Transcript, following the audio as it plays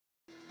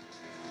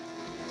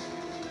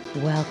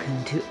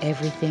Welcome to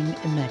Everything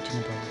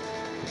Imaginable,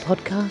 the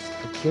podcast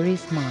for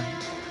curious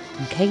minds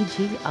on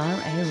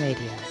KGRA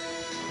Radio.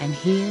 And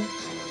here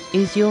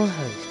is your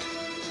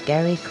host,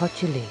 Gary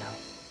Cocciolillo.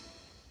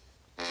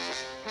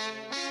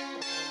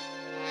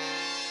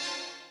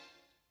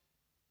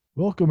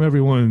 Welcome,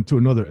 everyone, to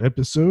another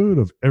episode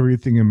of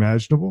Everything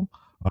Imaginable.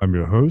 I'm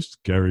your host,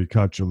 Gary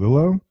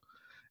Cocciolillo,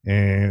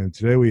 and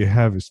today we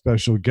have a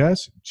special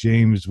guest,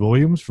 James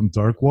Williams from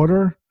Dark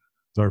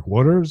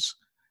Waters.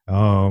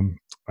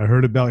 I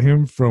heard about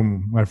him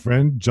from my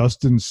friend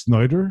Justin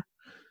Snyder,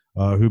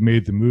 who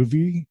made the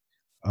movie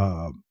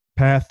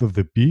Path of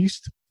the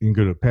Beast. You can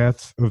go to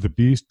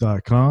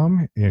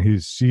pathofthebeast.com, and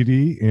his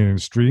CD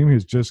and stream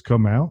has just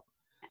come out.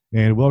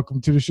 And welcome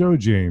to the show,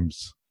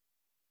 James.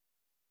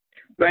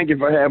 Thank you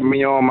for having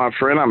me on, my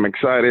friend. I'm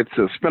excited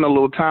to spend a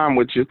little time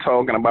with you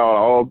talking about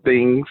all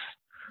things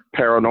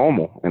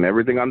paranormal and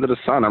everything under the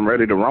sun. I'm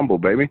ready to rumble,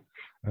 baby.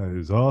 That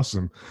is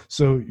awesome.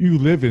 So you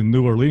live in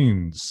New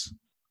Orleans,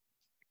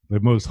 the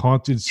most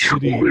haunted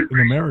city in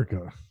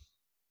America.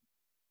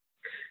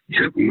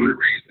 Yeah, born and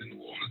raised in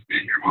New Orleans.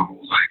 Been here my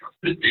whole life. I've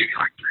spent maybe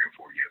like 3 or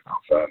 4 years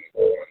outside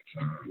New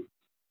Orleans.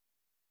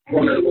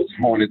 One of the most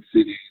haunted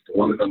cities,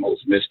 one of the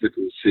most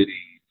mystical cities,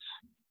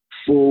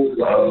 full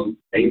of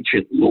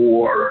ancient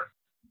lore,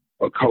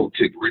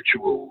 occultic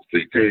rituals,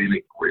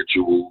 satanic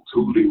rituals,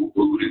 hoodoo,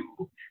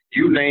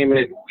 you name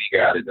it, we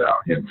got it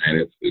down here,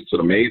 man. It's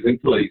an amazing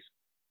place.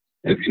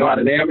 And if you know how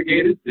to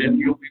navigate it, then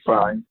you'll be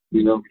fine.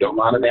 You know, if you don't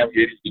know how to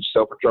navigate it, you get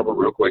yourself in trouble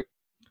real quick.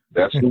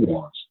 That's New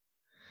Orleans.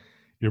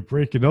 You're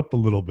breaking up a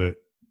little bit.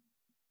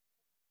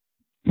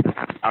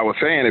 I was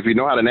saying, if you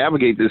know how to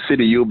navigate this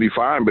city, you'll be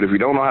fine. But if you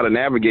don't know how to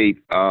navigate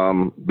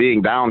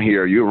being down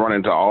here, you'll run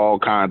into all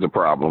kinds of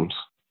problems.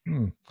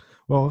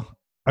 Well,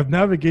 I've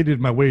navigated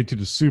my way to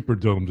the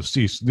Superdome to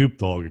see Snoop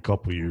Dogg a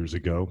couple of years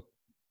ago.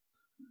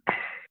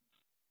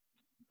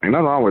 Ain't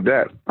nothing wrong with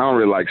that. I don't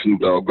really like Snoop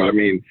Dogg, but I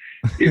mean,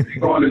 if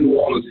you're going to New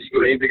Orleans and you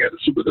go to anything at the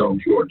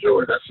Superdome, you'll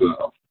enjoy it. That's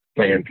a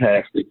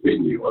fantastic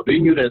venue. A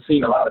venue that's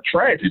seen a lot of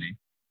tragedy,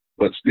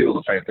 but still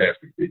a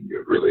fantastic venue.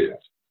 It really is.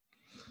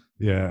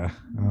 Yeah.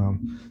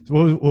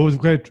 So what was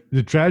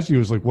the tragedy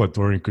was like what,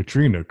 during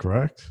Katrina,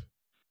 correct?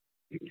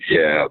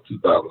 Yeah,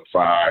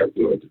 2005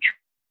 during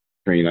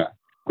Katrina.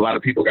 A lot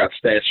of people got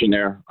stashed in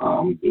there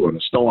during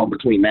the storm.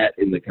 Between that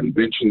and the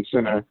convention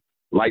center,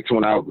 lights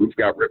went out, roof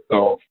got ripped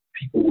off.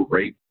 People were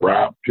raped,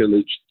 robbed,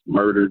 pillaged,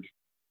 murdered.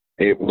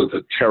 It was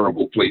a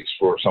terrible place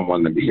for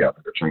someone to be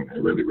after Katrina.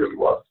 It really, really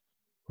was.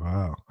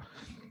 Wow.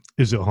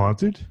 Is it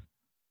haunted?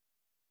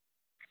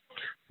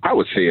 I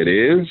would say it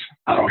is.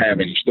 I don't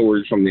have any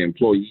stories from the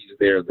employees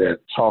there that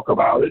talk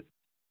about it.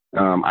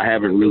 I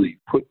haven't really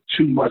put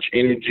too much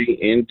energy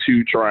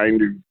into trying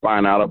to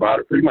find out about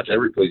it. Pretty much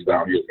every place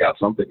down here has got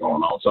something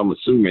going on, so I'm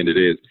assuming it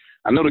is.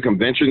 I know the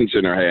convention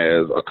center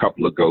has a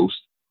couple of ghosts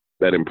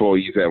that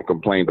employees have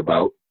complained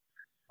about.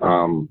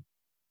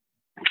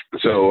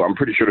 So I'm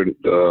pretty sure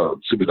the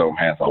Superdome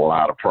has a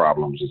lot of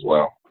problems as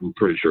well. I'm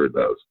pretty sure it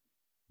does.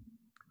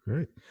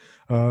 Great.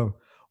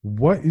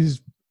 What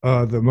is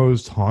the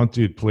most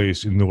haunted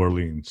place in New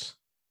Orleans?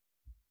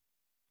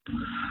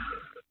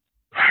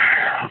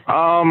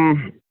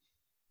 I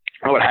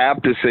would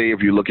have to say,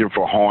 if you're looking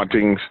for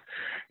hauntings,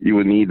 you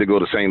would need to go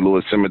to St.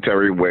 Louis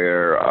Cemetery,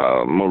 where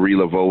Marie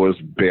Laveau is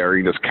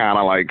buried. It's kind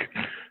of like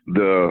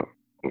the,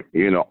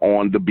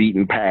 on the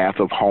beaten path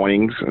of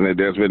hauntings. And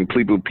there's been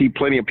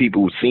plenty of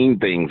people who've seen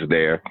things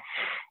there.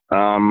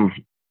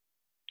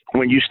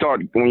 When you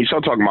start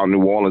talking about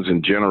New Orleans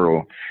in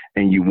general,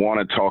 and you want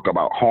to talk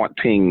about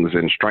hauntings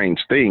and strange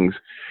things,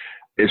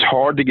 it's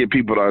hard to get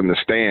people to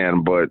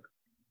understand. But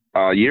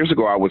years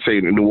ago, I would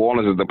say New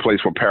Orleans is the place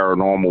where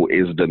paranormal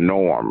is the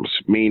norms,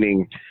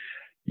 meaning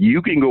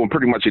you can go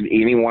pretty much in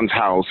anyone's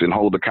house and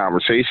hold a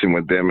conversation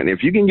with them. And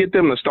if you can get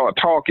them to start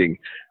talking,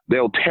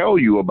 they'll tell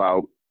you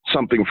about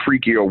something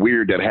freaky or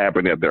weird that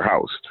happened at their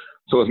house.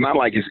 So it's not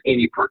like it's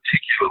any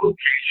particular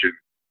location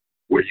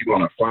where you're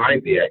going to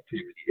find the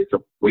activity. It's a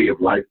way of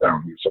life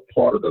down here. It's a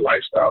part of the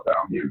lifestyle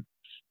down here.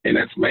 And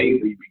that's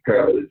mainly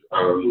because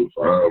of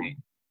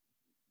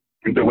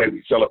the way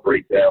we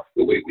celebrate death,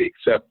 the way we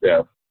accept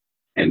death,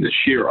 and the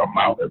sheer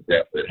amount of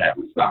death that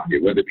happens down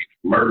here, whether it be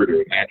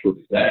murder, natural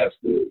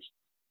disasters.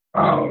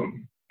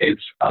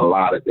 It's a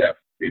lot of death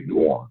in New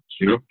Orleans,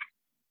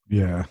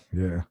 Yeah.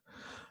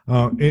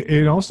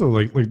 And also,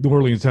 like New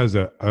Orleans has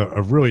a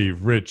really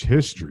rich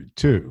history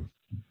too.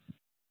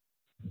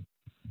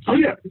 Oh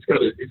yeah, it's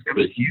got a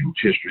huge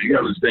history. You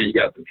got to understand, you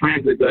got the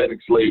transatlantic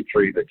slave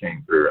trade that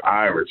came through: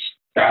 Irish,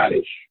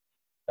 Scottish,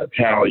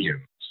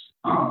 Italians,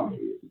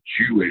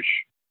 Jewish,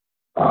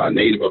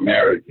 Native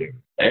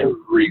American,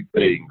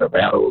 everything. The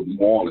Battle of New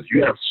Orleans.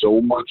 You have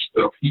so much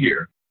stuff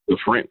here. The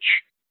French.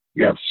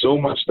 You have so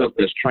much stuff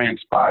that's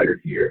transpired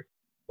here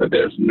that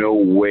there's no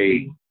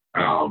way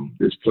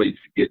this place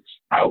gets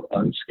out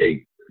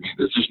unscathed. I mean,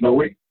 there's just no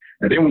way.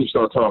 And then when you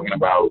start talking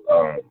about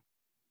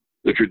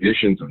the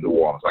traditions of New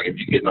Orleans, like if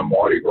you get in a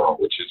Mardi Gras,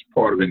 which is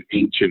part of an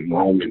ancient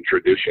Roman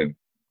tradition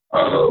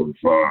of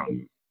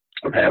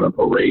having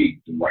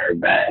parades and wearing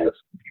masks,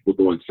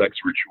 people doing sex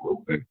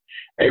rituals. And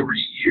every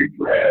year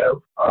you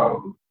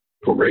have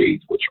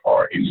parades, which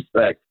are in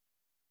effect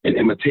an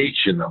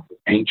imitation of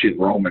ancient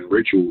Roman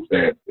rituals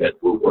that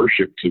were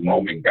worshipped to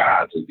Roman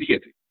gods and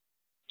deities.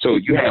 So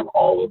you have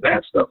all of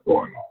that stuff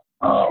going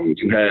on.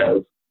 You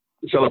have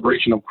the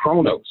celebration of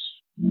Kronos,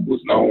 who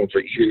was known for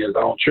eating his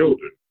own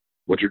children,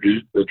 which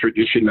is the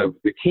tradition of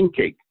the king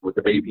cake with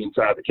the baby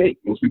inside the cake.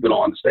 Most people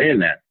don't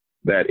understand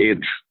that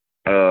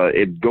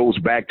it goes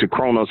back to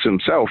Kronos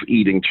himself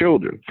eating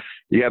children.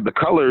 You have the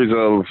colors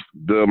of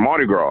the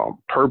Mardi Gras,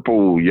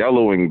 purple,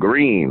 yellow, and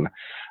green,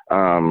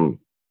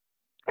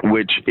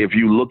 which if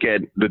you look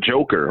at the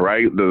Joker,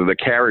 right, the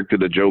character,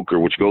 the Joker,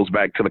 which goes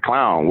back to the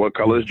clown, what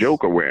color is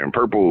Joker wearing?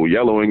 Purple,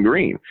 yellow, and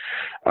green.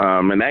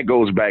 And that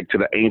goes back to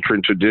the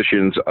ancient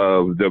traditions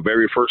of the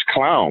very first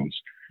clowns,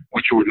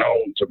 which were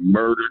known to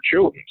murder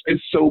children.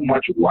 It's so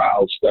much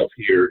wild stuff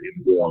here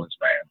in New Orleans,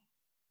 man.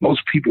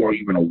 Most people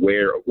aren't even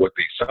aware of what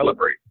they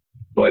celebrate,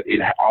 but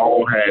it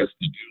all has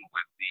to do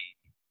with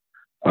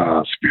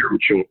the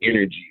spiritual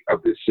energy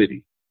of this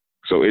city.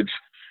 So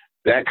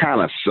that kind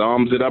of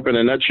sums it up in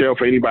a nutshell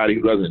for anybody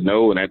who doesn't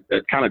know, and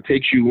that kind of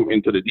takes you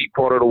into the deep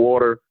part of the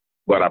water,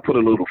 but I put a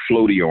little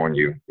floaty on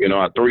you. You know,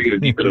 I throw you to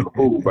the deep end of the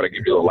pool, but I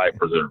give you a life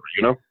preserver,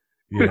 you know?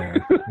 Yeah.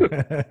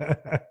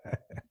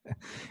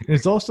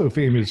 It's also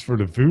famous for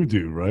the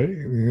voodoo, right?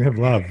 I mean, they have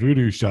a lot of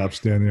voodoo shops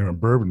down there on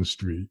Bourbon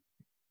Street.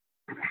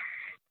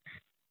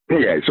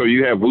 Yeah, so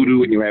you have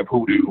voodoo and you have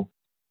hoodoo.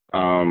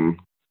 You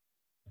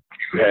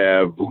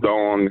have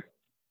voodoo.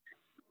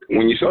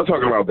 When you start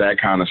talking about that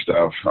kind of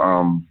stuff,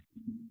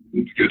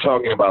 you're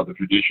talking about the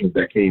traditions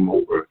that came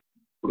over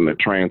from the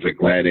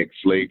transatlantic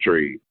slave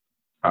trade.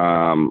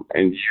 And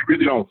you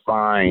really don't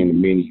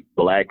find many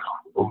black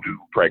hoodoo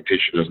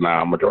practitioners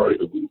now. Majority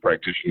of the hoodoo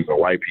practitioners are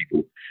white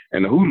people.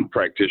 And the hoodoo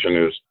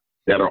practitioners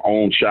that are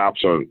own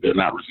shops they're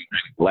not really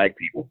black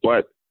people.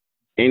 But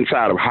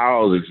inside of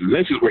houses, and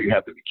this is where you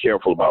have to be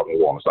careful about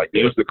New Orleans. Like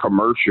there's the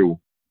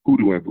commercial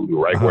hoodoo and voodoo,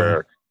 right,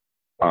 where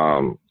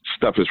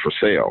stuff is for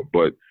sale.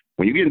 But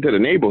when you get into the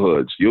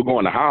neighborhoods, you'll go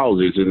into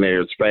houses and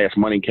there's fast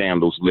money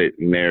candles lit,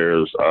 and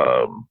there's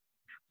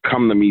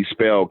come to me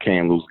spell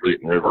candles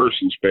lit, and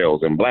reversal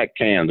spells and black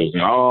candles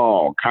and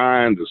all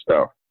kinds of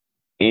stuff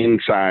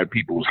inside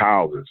people's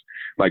houses.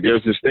 Like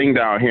there's this thing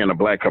down here in the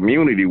black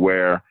community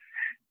where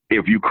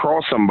if you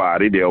cross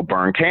somebody, they'll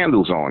burn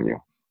candles on you.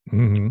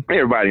 Mm-hmm.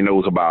 Everybody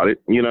knows about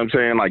it. You know what I'm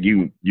saying? Like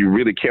you're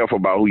really careful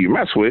about who you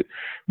mess with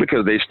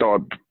because they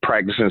start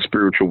practicing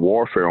spiritual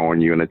warfare on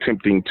you and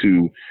attempting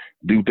to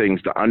do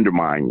things to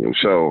undermine you.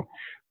 So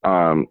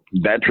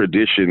that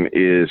tradition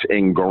is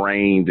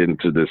ingrained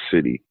into the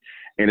city.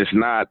 And it's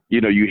not,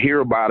 you hear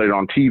about it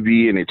on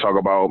TV and they talk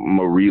about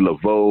Marie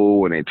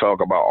Laveau and they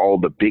talk about all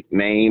the big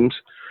names,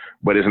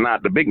 but it's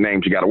not the big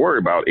names you got to worry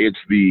about. It's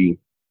the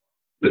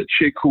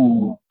chick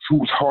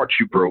whose heart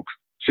you broke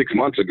 6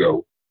 months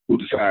ago, who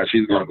decides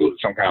she's going to go to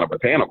some kind of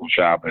botanical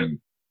shop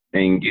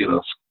and get a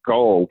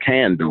skull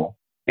candle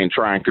and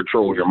try and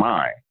control your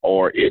mind.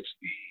 Or it's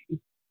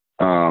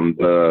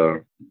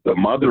the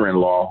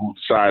mother-in-law who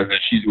decides that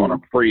she's going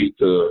to pray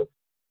to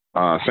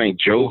St.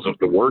 Joseph,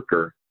 the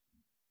worker,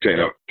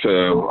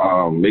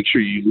 to make sure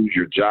you lose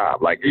your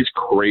job. Like, it's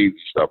crazy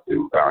stuff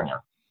down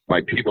here.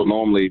 Like, people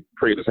normally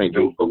pray to St.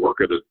 Joseph, the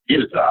worker, to get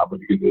a job, but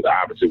you can do it the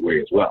opposite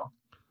way as well.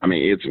 I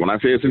mean, when I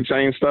say it's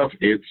insane stuff,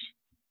 it's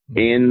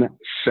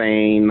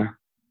insane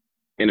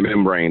in the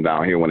membrane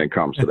down here when it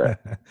comes to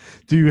that.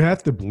 Do you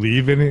have to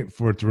believe in it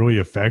for it to really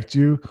affect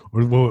you,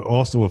 or will it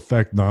also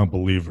affect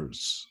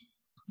non-believers?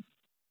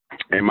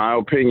 In my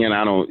opinion,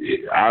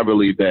 I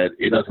believe that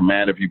it doesn't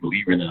matter if you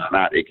believe in it or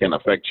not, it can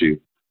affect you.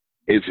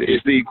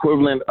 It's the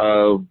equivalent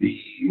of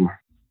the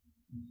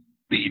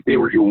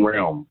ethereal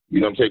realm. You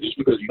know what I'm saying? Just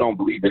because you don't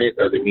believe in it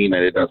doesn't mean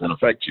that it doesn't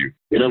affect you.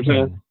 You know what I'm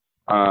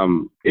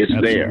saying? It's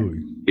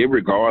Absolutely. There,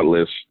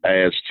 irregardless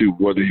as to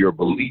whether you're a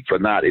belief or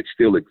not, it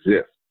still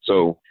exists.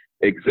 So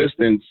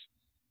existence,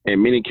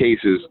 in many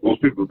cases,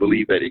 most people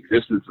believe that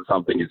existence of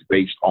something is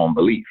based on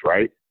belief,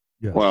 right?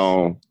 Yes.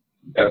 Well,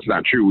 that's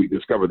not true. We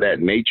discovered that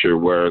in nature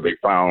where they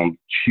found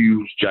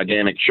huge,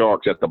 gigantic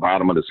sharks at the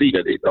bottom of the sea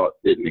that they thought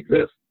didn't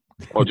exist.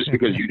 Or just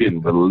because you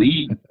don't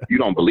believe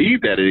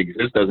that it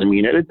exists doesn't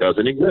mean that it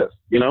doesn't exist,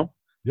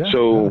 Yeah,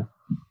 so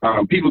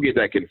people get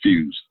that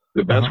confused.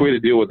 The best way to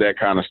deal with that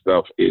kind of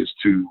stuff is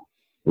to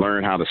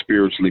learn how to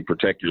spiritually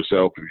protect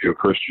yourself. If you're a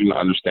Christian,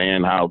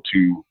 understand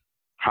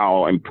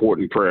how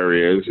important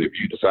prayer is. If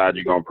you decide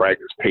you're going to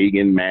practice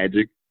pagan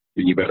magic,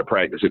 then you better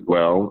practice it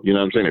well. You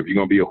know what I'm saying? If you're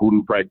going to be a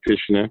hoodoo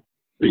practitioner,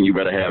 then you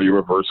better have your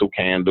reversal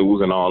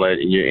candles and all that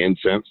in your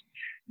incense.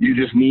 You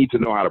just need to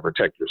know how to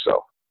protect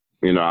yourself.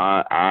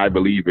 I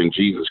believe in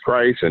Jesus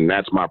Christ, and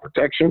that's my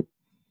protection.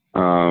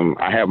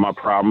 I have my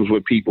problems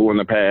with people in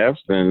the past,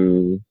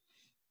 and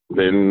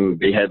then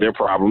they had their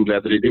problems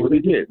after they did what they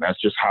did. That's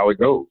just how it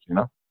goes,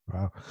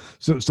 Wow.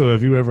 So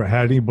have you ever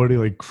had anybody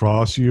like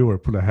cross you or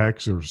put a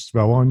hex or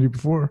spell on you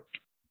before?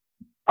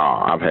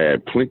 I've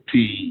had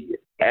plenty.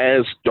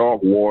 As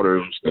Dark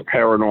Waters, the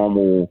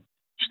paranormal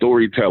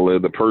storyteller,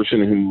 the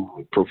person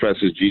who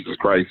professes Jesus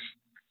Christ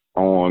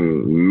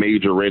on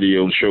major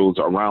radio shows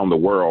around the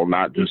world,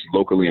 not just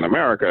locally in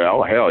America.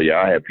 Oh, hell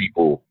yeah.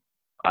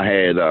 I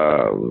had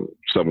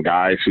some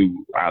guys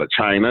who out of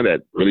China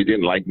that really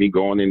didn't like me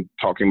going and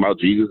talking about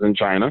Jesus in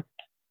China.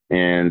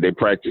 And they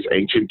practiced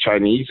ancient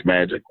Chinese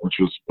magic, which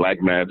was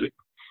black magic.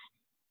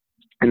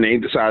 And they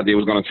decided they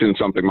was going to send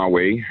something my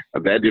way.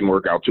 That didn't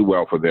work out too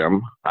well for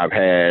them. I've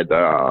had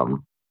a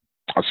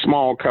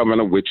small coven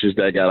of witches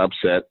that got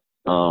upset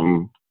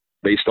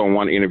based on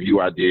one interview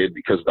I did,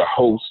 because the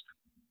host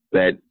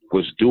that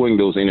was doing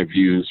those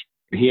interviews,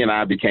 he and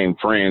I became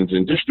friends,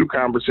 and just through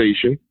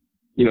conversation,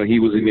 you know, he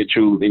was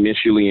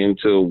initially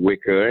into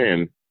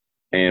Wicca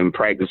and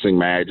practicing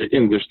magic,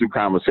 and just through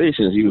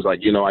conversations, he was like,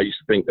 you know, I used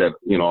to think that,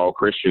 you know, all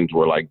Christians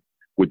were like,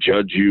 would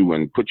judge you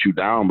and put you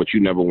down, but you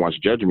never once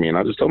judged me. And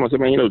I just told him, I said,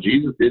 man, you know,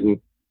 Jesus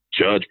didn't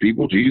judge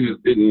people.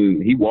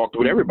 He walked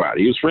with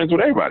everybody. He was friends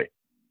with everybody.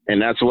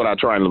 And that's what I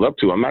try and live up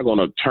to. I'm not going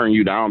to turn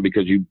you down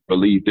because you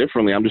believe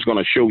differently. I'm just going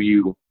to show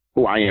you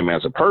who I am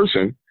as a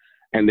person,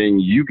 and then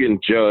you can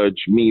judge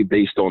me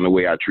based on the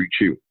way I treat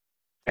you.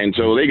 And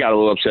so they got a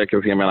little upset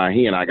because he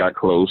and I got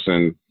close.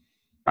 And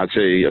I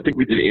think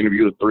we did an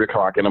interview at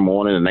 3:00 in the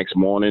morning. The next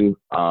morning,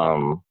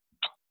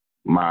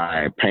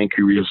 my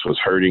pancreas was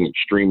hurting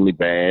extremely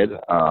bad.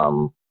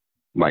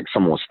 Like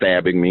someone was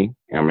stabbing me.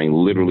 I mean,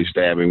 literally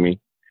stabbing me.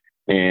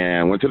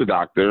 And went to the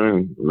doctor,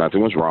 and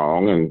nothing was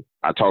wrong. And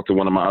I talked to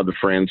one of my other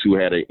friends who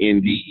had an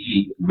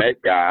NDE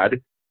met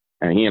God,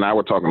 and he and I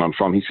were talking on the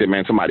phone. He said,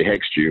 man, somebody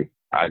hexed you.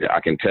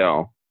 I can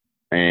tell.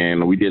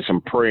 And we did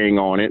some praying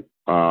on it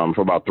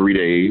for about 3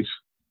 days.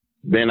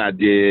 Then I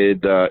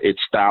did, it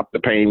stopped, the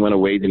pain went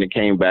away, then it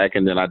came back,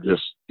 and then I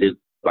just did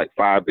like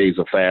 5 days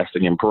of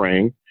fasting and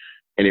praying,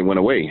 and it went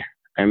away.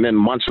 And then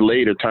months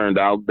later, turned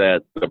out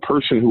that the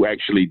person who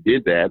actually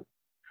did that,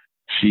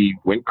 she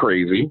went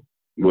crazy,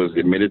 was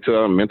admitted to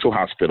a mental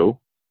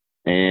hospital,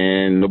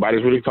 and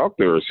nobody's really talked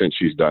to her since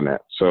she's done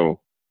that. So,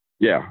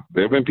 yeah,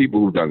 there have been people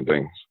who've done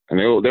things, and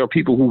there are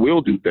people who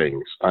will do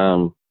things.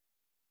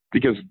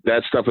 Because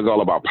that stuff is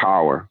all about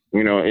power.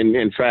 You know,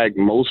 in fact,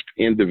 most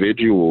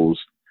individuals,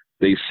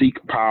 they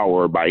seek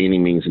power by any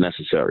means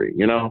necessary.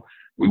 You know,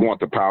 we want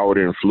the power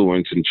to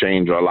influence and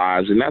change our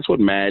lives. And that's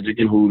what magic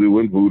and hoodoo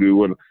and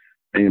voodoo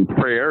and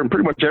prayer and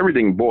pretty much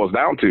everything boils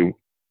down to.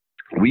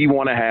 We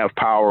want to have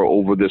power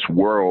over this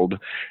world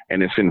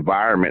and this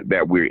environment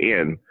that we're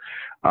in,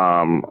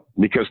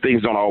 because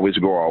things don't always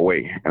go our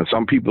way. And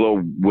some people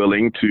are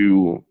willing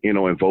to, you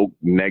know, invoke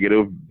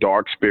negative,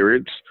 dark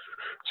spirits.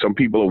 Some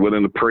people are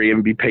willing to pray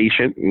and be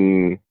patient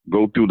and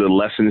go through the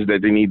lessons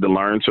that they need to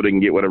learn so they can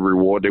get whatever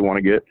reward they want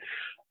to get.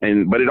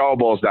 But it all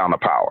boils down to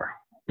power.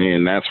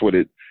 And that's what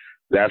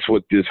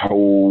this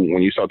whole,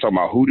 when you start talking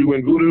about hoodoo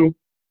and voodoo,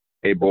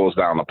 it boils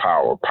down to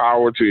power.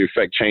 Power to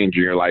effect change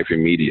in your life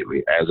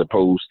immediately, as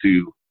opposed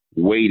to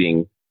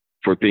waiting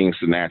for things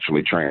to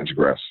naturally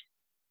transgress.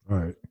 All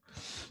right.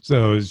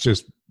 So it's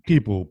just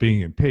people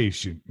being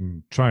impatient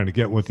and trying to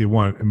get what they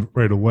want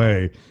right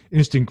away.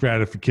 Instant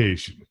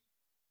gratification.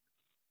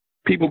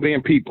 People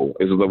being people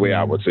is the way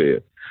I would say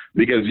it.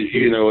 Because,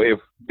 you know,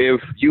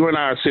 if you and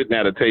I are sitting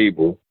at a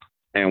table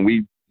and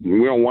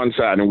we're on one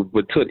side and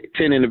we put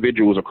 10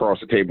 individuals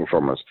across the table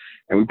from us,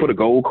 and we put a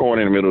gold coin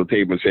in the middle of the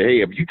table and say,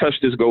 hey, if you touch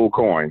this gold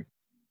coin,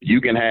 you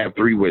can have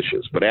 3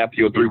 wishes. But after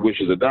your 3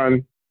 wishes are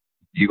done,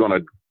 you're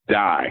going to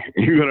die.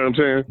 You know what I'm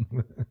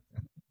saying?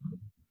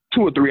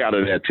 2 or 3 out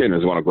of that 10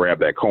 is going to grab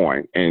that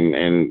coin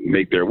and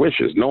make their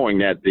wishes, knowing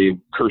that they've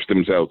cursed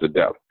themselves to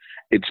death.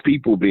 It's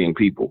people being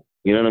people.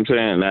 You know what I'm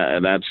saying?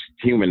 And that's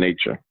human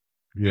nature.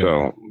 Yeah.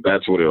 So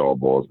that's what it all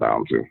boils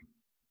down to.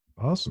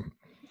 Awesome.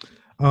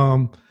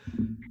 Well,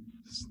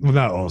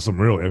 not awesome,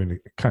 really. I mean,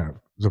 it kind of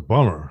is a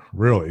bummer,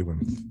 really,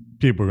 when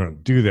people are going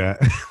to do that.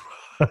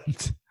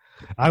 But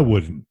I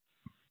wouldn't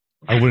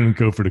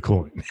go for the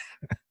coin.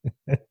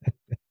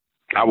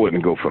 I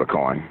wouldn't go for the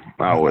coin.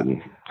 I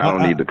wouldn't. I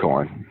don't need the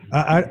coin.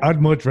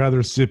 I'd much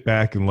rather sit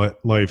back and let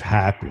life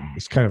happen.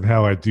 It's kind of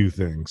how I do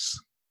things.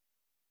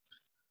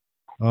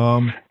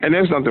 And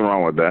there's nothing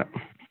wrong with that.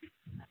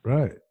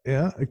 Right.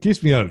 Yeah. It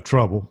keeps me out of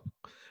trouble.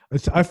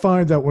 I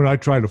find that when I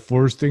try to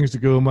force things to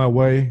go my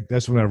way,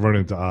 that's when I run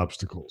into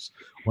obstacles.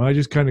 When I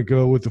just kind of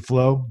go with the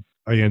flow,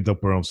 I end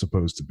up where I'm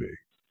supposed to be.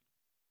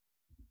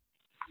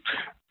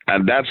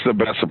 And that's the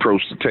best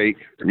approach to take.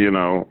 You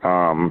know,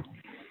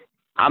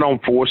 I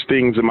don't force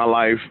things in my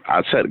life.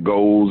 I set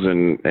goals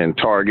and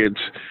targets,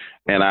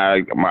 and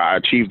I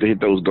achieve to hit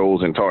those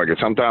goals and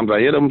targets. Sometimes I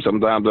hit them,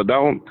 sometimes I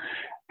don't.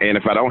 And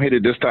if I don't hit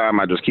it this time,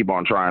 I just keep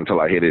on trying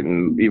until I hit it.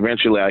 And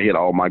eventually I hit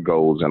all my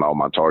goals and all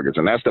my targets.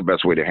 And that's the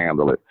best way to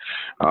handle it.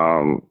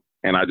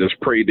 And I just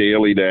pray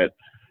daily that,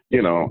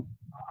 you know,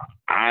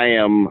 I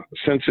am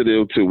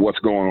sensitive to what's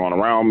going on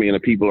around me and the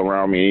people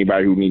around me.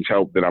 Anybody who needs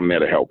help, that I'm there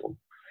to help them.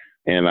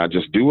 And I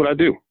just do what I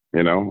do,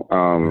 you know.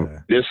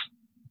 This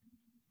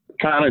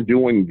kind of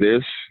doing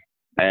this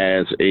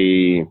as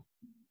a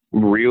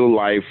real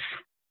life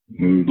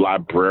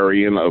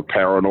librarian of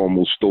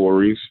paranormal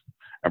stories.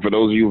 And for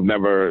those of you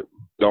who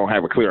don't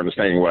have a clear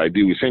understanding of what I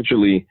do,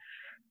 essentially,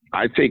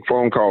 I take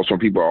phone calls from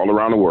people all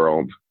around the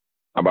world,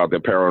 about their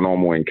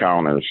paranormal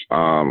encounters,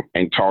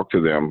 and talk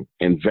to them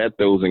and vet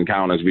those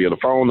encounters via the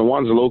phone. The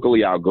ones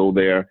locally, I'll go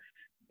there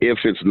if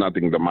it's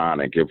nothing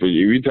demonic. If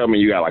you tell me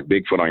you got like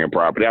Bigfoot on your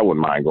property, I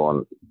wouldn't mind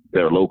going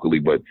there locally.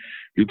 But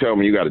if you tell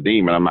me you got a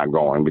demon, I'm not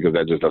going, because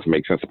that just doesn't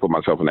make sense to put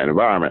myself in that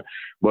environment.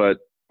 But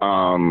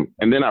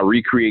and then I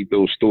recreate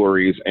those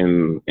stories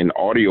in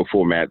audio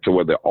format to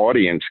where the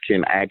audience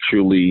can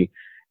actually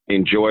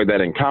enjoy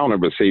that encounter,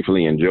 but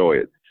safely enjoy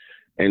it.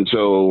 And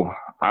so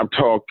I've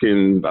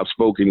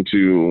spoken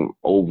to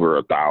over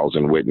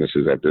 1,000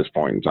 witnesses at this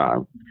point in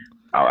time.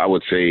 I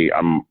would say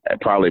I'm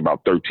at probably about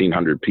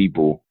 1,300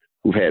 people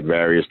who've had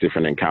various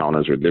different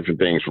encounters with different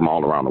things from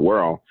all around the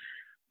world.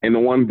 And the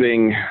one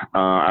thing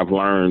I've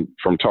learned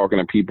from talking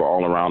to people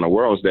all around the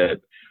world is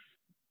that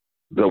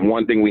the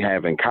one thing we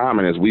have in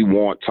common is we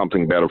want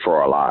something better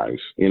for our lives.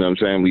 You know what I'm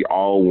saying? We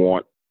all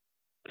want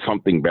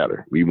something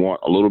better. We want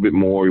a little bit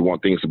more. We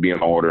want things to be in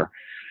order.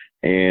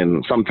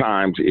 And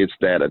sometimes it's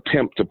that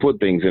attempt to put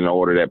things in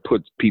order that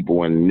puts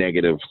people in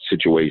negative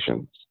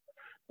situations.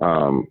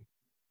 And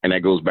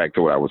that goes back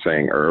to what I was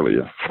saying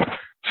earlier.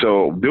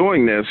 So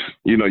doing this,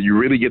 you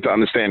really get to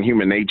understand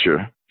human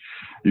nature.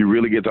 You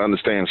really get to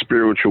understand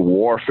spiritual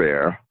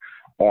warfare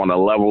on a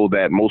level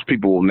that most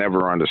people will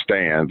never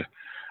understand.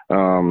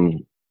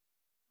 And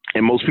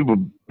most people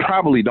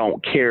probably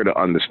don't care to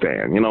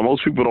understand.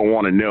 Most people don't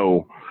want to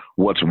know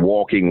what's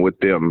walking with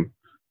them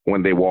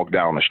when they walk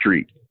down the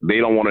street. They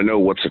don't want to know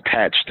what's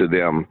attached to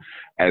them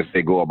as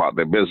they go about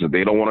their business.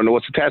 They don't want to know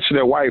what's attached to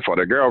their wife or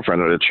their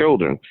girlfriend or their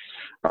children.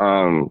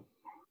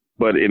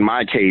 But in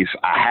my case,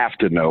 I have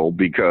to know,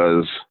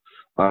 because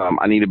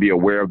I need to be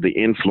aware of the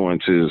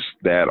influences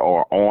that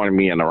are on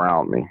me and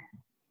around me.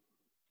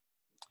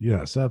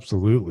 Yes,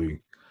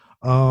 absolutely.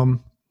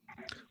 When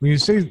you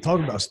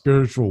talk about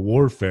spiritual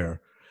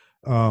warfare,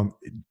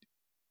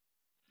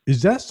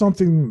 is that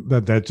something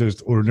that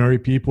just ordinary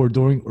people are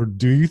doing, or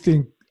do you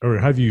think, or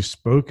have you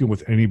spoken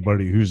with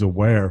anybody who's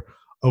aware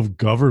of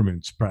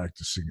governments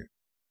practicing it?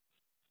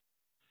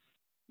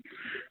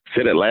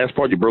 Say that last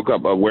part, you broke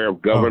up. Aware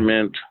of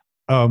government.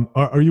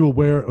 Are you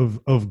aware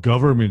of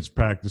governments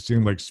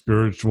practicing like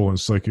spiritual and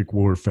psychic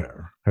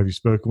warfare? Have you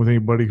spoken with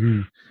anybody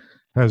who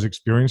has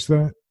experienced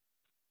that?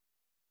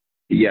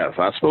 Yes,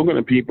 I've spoken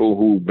to people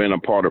who've been a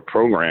part of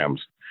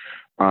programs.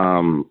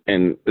 And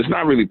it's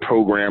not really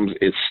programs,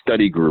 it's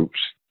study groups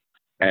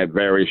at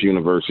various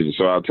universities.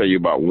 So I'll tell you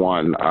about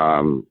one.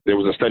 There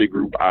was a study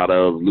group out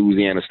of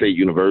Louisiana State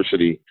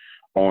University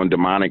on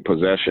demonic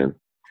possession.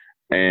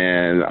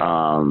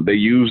 And they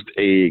used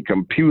a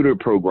computer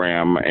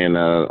program, and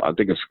I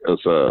think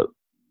it's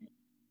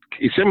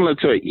similar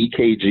to an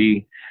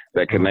EKG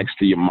that connects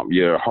to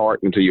your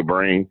heart and to your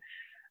brain.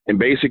 And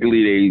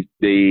basically,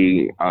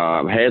 they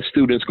had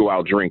students go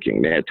out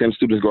drinking. They had 10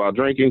 students go out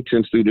drinking,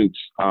 10 students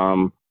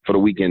for the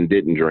weekend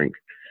didn't drink.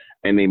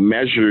 And they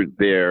measured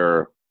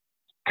their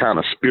kind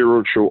of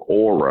spiritual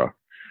aura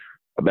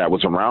that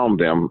was around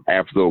them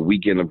after a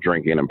weekend of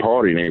drinking and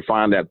partying. They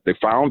found that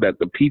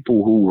the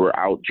people who were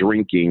out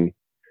drinking,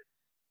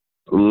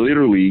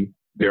 literally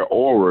their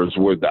auras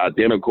were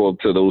identical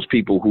to those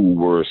people who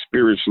were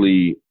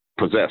spiritually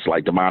possessed,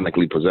 like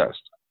demonically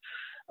possessed.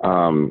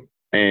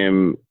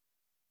 And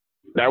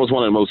that was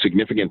one of the most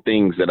significant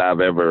things that I've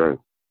ever,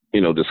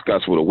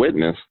 discussed with a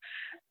witness.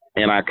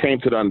 And I came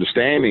to the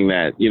understanding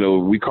that,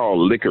 we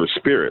call liquor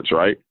spirits,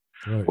 right?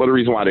 Right. Well, the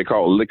reason why they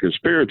call liquor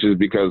spirits is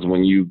because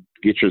when you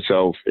get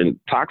yourself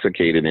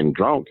intoxicated and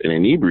drunk and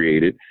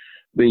inebriated,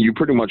 then you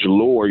pretty much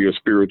lower your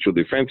spiritual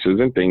defenses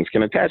and things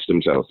can attach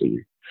themselves to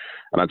you.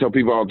 And I tell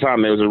people all the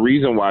time, there's a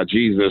reason why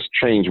Jesus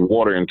changed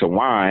water into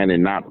wine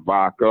and not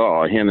vodka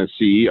or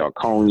Hennessy or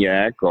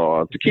cognac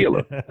or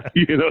tequila.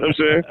 You know what I'm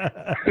saying?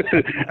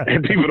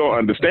 And people don't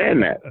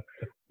understand that.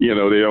 They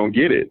don't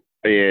get it.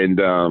 And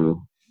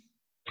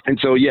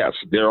so, yes,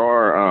 there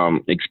are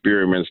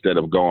experiments that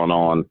have gone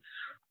on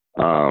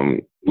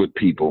with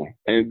people.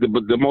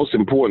 But the most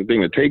important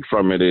thing to take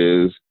from it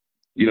is,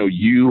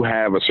 you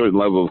have a certain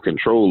level of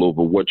control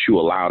over what you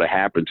allow to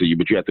happen to you,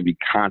 but you have to be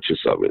conscious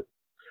of it.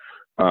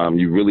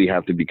 You really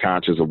have to be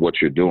conscious of what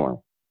you're doing.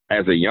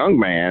 As a young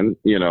man,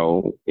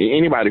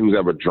 anybody who's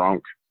ever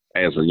drunk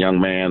as a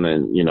young man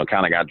and,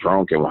 kind of got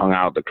drunk and hung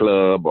out at the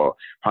club or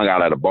hung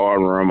out at a bar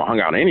room or hung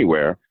out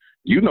anywhere,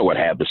 what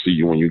happens to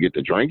you when you get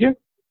to drinking.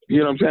 You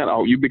know what I'm saying?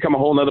 Oh, you become a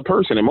whole nother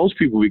person. And most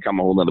people become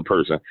a whole nother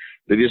person.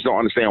 They just don't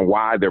understand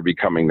why they're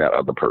becoming that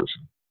other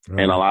person.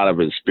 Right. And a lot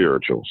of it's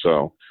spiritual.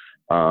 So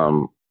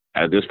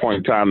at this point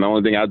in time, the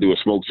only thing I do is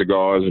smoke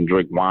cigars and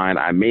drink wine.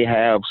 I may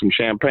have some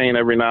champagne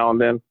every now and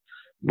then.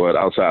 But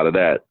outside of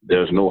that,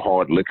 there's no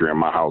hard liquor in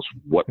my house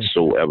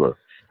whatsoever.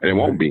 And it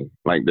won't be.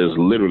 Like, there's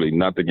literally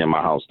nothing in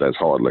my house that's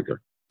hard liquor.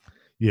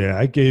 Yeah,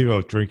 I gave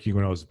up drinking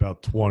when I was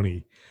about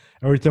 20.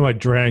 Every time I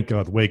drank,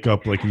 I'd wake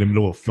up like in the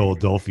middle of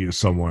Philadelphia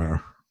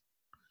somewhere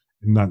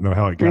and not know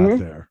how I got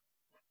there.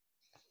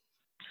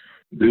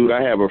 Dude,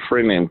 I have a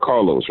friend named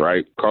Carlos,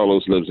 right?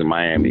 Carlos lives in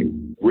Miami.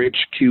 Rich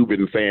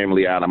Cuban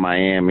family out of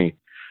Miami.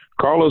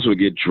 Carlos would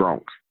get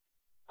drunk.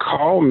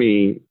 Call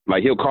me,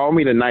 like he'll call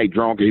me the night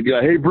drunk and he'd be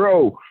like, hey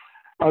bro,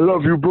 I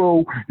love you,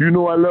 bro. You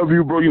know I love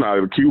you, bro. You know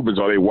how the Cubans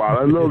are, they wild.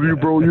 I love you,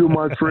 bro. You're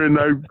my friend.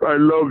 I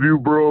love you,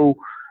 bro.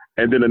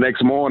 And then the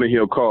next morning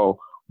he'll call,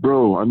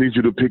 bro, I need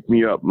you to pick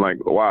me up. I'm like,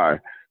 why?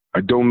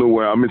 I don't know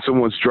where. I'm in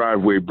someone's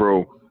driveway,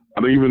 bro.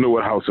 I don't even know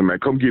what house I'm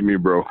at. Come get me,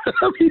 bro.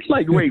 He's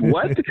like, wait,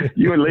 what?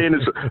 You ain't laying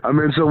I'm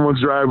in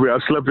someone's driveway. I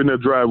slept in their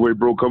driveway,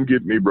 bro. Come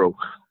get me, bro.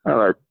 I'm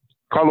like,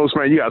 Carlos,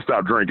 man, you got to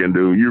stop drinking,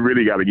 dude. You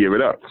really got to give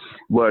it up.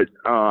 But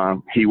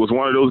he was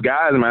one of those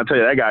guys, man. I tell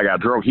you, that guy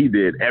got drunk. He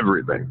did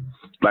everything.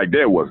 Like,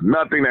 there was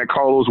nothing that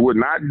Carlos would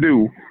not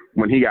do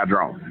when he got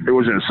drunk. It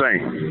was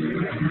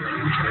insane.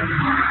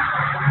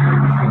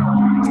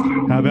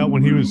 How about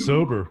when he was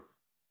sober?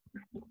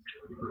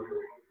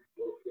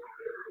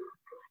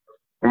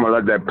 I'm gonna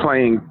let that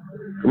playing,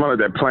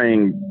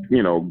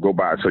 go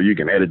by so you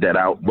can edit that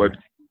out. But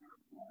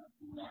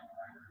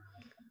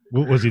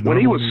what was he? When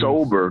he was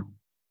sober?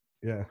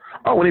 Yeah.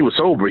 Oh, when he was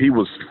sober, he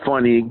was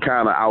funny,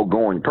 kind of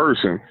outgoing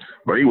person,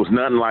 but he was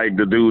nothing like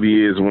the dude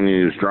he is when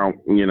he was drunk.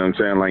 You know what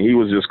I'm saying? Like, he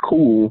was just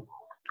cool,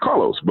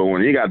 Carlos. But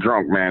when he got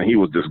drunk, man, he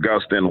was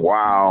disgusting,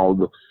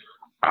 wild,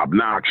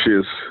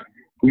 obnoxious.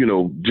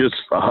 Just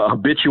a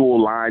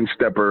habitual line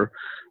stepper.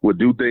 Would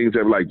do things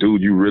that were like,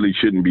 dude, you really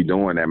shouldn't be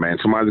doing that, man.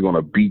 Somebody's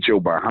gonna beat your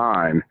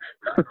behind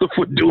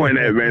for doing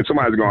that, man.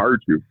 Somebody's gonna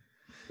hurt you.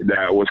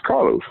 That was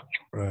Carlos.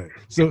 Right.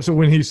 So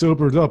when he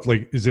sobered up,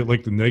 like, is it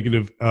like the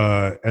negative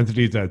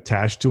entities that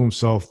attach to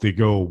himself, they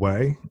go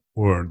away,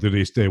 or do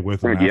they stay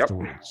with him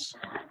afterwards?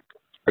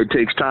 It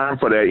takes time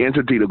for that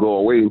entity to go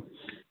away.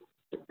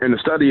 In the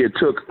study, it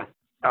took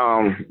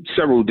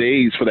several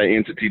days for that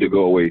entity to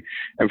go away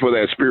and for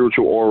that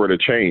spiritual aura to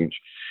change.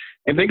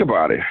 And think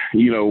about it.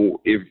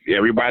 If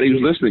everybody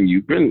who's listening,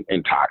 you've been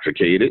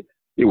intoxicated.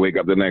 You wake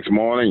up the next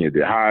morning, you're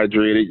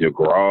dehydrated, you're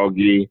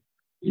groggy,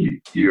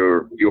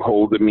 your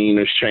whole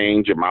demeanor's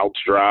changed, your mouth's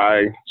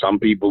dry. Some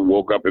people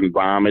woke up and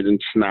vomit and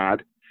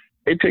snot.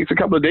 It takes a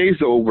couple of days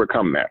to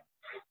overcome that.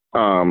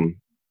 And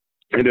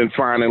then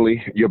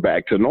finally, you're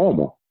back to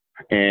normal.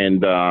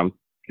 And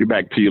you're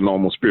back to your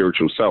normal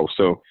spiritual self.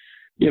 So,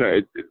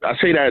 I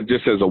say that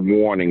just as a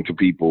warning to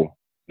people.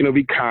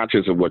 Be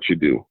conscious of what you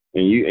do.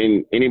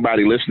 And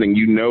anybody listening,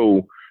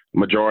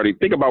 majority,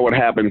 think about what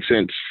happened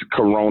since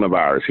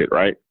coronavirus hit,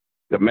 right?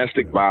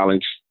 Domestic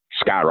violence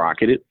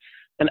skyrocketed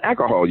and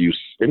alcohol use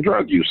and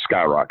drug use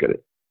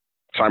skyrocketed.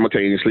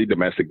 Simultaneously,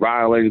 domestic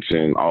violence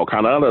and all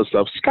kind of other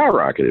stuff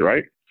skyrocketed,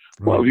 right?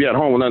 Well, if you're at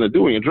home with nothing to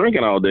do and you're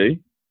drinking all day,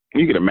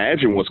 you can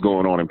imagine what's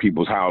going on in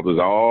people's houses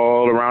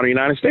all around the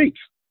United States.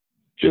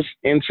 Just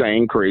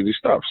insane, crazy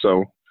stuff.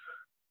 So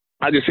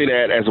I just say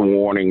that as a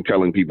warning,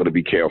 telling people to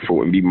be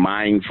careful and be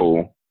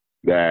mindful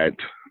that,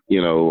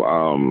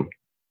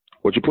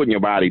 what you put in your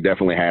body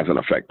definitely has an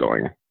effect on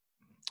you.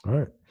 All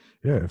right.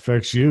 Yeah, it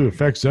affects you. It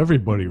affects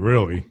everybody,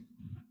 really.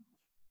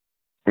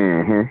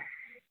 Mm-hmm.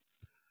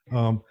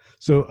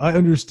 So I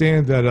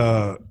understand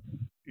that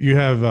you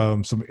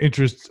have some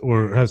interest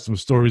or have some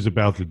stories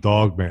about the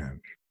Dog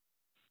Man.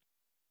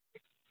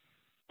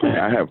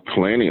 Yeah, I have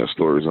plenty of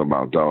stories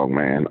about Dog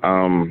Man.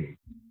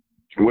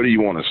 Where do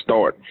you want to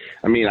start?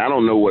 I mean, I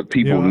don't know what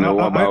people know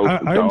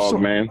about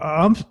Dog Man.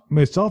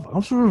 I'm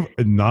sort of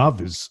a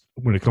novice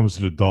when it comes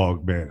to the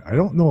Dog Man. I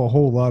don't know a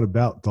whole lot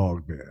about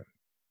Dog Man.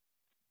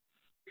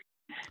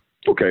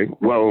 Okay,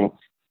 well,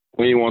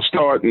 when you want to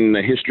start in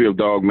the history of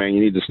Dog Man,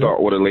 you need to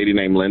start with a lady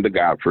named Linda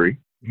Godfrey.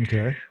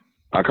 Okay.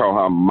 I call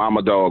her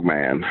Mama Dog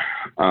Man.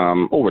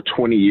 Over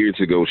 20 years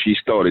ago, she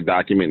started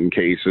documenting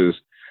cases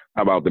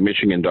about the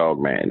Michigan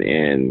Dog Man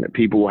and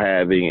people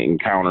having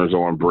encounters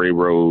on Bray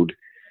Road,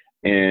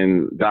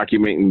 and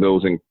documenting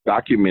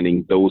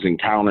those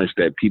encounters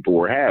that people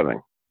were having.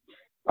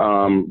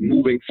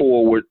 Moving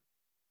forward,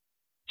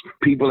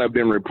 people have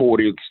been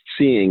reported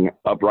seeing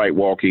upright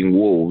walking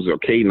wolves or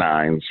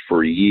canines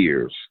for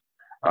years.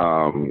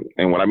 And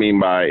what I mean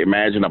by,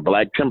 imagine a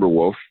black timber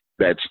wolf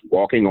that's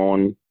walking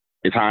on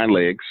its hind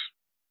legs,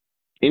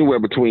 anywhere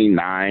between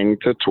 9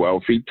 to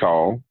 12 feet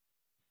tall,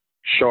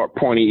 sharp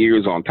pointy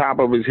ears on top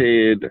of his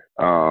head,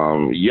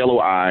 yellow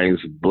eyes,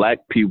 black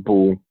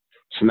pupil,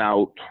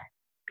 snout,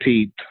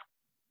 teeth,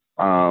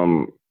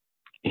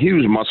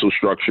 huge muscle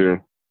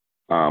structure,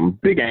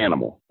 big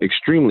animal,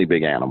 extremely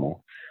big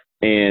animal.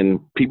 And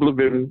people have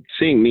been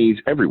seeing these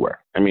everywhere.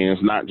 I mean,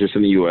 it's not just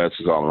in the U.S.,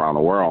 it's all around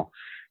the world.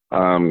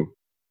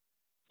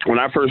 When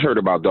I first heard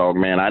about Dog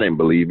Man, I didn't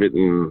believe it,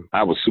 and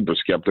I was super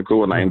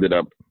skeptical, and I ended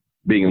up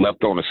being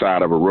left on the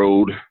side of a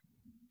road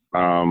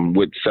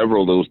with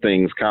several of those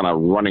things kind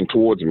of running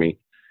towards me.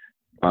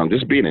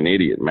 Just being an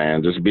idiot,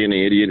 man. Just being an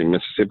idiot in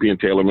Mississippi and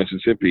Taylor,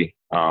 Mississippi,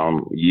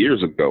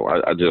 years ago.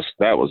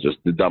 That was just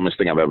the dumbest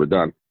thing I've ever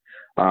done.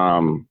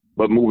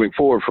 But moving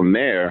forward from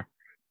there,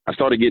 I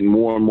started getting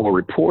more and more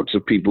reports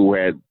of people who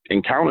had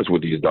encounters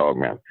with these Dog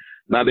Men.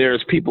 Now,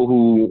 there's people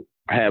who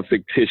have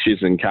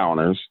fictitious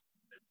encounters.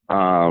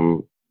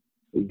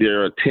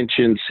 They're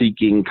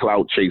attention-seeking,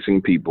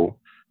 clout-chasing people.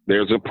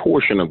 There's a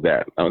portion of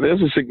that. I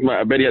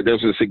bet you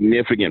there's a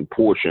significant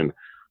portion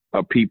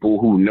of people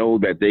who know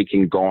that they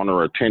can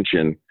garner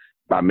attention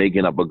by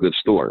making up a good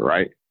story,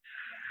 right?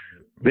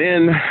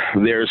 Then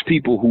there's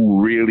people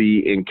who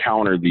really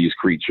encounter these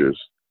creatures.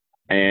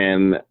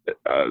 And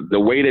the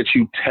way that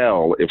you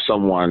tell if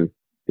someone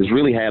has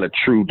really had a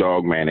true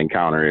dogman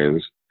encounter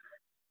is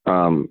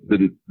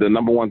the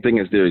number one thing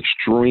is they're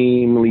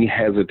extremely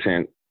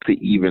hesitant to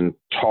even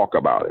talk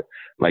about it.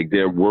 Like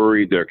they're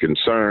worried, they're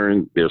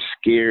concerned, they're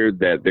scared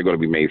that they're going to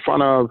be made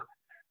fun of.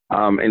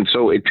 And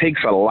so it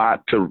takes a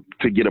lot to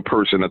get a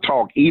person to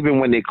talk. Even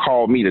when they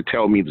call me to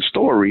tell me the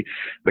story,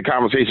 the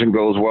conversation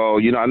goes, well,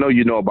 I know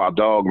you know about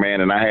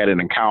Dogman and I had an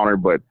encounter,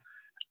 but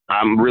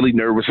I'm really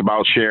nervous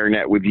about sharing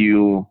that with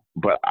you.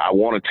 But I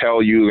want to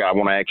tell you, I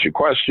want to ask you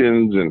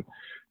questions. And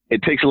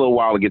it takes a little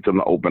while to get them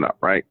to open up,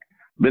 right?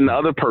 Then the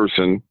other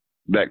person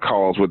that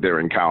calls with their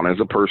encounter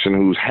is a person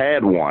who's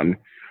had one,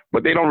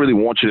 but they don't really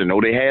want you to know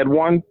they had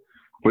one,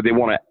 but they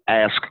want to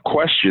ask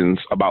questions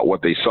about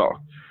what they saw.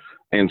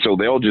 And so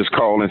they'll just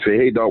call and say,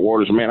 hey, Doc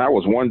Waters, man, I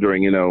was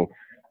wondering,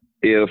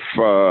 if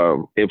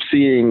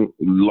seeing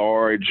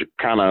large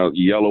kind of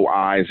yellow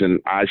eyes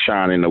and eye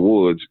shine in the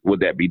woods,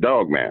 would that be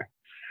Dogman?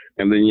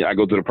 And then I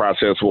go through the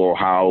process, well,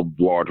 how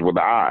large were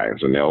the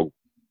eyes? And they'll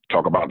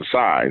talk about the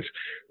size.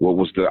 What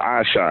was the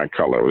eye shine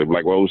color? They'd be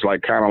like, well, it was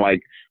like kind of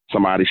like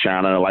somebody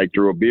shining a light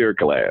through a beer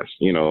glass,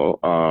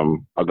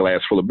 a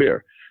glass full of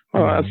beer.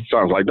 Oh, that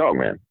sounds like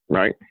Dogman,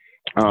 right?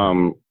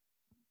 And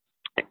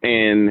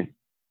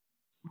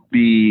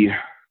the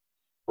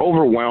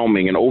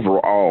overwhelming and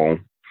overall,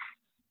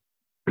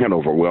 not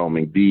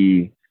overwhelming,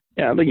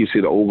 I think you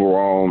see the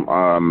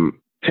overall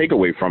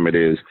takeaway from it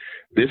is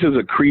this is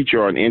a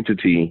creature or an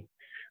entity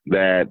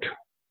that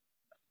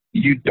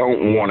you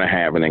don't want to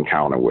have an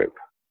encounter with.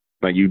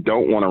 Like you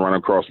don't want to run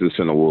across this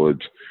in the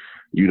woods.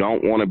 You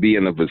don't want to be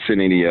in the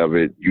vicinity of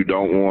it. You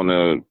don't want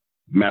to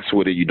mess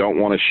with it. You don't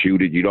want to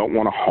shoot it. You don't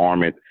want to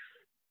harm it.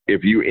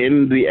 If you're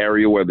in the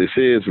area where this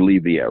is,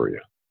 leave the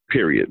area,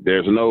 period.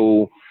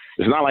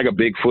 It's not like a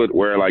Bigfoot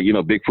where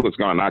Bigfoot's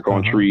going to knock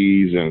on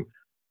trees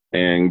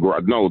and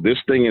no, this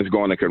thing is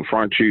going to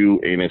confront you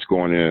and it's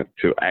going to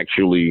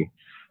actually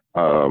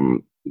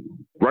run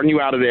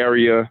you out of the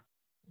area,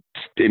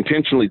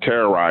 intentionally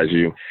terrorize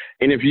you.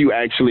 And if you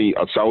actually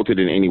assault it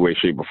in any way,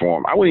 shape, or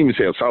form, I wouldn't even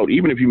say assault,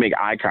 even if you make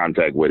eye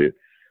contact with it,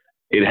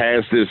 it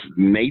has this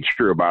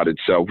nature about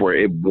itself where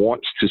it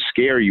wants to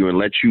scare you and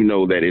let you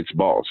know that it's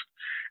boss.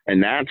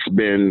 And that's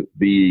been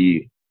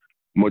the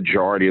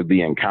majority of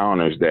the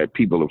encounters that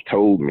people have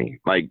told me.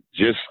 Like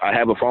I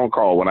have a phone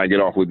call when I get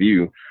off with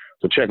you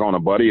to check on a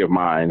buddy of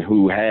mine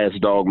who has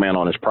Dogman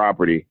on his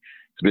property.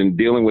 He's been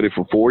dealing with it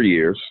for 4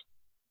 years.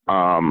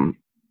 Him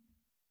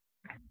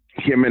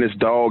and his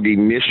dog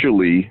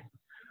initially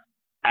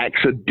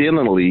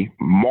accidentally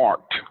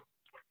marked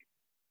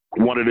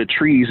one of the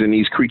trees in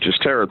these creatures'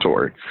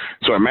 territory.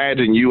 So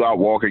imagine you out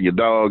walking your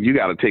dog, you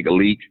got to take a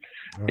leak,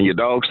 and your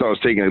dog starts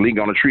taking a leak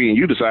on a tree, and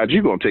you decide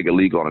you're going to take a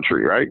leak on a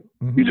tree, right?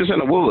 Mm-hmm. You're just in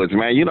the woods,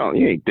 man. You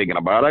ain't thinking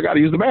about it. I got to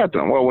use the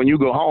bathroom. Well, when you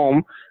go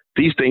home,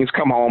 these things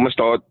come home and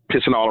start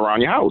pissing all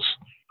around your house.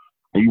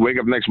 And you wake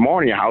up the next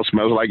morning, your house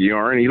smells like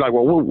urine. And you're like,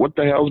 well, what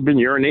the hell's been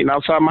urinating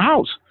outside my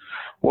house?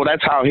 Well,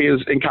 that's how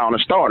his encounter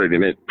started.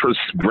 And it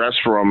progressed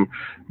from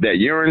that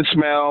urine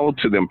smell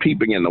to them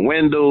peeping in the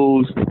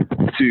windows,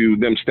 to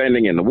them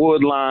standing in the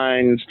wood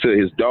lines, to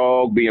his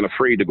dog being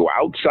afraid to go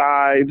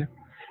outside.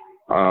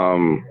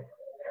 I'm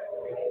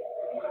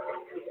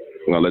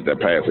going to let that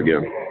pass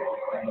again.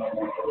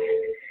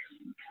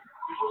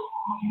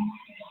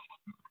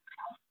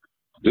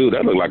 Dude,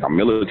 that looked like a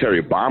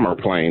military bomber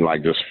plane,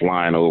 like just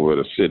flying over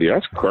the city.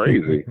 That's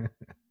crazy.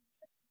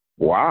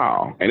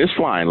 Wow. And it's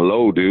flying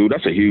low, dude.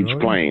 That's a huge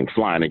plane,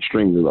 flying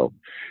extremely low.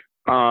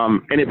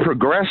 And it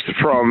progressed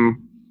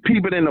from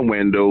peeping in the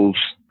windows,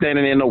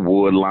 standing in the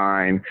wood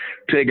line,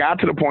 till it got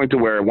to the point to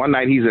where one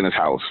night he's in his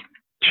house,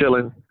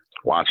 chilling,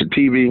 watching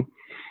TV.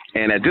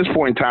 And at this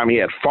point in time, he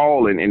had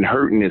fallen and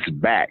hurting his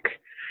back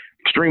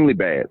extremely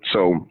bad.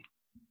 So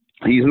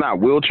he's not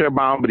wheelchair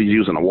bound, but he's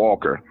using a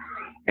walker.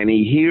 And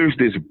he hears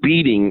this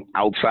beating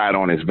outside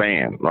on his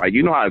van. Like,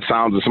 you know how it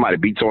sounds when somebody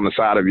beats on the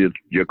side of your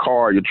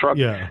car, your truck?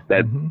 Yeah.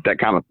 That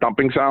kind of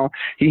thumping sound.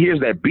 He hears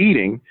that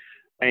beating,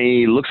 and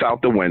he looks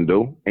out the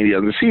window, and he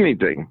doesn't see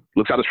anything.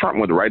 Looks out his front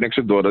window right next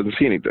to the door, doesn't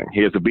see anything.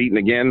 Hears the beating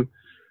again,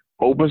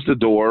 opens the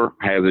door,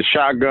 has a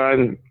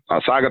shotgun,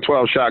 a Saga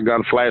 12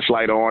 shotgun,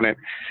 flashlight on it.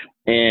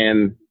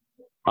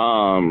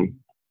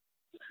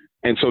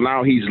 And so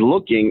now he's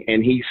looking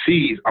and he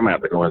sees, I'm going to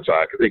have to go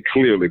inside because they're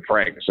clearly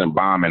practicing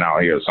bombing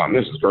out here or something.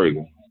 This is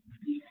crazy.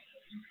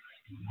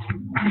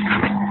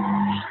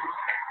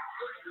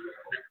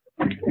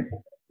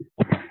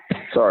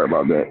 Sorry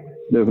about that.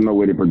 There's no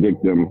way to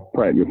predict them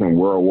practicing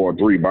World War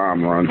III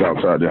bomb runs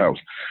outside your house.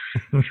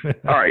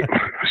 All right.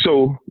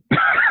 So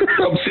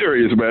I'm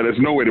serious, man. There's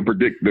no way to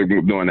predict them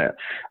doing that.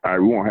 All right.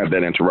 We won't have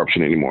that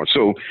interruption anymore.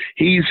 So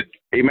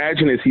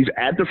imagine this. He's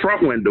at the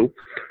front window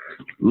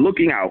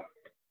looking out.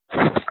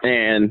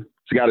 And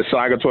he's got a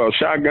Saga 12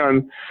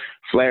 shotgun,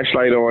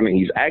 flashlight on, and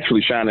he's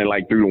actually shining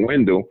like through the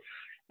window.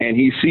 And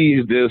he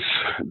sees this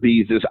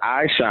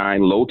eye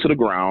shine low to the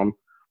ground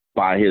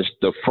by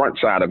the front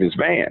side of his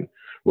van.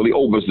 Well, he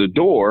opens the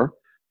door,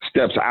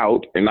 steps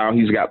out, and now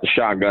he's got the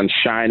shotgun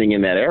shining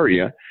in that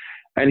area,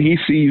 and he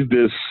sees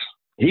this.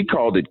 He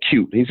called it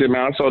cute. He said,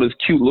 man, I saw this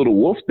cute little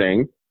wolf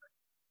thing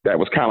that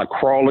was kind of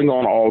crawling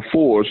on all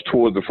fours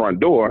towards the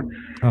front door.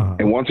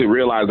 And once it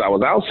realized I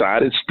was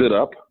outside, it stood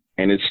up,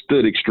 and it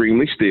stood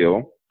extremely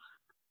still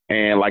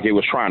and like it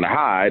was trying to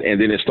hide. And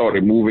then it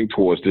started moving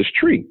towards this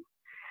tree.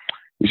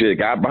 He said it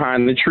got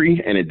behind the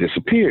tree and it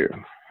disappeared.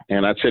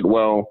 And I said,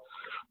 well,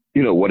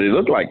 you know, what did it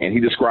look like? And he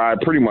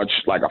described pretty much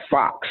like a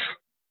fox.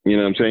 You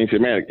know what I'm saying? He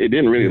said, man, it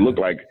didn't really look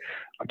like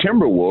a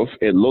timber wolf.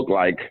 It looked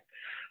like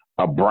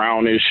a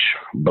brownish,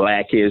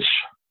 blackish,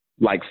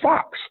 like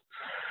fox.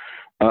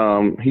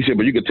 He said,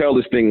 but you could tell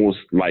this thing was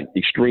like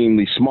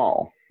extremely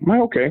small. I'm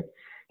like, okay.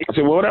 I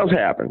said, well, what else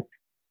happened?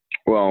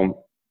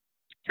 Well,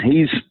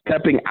 he's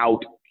stepping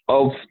out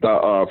of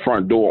the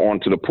front door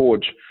onto the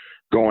porch,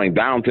 going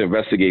down to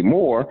investigate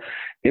more.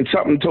 And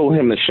something told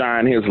him to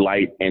shine his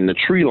light in the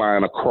tree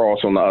line across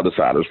on the other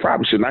side of his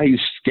property. So now he's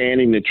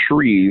scanning the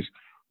trees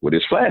with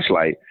his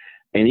flashlight,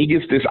 and he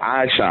gets this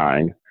eye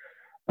shine.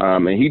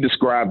 And he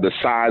described the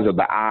size of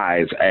the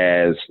eyes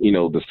as, you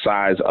know, the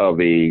size of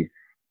the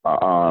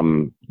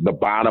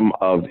bottom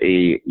of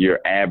your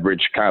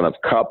average kind of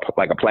cup,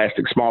 like a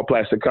small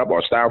plastic cup or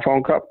a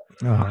styrofoam cup.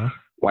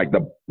 Like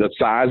the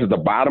size of the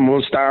bottom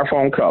of a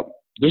styrofoam cup,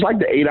 just like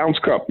the 8-ounce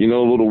cup, you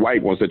know, the little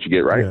white ones that you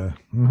get, right?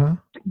 Yeah.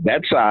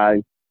 That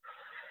size,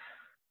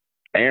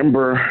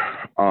 amber,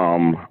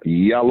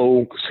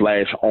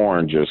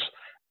 yellow/oranges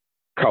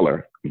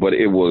color, but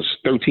it was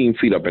 13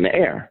 feet up in the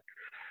air.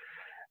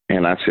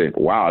 And I said,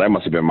 wow, that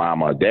must have been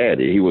mama or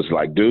daddy. He was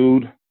like,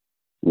 dude,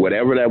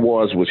 whatever that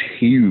was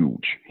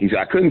huge. He said,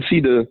 I couldn't see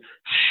the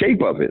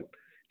shape of it.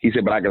 He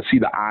said, but I could see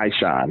the eye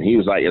shine. He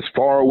was like, as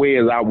far away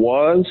as I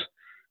was,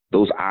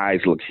 those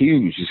eyes looked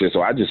huge. He said,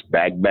 so I just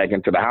backed back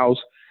into the house.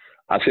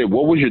 I said,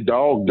 what was your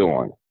dog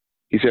doing?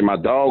 He said, my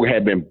dog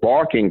had been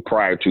barking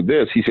prior to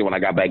this. He said, when I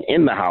got back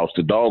in the house,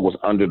 the dog was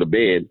under the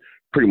bed,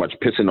 pretty much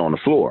pissing on the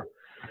floor.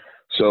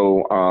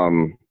 So,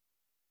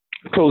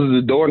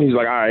 closes the door and he's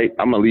like, all right,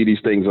 I'm going to leave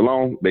these things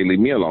alone. They leave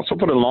me alone. So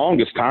for the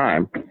longest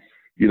time,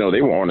 you know,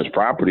 they were on his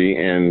property.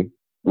 And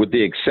with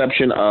the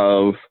exception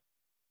of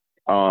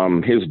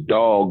his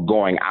dog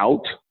going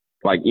out,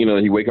 like, you know,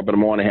 you wake up in the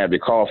morning, have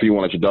your coffee, you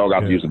want to let your dog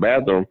out to use the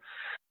bathroom.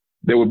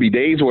 There would be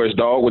days where his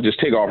dog would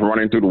just take off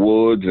running through the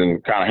woods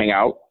and kind of hang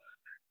out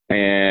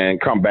and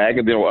come back.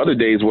 And there were other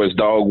days where his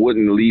dog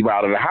wouldn't leave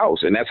out of the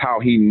house. And that's how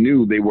he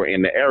knew they were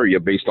in the area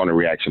based on the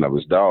reaction of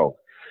his dog.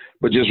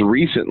 But just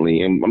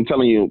recently, and I'm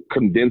telling you,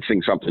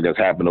 condensing something that's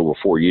happened over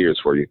 4 years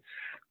for you,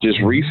 just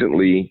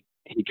recently,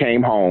 he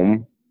came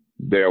home.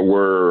 There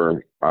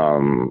were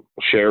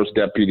sheriff's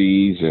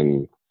deputies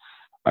and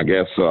I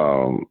guess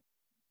you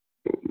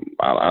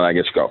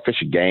call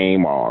Fish and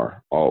Game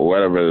or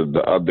whatever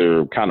the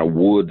other kind of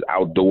wood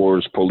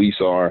outdoors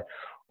police are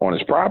on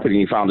his property.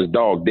 And he found his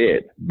dog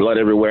dead, blood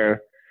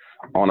everywhere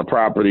on the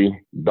property,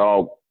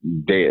 dog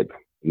dead.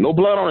 No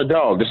blood on the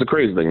dog. This is the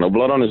crazy thing. No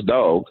blood on his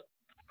dog,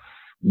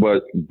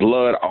 but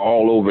blood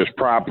all over his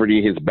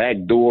property. His back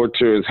door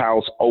to his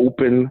house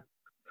open.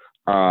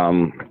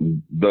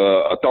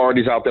 The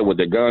authorities out there with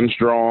their guns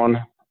drawn,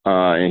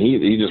 and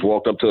he just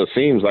walked up to us.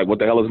 Seems like, what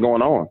the hell is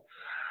going on?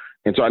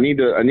 And so I need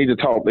to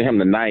talk to him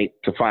tonight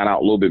to find out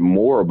a little bit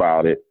more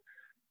about it.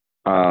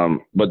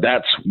 But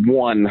that's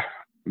one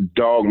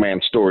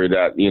Dogman story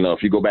that, you know,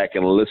 if you go back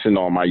and listen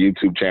on my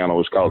YouTube channel,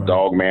 it's called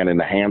Dogman and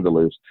the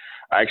Handlers.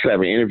 I actually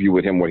have an interview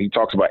with him where he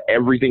talks about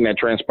everything that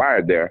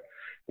transpired there.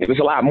 And there's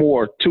a lot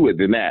more to it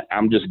than that.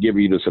 I'm just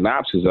giving you the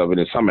synopsis of it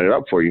and summing it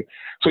up for you.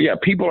 So, yeah,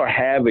 people are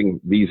having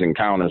these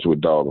encounters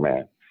with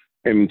Dogman.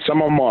 And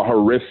some of them are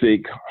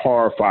horrific,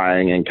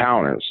 horrifying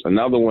encounters.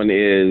 Another one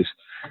is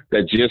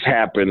that just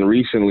happened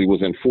recently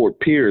was in Fort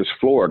Pierce,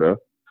 Florida.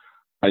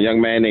 A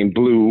young man named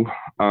Blue.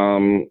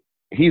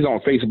 He's on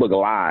Facebook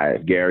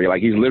Live, Gary.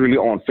 Like, he's literally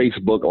on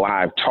Facebook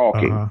Live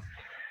talking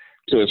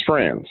to his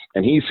friends.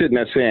 And he's sitting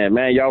there saying,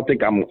 man, y'all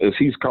think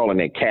he's calling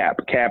it cap.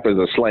 Cap is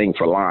a slang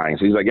for lying.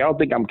 So he's like, y'all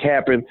think I'm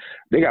capping?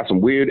 They got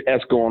some weird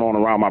S going on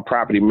around my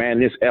property, man.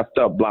 This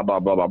effed up, blah, blah,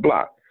 blah, blah,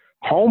 blah.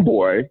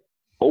 Homeboy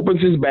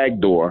opens his back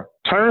door,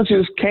 turns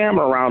his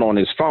camera around on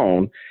his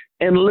phone,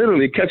 and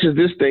literally catches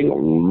this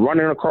thing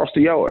running across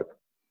the yard.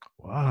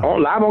 Wow.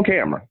 Live on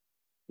camera.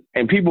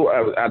 And people,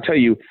 I tell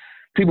you,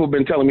 people have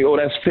been telling me, oh,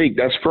 that's fake,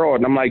 that's fraud.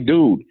 And I'm like,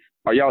 dude,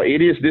 are y'all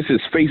idiots? This is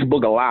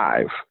Facebook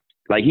Live.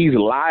 Like, he's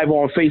live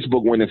on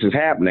Facebook when this is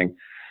happening.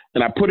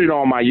 And I put it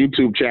on my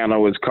YouTube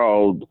channel. It's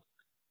called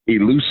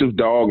Elusive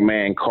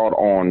Dogman Caught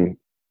on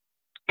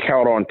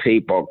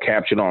Tape or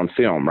Captured on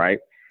Film, right?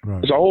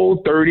 It's a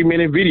whole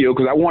 30-minute video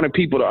because I wanted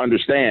people to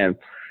understand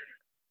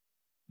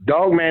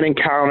Dogman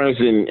encounters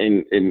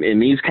in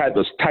these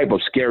type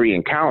of scary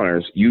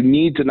encounters. You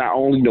need to not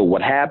only know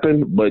what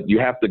happened, but you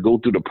have to go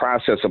through the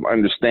process of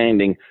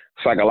understanding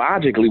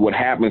psychologically what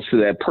happens to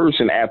that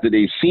person after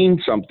they've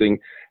seen something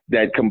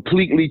that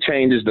completely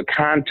changes the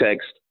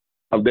context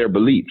of their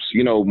beliefs.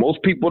 You know,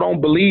 most people don't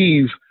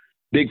believe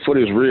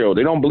Bigfoot is real.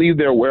 They don't believe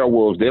there are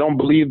werewolves. They don't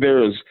believe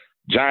there's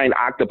giant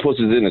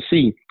octopuses in the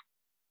sea.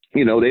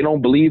 They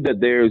don't believe that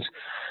there's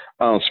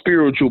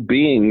spiritual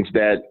beings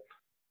that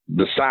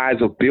the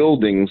size of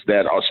buildings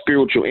that are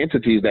spiritual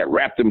entities that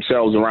wrap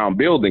themselves around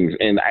buildings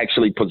and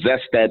actually possess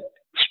that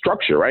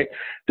structure, right?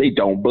 They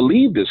don't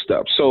believe this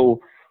stuff.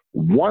 So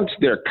once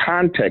their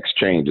context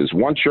changes,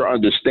 once your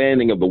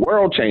understanding of the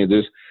world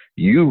changes,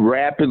 you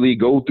rapidly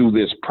go through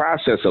this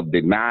process of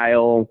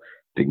denial,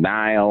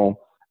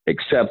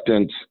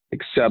 acceptance,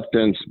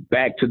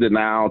 back to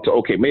denial, to,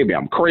 okay, maybe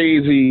I'm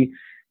crazy,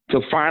 to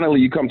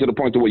finally you come to the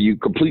point to where you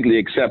completely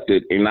accept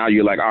it. And now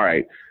you're like, all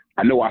right,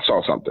 I know I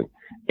saw something.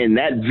 And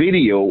that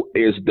video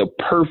is the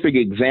perfect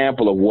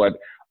example of what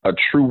a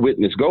true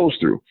witness goes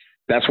through.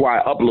 That's why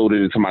I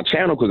uploaded it to my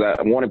channel, because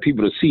I wanted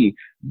people to see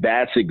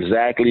that's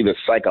exactly the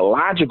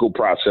psychological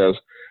process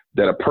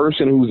that a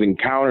person who's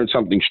encountered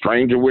something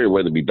strange or weird,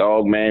 whether it be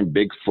dog man,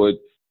 Bigfoot,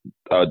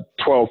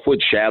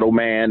 12-foot shadow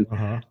man,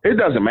 it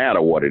doesn't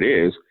matter what it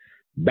is.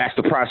 That's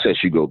the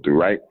process you go through,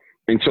 right?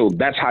 And so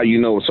that's how you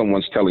know if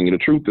someone's telling you the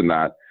truth or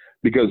not.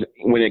 Because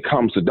when it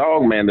comes to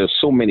dog man, there's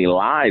so many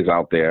lies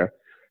out there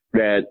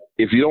that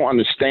if you don't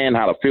understand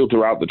how to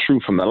filter out the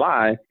truth from the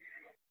lie,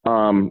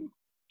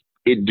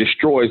 it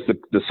destroys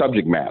the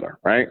subject matter,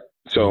 right?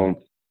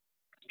 So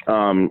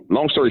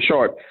long story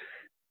short,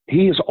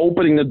 he is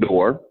opening the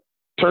door,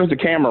 turns the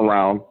camera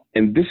around,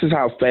 and this is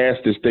how fast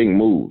this thing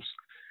moves.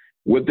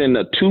 Within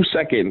the 2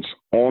 seconds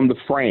on the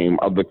frame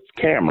of the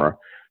camera,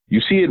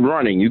 you see it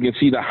running. You can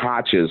see the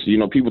hotches.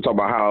 People talk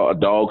about how a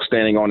dog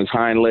standing on his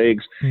hind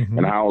legs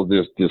and how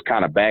this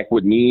kind of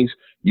backward knees.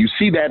 You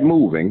see that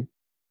moving.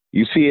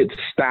 You see it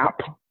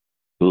stop,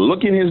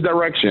 look in his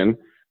direction,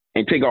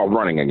 and take off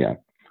running again.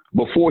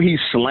 Before he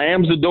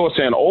slams the door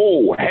saying,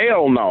 oh,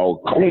 hell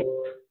no,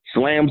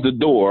 slams the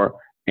door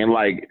and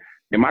like,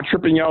 am I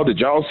tripping, y'all? Did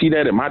y'all see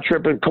that? Am I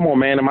tripping? Come on,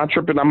 man. Am I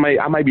tripping? I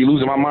might be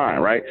losing my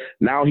mind, right?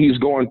 Now he's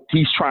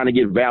trying to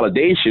get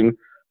validation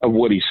of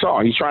what he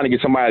saw. He's trying to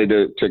get somebody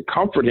to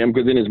comfort him,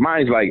 because in his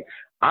mind, he's like,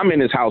 I'm in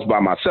this house by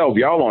myself.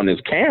 Y'all on this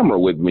camera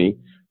with me,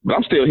 but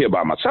I'm still here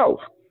by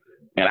myself.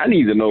 And I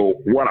need to know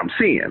what I'm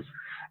seeing.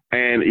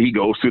 And he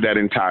goes through that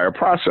entire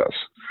process.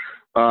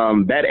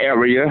 That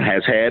area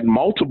has had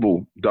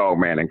multiple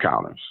dogman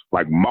encounters,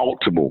 like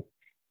multiple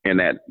in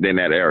that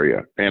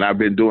area. And I've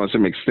been doing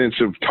some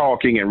extensive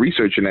talking and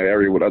research in that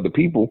area with other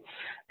people.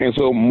 And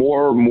so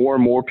more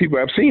and more people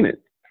have seen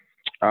it.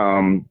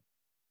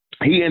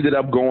 He ended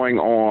up going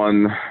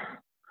on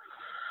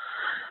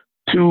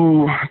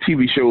 2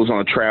 TV shows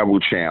on a travel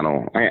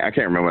channel. I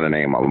can't remember the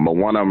name of them, but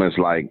one of them is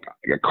like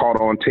caught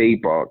on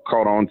tape or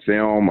caught on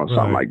film or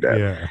something like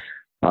that.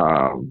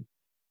 Yeah.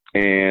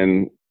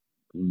 And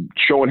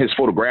showing his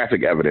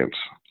photographic evidence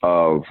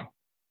of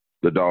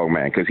the dog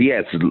man, because he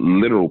has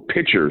literal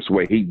pictures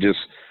where this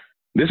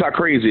is how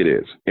crazy it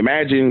is.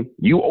 Imagine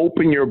you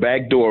open your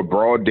back door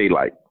broad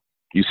daylight.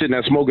 You sitting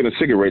there smoking a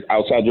cigarette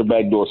outside your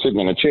back door, sitting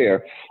in a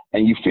chair,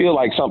 and you feel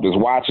like something's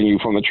watching you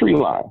from the tree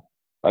line.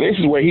 Now, this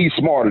is where he's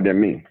smarter than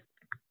me.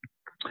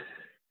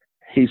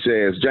 He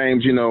says,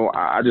 James,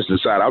 I just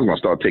decided I was going to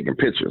start taking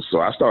pictures. So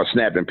I started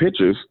snapping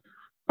pictures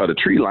of the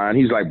tree line.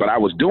 He's like, but I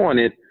was doing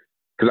it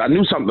because I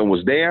knew something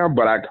was there,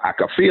 but I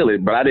could feel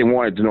it, but I didn't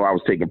want it to know I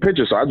was taking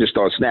pictures. So I just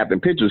started snapping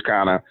pictures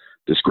kind of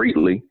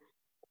discreetly,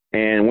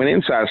 and went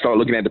inside, started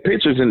looking at the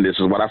pictures, and this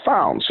is what I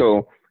found.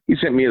 So he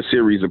sent me a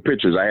series of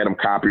pictures. I had him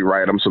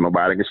copyright them so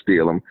nobody can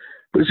steal them.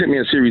 But he sent me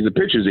a series of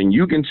pictures, and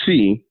you can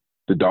see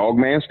the dog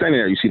man standing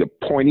there. You see the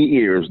pointy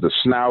ears, the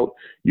snout.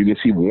 You can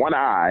see one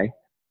eye,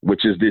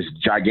 which is this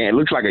gigantic, it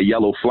looks like a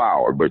yellow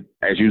flower. But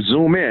as you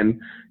zoom in,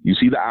 you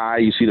see the eye,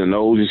 you see the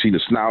nose, you see the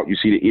snout, you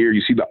see the ear,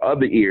 you see the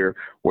other ear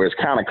where it's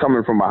kind of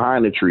coming from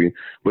behind the tree.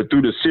 But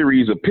through the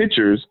series of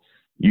pictures,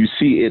 you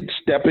see it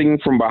stepping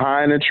from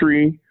behind the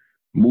tree,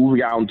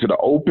 moving out into the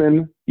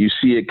open. You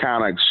see it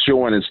kind of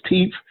showing its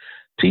teeth,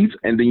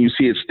 and then you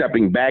see it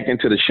stepping back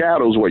into the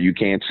shadows where you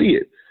can't see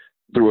it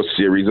through a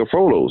series of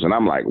photos. And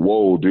I'm like,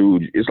 whoa,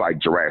 dude, it's like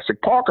Jurassic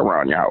Park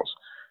around your house.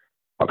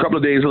 A couple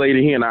of days later,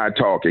 he and I are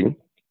talking,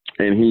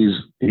 and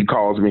he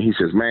calls me. He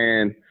says,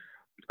 man,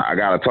 I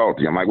got to talk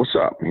to you. I'm like, what's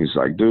up? He's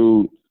like,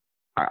 dude,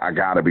 I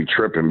got to be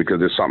tripping because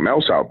there's something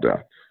else out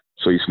there.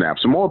 So he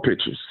snaps some more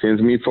pictures,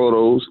 sends me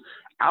photos.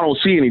 I don't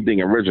see anything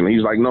originally.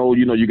 He's like, no,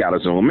 you got to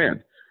zoom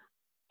in.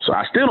 So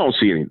I still don't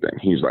see anything.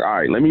 He's like, all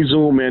right, let me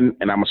zoom in,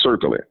 and I'm going to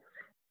circle it.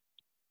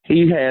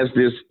 He has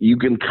this, you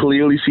can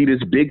clearly see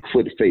this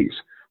Bigfoot face.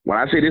 When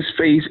I say this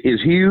face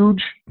is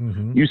huge,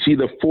 you see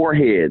the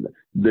forehead,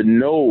 the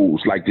nose,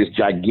 like this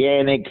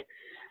gigantic,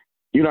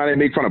 you know how they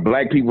make fun of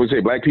black people and say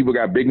black people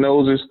got big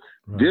noses?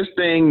 Right. This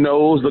thing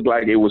nose looked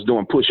like it was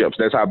doing push-ups.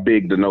 That's how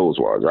big the nose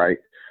was, right?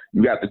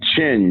 You got the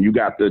chin, you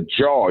got the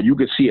jaw, you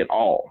can see it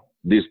all.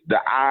 The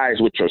eyes,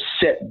 which are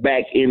set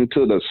back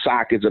into the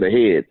sockets of the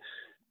head.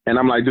 And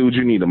I'm like, dude,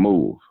 you need to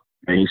move.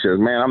 And he says,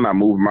 man, I'm not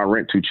moving. My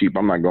rent too cheap.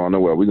 I'm not going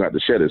nowhere. We're going to have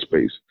to share this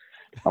space.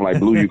 I'm like,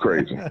 Blue, you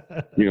crazy.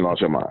 You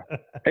lost your mind.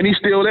 And he's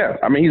still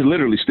there. I mean, he's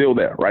literally still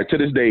there. Right to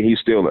this day, he's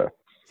still there.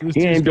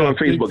 He ain't doing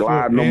Facebook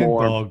Live no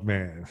more. Dog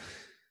man.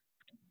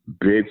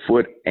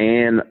 Bigfoot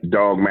and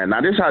dog man.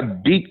 Now, this is how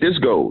deep this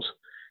goes.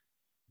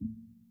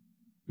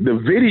 the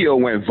video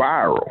went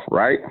viral,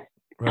 right?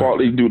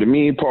 Partly due to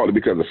me, partly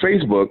because of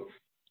Facebook.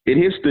 It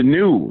hits the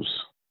news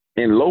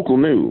in local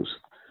news.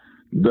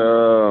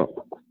 The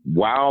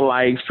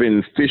wildlife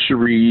and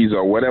fisheries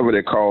or whatever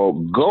they're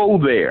called, go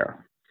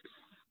there.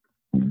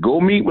 Go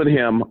meet with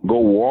him. Go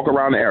walk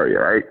around the area,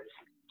 right?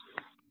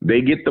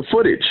 They get the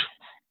footage.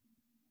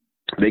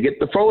 They get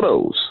the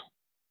photos.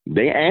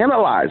 They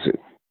analyze it.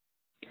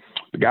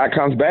 The guy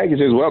comes back and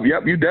says, well,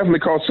 yep, you definitely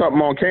caught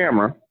something on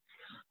camera.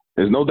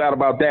 There's no doubt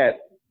about that.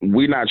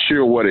 We're not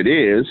sure what it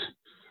is.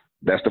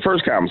 That's the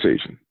first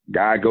conversation.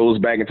 Guy goes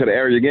back into the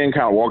area again,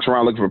 kind of walks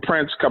around looking for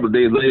prints. A couple of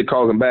days later,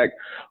 calls him back.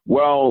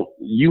 Well,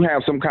 you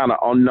have some kind of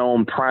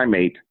unknown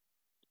primate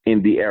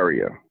in the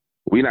area.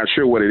 We're not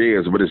sure what it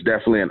is, but it's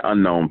definitely an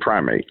unknown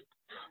primate.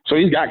 So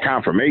he's got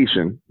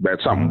confirmation that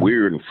something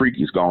weird and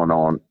freaky is going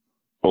on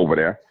over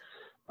there.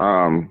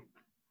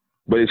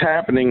 But it's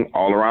happening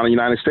all around the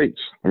United States.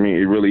 I mean,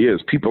 it really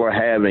is. People are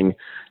having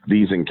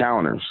these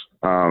encounters.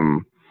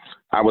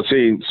 I would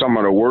say some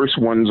of the worst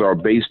ones are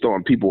based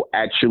on people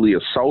actually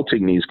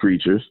assaulting these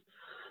creatures.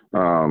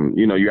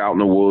 You know, you're out in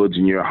the woods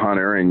and you're a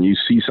hunter and you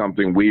see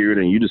something weird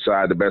and you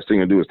decide the best thing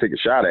to do is take a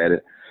shot at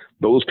it.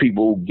 Those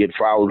people get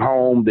followed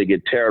home. They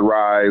get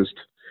terrorized.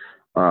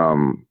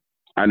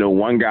 I know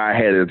one guy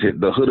had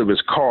the hood of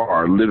his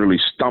car literally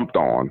stumped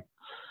on.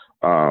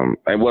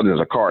 It wasn't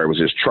his car. It was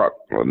his truck.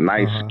 A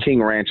nice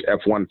King Ranch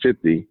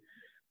F-150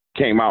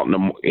 came out.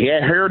 He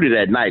had heard it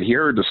at night. He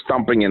heard the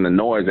stumping and the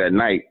noise at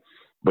night,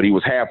 but he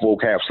was half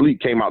woke, half asleep,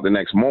 came out the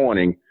next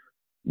morning.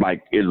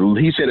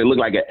 He said it looked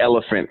like an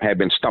elephant had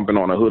been stumping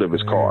on the hood of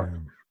his car.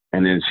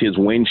 And then his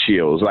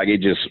windshield, it's like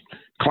it just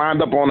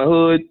climbed up on the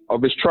hood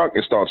of his truck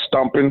and started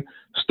stumping,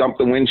 stumped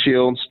the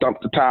windshield,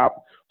 stumped the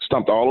top,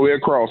 stumped all the way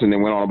across, and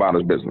then went on about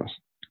his business.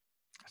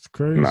 That's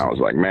crazy. And I was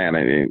like,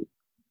 man,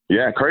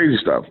 yeah, crazy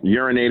stuff.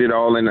 Urinated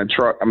all in the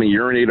truck. I mean,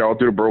 urinated all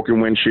through the broken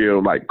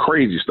windshield, like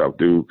crazy stuff,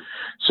 dude.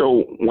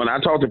 So when I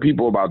talk to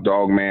people about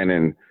Dogman,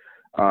 and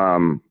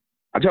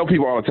I tell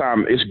people all the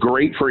time, it's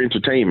great for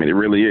entertainment. It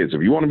really is.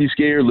 If you want to be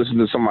scared, listen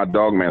to some of my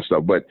Dogman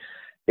stuff. But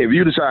if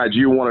you decide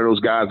you're one of those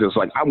guys that's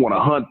like, I want to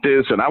hunt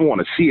this and I want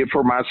to see it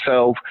for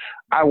myself,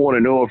 I want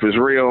to know if it's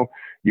real,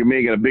 you're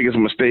making the biggest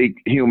mistake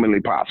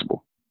humanly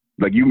possible.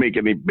 Like, you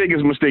making the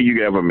biggest mistake you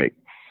could ever make.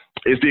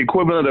 It's the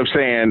equivalent of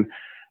saying,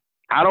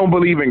 I don't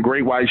believe in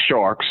great white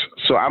sharks,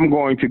 so I'm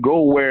going to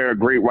go where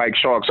great white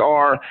sharks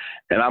are,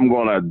 and I'm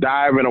going to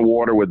dive in the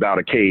water without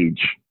a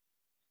cage.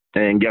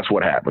 And guess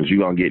what happens? You're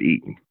going to get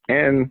eaten.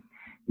 And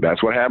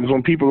that's what happens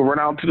when people run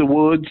out to the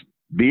woods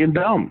being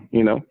dumb,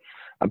 you know.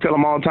 I tell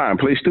them all the time,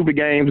 play stupid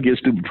games, get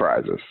stupid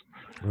prizes.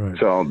 Right.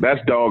 So that's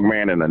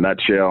Dogman in a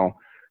nutshell.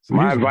 So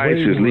my advice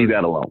is leave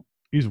that alone.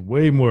 He's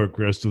way more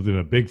aggressive than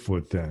a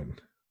Bigfoot then.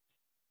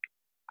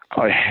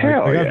 Oh,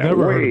 hell yeah. I've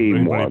never heard of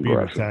anybody being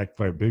aggressive. attacked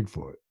by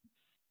Bigfoot.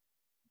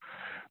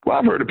 Well,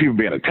 I've heard of people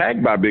being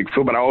attacked by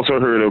Bigfoot, but I also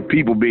heard of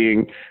people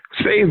being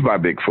saved by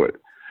Bigfoot.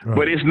 Right.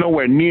 But it's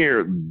nowhere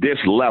near this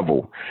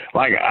level.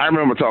 Like, I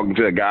remember talking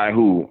to a guy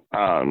who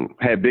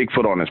had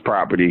Bigfoot on his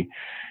property,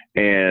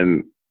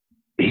 and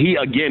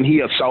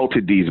he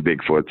assaulted these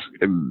Bigfoots.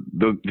 And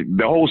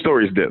the whole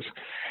story is this.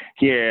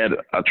 He had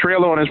a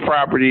trailer on his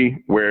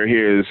property where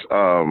his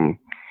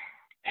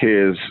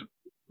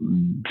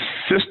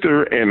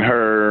sister and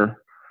her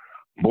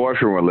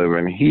boyfriend were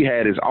living. He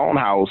had his own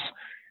house,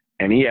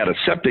 and he had a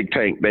septic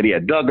tank that he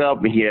had dug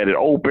up, and he had it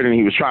open, and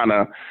he was trying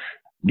to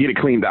get it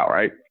cleaned out,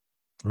 right?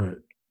 Right.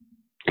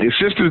 His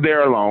sister's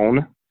there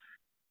alone.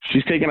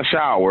 She's taking a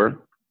shower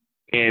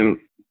and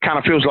kind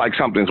of feels like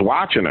something's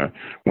watching her.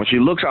 When she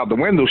looks out the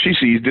window, she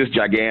sees this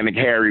gigantic,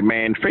 hairy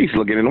man face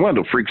looking in the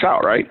window, freaks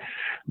out, right?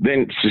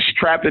 Then she's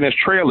trapped in his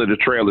trailer. The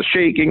trailer's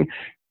shaking.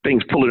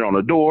 Things pulling on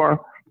the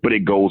door, but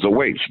it goes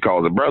away. She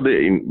calls her brother,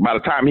 and by the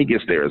time he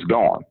gets there, it's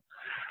gone.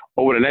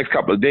 Over the next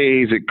couple of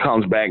days, it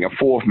comes back and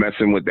forth,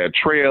 messing with that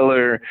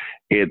trailer.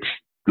 It's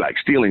like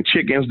stealing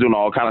chickens, doing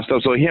all kind of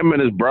stuff. So him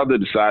and his brother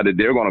decided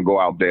they're going to go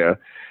out there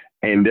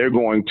and they're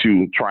going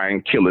to try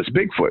and kill this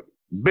Bigfoot.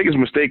 Biggest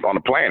mistake on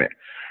the planet.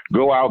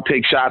 Go out,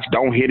 take shots,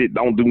 don't hit it,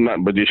 don't do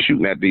nothing but just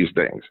shooting at these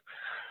things.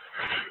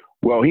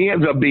 Well, he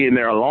ends up being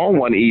there alone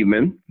one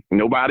evening,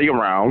 nobody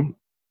around,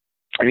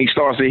 and he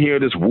starts to hear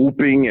this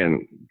whooping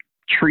and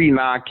tree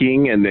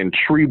knocking and then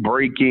tree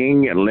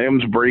breaking and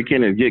limbs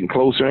breaking and getting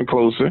closer and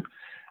closer.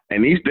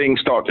 And these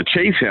things start to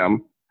chase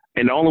him.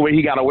 And the only way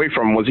he got away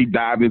from him was he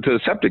dived into a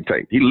septic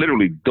tank. He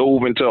literally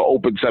dove into an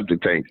open septic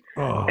tank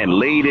and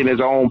laid in his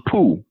own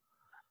poo.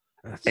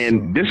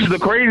 And this is the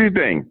crazy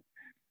thing.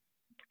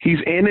 He's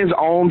in his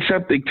own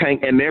septic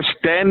tank, and they're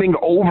standing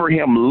over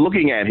him,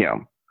 looking at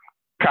him,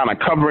 kind of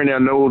covering their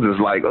noses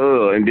like,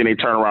 ugh, and then they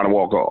turn around and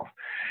walk off.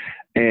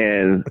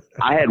 And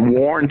I had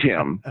warned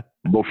him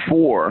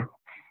before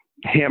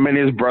him and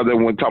his brother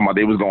went talking about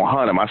they was going to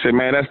hunt him. I said,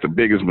 man, that's the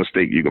biggest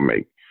mistake you can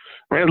make.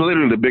 Man, it's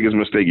literally the biggest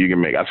mistake you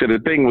can make. I said, the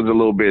thing was a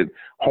little bit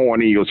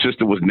horny. Your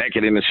sister was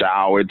naked in the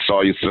shower. It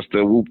saw your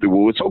sister,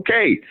 whoop-de-woo. It's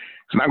okay.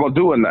 It's not going to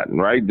do nothing,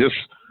 right? Just,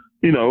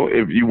 you know,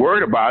 if you're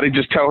worried about it,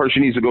 just tell her she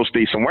needs to go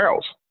stay somewhere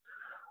else.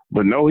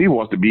 But no, he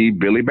wants to be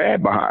Billy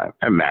Bad Behind.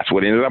 And that's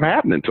what ended up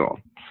happening to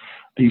him.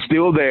 He's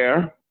still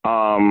there.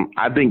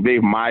 I think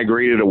they've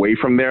migrated away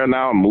from there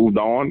now and moved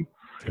on.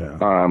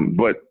 Yeah.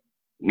 But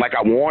like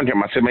I warned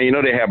him, I said, man,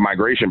 they have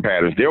migration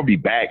patterns. They'll be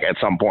back at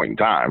some point in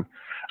time.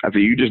 I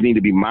said, you just need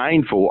to be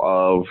mindful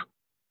of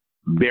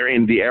they're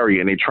in the area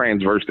and they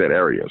transverse that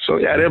area. So,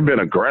 yeah, there have been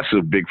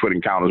aggressive Bigfoot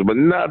encounters, but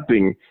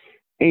nothing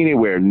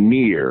anywhere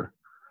near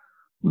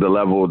the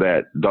level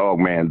that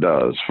Dogman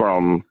does,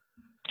 from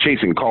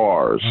chasing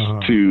cars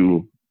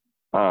to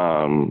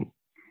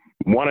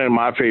one of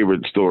my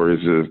favorite stories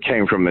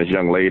came from this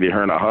young lady.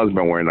 Her and her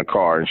husband were in a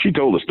car, and she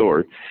told the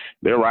story.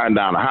 They're riding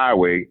down the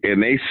highway,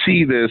 and they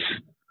see this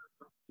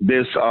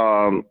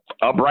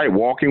upright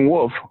walking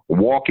wolf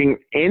walking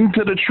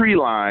into the tree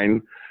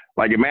line.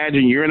 Like,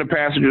 imagine you're in the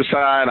passenger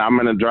side, I'm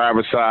in the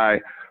driver's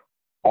side,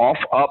 off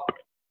up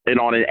and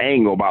on an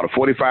angle, about a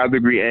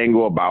 45-degree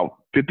angle, about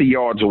 50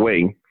 yards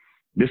away.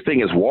 This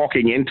thing is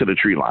walking into the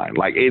tree line.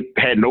 Like, it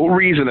had no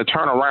reason to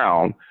turn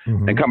around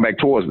and come back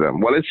towards them.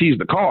 Well, it sees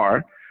the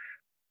car,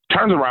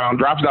 turns around,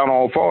 drops down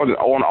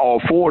on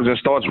all fours and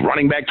starts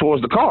running back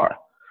towards the car,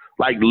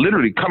 like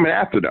literally coming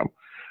after them.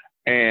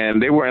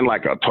 And they were in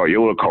like a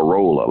Toyota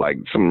Corolla, like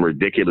some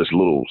ridiculous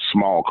little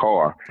small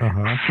car,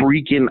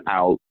 freaking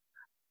out,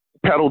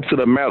 pedal to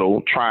the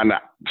metal, trying to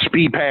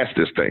speed past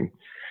this thing.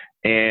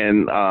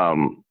 And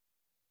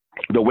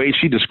the way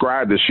she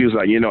described it, she was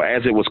like,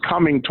 as it was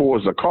coming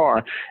towards the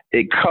car,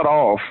 it cut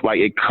off, like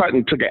it cut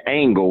and took an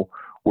angle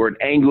where it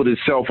angled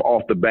itself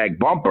off the back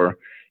bumper.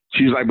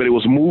 She's like, but it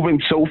was moving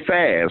so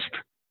fast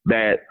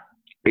that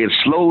it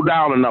slowed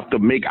down enough to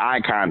make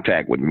eye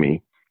contact with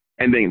me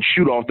and then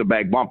shoot off the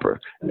back bumper.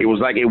 It was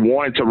like it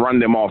wanted to run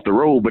them off the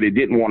road, but it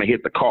didn't want to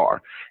hit the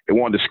car. It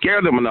wanted to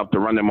scare them enough to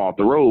run them off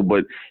the road,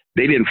 but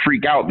they didn't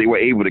freak out. They were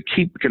able to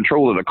keep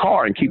control of the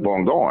car and keep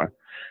on going.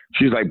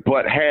 She's like,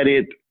 but had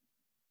it,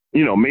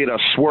 made us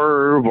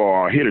swerve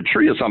or hit a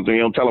tree or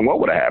something, tell them what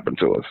would have happened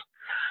to us.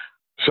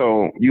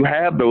 So you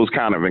have those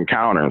kind of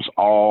encounters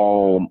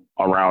all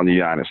around the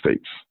United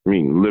States. I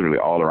mean, literally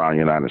all around the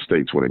United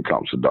States when it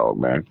comes to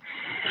Dogman.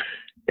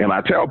 And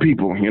I tell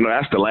people,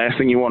 that's the last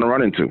thing you want to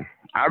run into.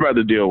 I'd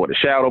rather deal with a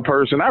shadow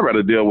person. I'd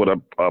rather deal with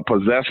a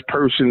possessed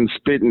person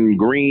spitting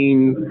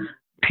green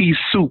pea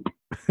soup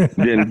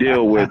than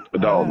deal with a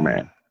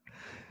Dogman.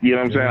 You know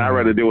what I'm saying? I'd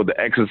rather deal with the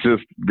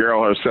exorcist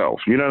girl herself.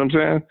 You know what I'm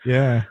saying?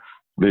 Yeah.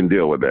 Than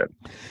deal with that.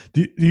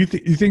 Do you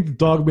think the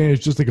Dogman is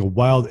just like a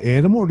wild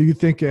animal, or do you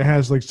think it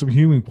has like some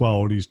human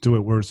qualities to it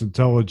where it's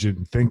intelligent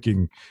and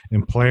thinking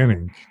and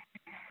planning?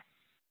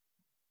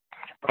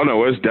 Oh,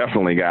 no, it's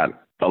definitely got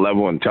a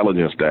level of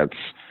intelligence that's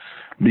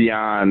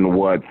beyond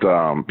what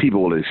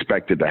people would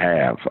expect it to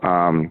have.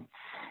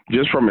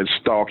 Just from its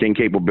stalking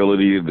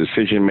capability,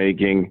 decision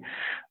making,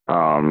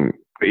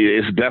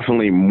 it's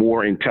definitely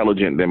more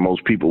intelligent than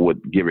most people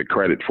would give it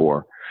credit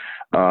for.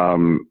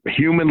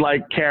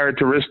 Human-like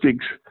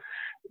characteristics,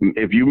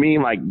 if you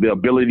mean like the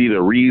ability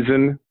to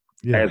reason,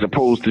 as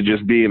opposed to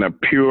just being a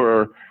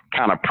pure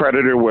kind of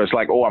predator where it's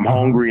like, oh, I'm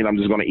hungry and I'm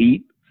just going to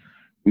eat.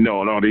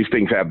 No, these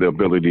things have the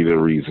ability to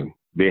reason.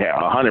 They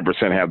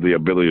 100% have the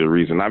ability to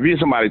reason. Now, if you hear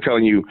somebody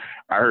telling you,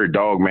 I heard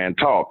Dogman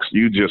talks,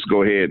 you just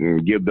go ahead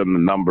and give them the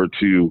number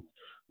to,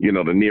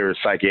 the nearest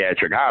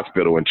psychiatric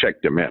hospital and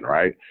check them in,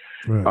 right?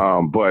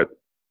 But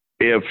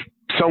if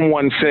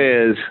someone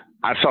says,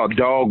 I saw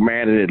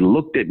Dogman and it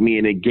looked at me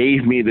and it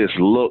gave me this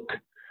look,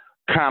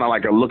 kind of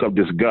like a look of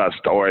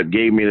disgust, or it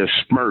gave me this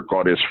smirk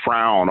or this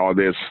frown or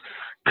this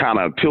kind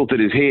of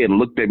tilted his head and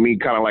looked at me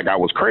kind of like I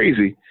was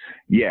crazy.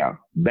 Yeah,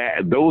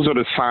 those are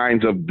the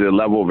signs of the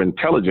level of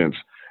intelligence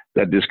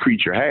that this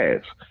creature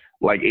has.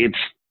 Like, it's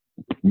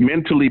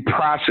mentally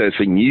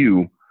processing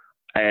you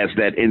as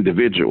that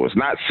individual. It's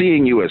not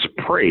seeing you as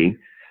prey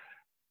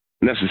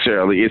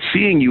necessarily. It's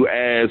seeing you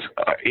as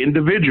an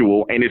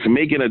individual, and it's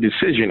making a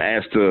decision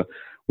as to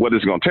whether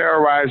it's going to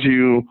terrorize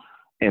you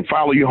and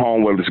follow you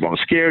home, whether it's going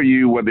to scare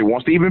you, whether it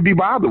wants to even be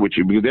bothered with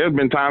you. Because there's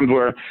been times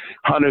where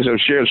hunters have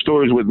shared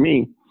stories with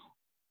me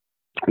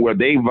where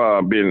they've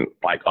been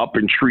like up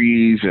in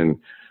trees and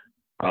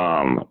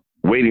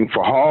waiting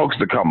for hogs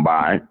to come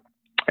by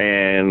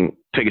and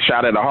take a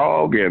shot at a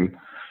hog and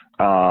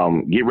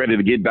get ready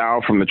to get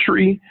down from the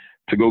tree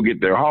to go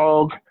get their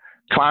hog,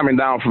 climbing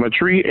down from a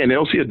tree, and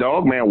they'll see a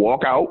Dogman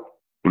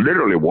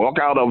literally walk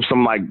out of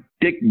some like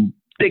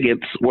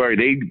thickets where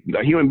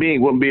a human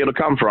being wouldn't be able to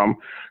come from,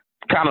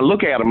 kind of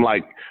look at them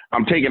like,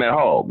 I'm taking that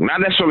hog. Not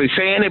necessarily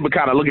saying it, but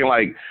kind of looking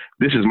like,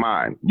 this is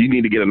mine. You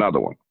need to get another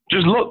one.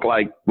 Just look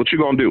like what you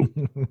going to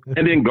do.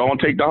 And then go and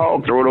take the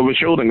hog, throw it over his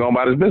shoulder, and go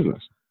about his business.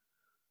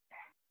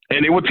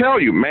 And it would tell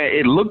you, man,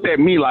 it looked at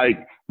me like,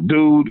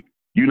 dude,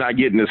 you're not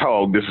getting this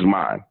hog. This is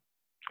mine.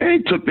 And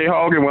they took their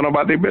hog and went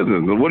about their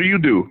business. And what do you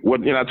do?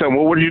 I tell them,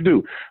 well, what did you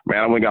do? Man,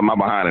 I went and got my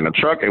behind in a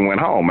truck and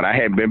went home, and I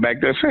hadn't been back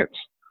there since.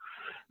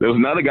 There was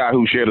another guy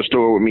who shared a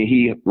story with me.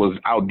 He was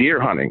out deer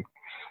hunting.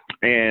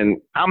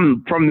 And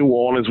I'm from New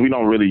Orleans.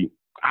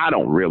 I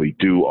don't really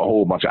do a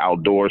whole bunch of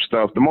outdoor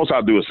stuff. The most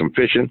I'll do is some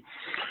fishing.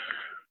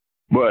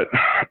 But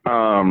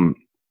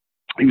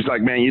he was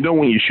like, man,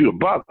 when you shoot a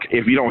buck,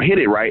 if you don't hit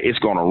it right, it's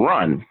going to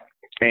run.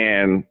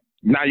 And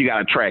now you got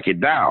to track it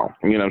down.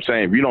 You know what I'm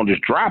saying? If you don't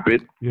just drop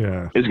it,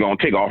 it's going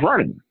to take off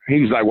running.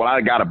 He was like, well,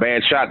 I got a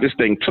bad shot. This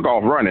thing took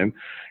off running.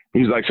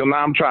 He's like, so now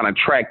I'm trying to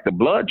track the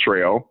blood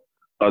trail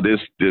of this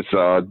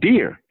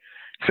deer.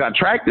 So I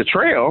track the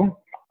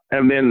trail,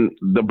 and then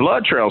the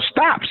blood trail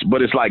stops.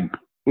 But it's like,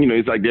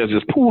 it's like there's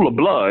this pool of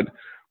blood,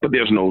 but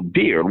there's no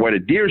deer. Where the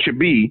deer should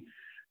be,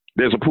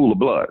 there's a pool of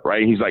blood,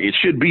 right? He's like, it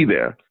should be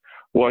there.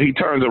 Well, he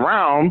turns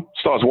around,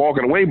 starts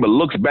walking away, but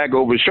looks back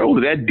over his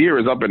shoulder. That deer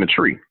is up in a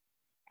tree.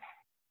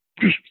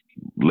 Just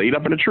laid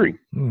up in a tree.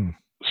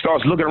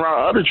 Starts looking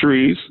around other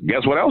trees.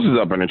 Guess what else is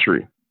up in a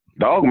tree?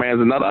 Dog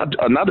man's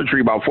another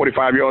tree about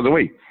 45 yards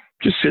away,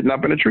 just sitting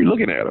up in a tree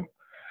looking at him.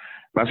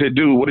 I said,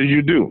 dude, what did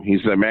you do? He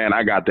said, man,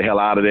 I got the hell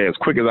out of there as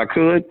quick as I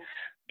could.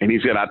 And he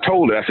said, I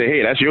told her, I said,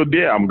 hey, that's your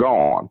deer. I'm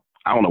gone.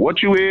 I don't know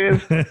what you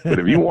is, but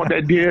if you want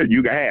that deer,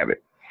 you can have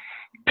it.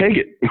 Take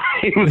it.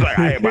 He was like,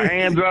 I had my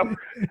hands up.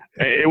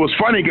 It was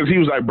funny because he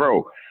was like,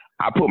 bro,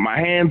 I put my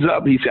hands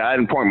up. He said, I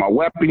didn't point my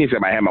weapon. He said,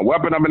 I had my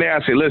weapon up in there.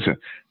 I said, listen,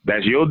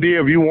 that's your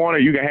deer. If you want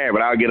it, you can have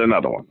it. I'll get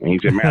another one. And he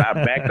said, man, I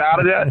backed out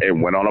of that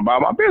and went on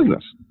about my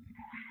business.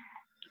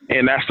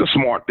 And that's the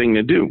smart thing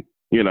to do.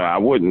 I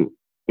wouldn't,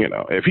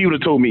 if he would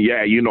have told me,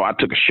 yeah, I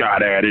took a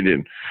shot at it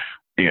and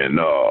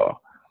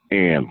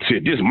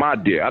said, this is my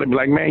deer, I'd be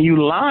like, man,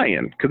 you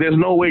lying. Because there's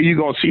no way you're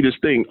going to see this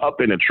thing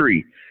up in a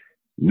tree,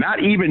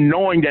 not even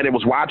knowing that it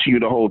was watching you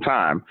the whole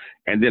time,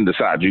 and then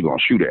decide you're going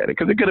to shoot at it.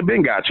 Because it could have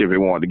been got you if it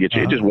wanted to get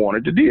you. It just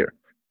wanted the deer.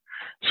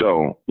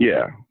 So,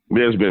 yeah,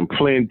 there's been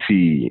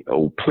plenty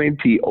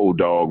old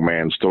dog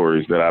man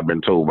stories that I've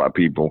been told by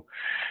people.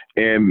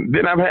 And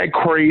then I've had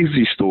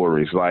crazy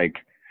stories like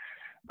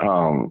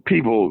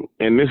people,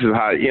 and this is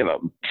how,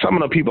 some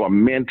of the people are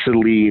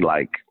mentally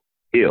like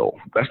ill.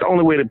 That's the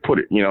only way to put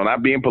it,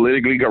 not being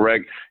politically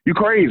correct. You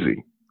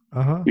crazy.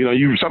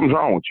 Something's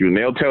wrong with you. And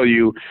they'll tell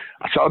you,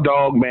 I saw a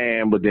dog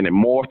man, but then it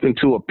morphed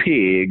into a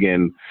pig,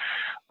 and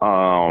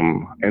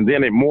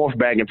then it morphed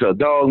back into a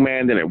dog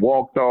man, then it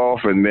walked off,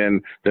 and then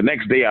the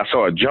next day I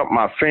saw it jump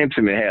my fence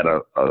and it had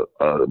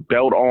a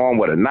belt on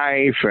with a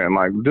knife, and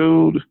like,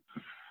 dude,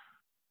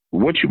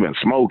 what you been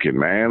smoking,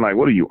 man? Like,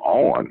 what are you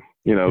on?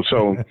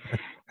 So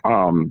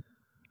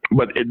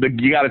but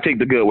you got to take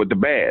the good with the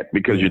bad,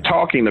 because you're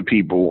talking to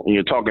people and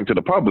you're talking to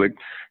the public.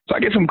 So I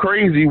get some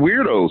crazy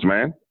weirdos,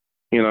 man.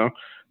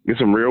 Get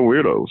some real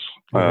weirdos.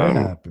 That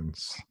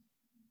happens.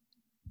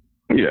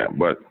 Yeah,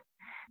 but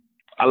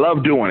I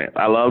love doing it.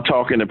 I love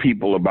talking to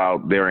people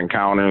about their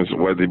encounters,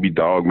 whether it be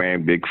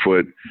Dogman,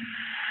 Bigfoot,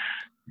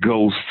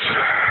 ghosts,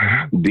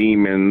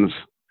 demons.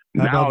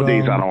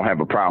 Nowadays, I don't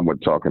have a problem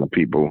with talking to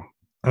people.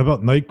 How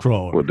about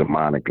Nightcrawler? With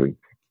demonically.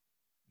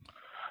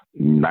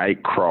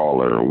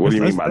 Nightcrawler. What do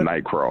you mean by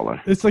Nightcrawler?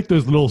 It's like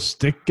those little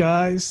stick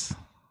guys.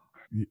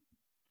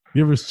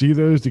 You ever see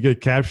those? They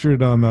get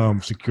captured on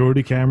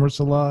security cameras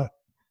a lot.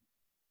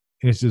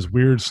 And it's this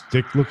weird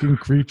stick-looking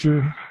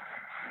creature.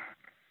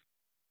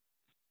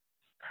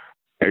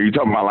 Are you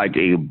talking about like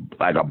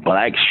a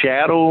black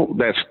shadow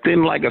that's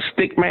thin like a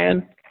stick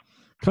man?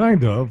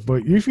 Kind of,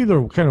 but usually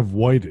they're kind of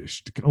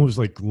whitish, almost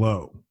like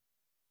glow.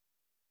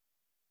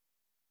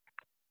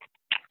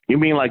 You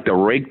mean like the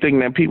rake thing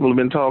that people have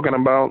been talking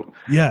about?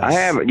 Yes. I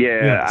haven't.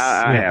 Yeah, yes.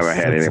 I haven't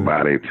had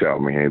anybody tell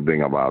me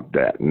anything about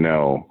that.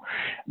 No.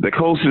 The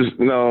closest,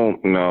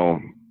 no,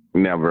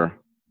 never.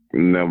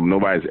 No,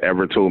 nobody's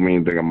ever told me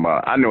anything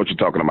about. I know what you're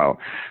talking about.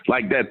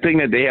 Like that thing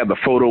that they have the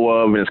photo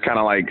of, and it's kind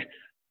of like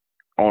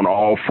on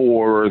all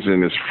fours,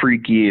 and it's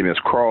freaky, and it's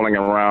crawling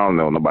around.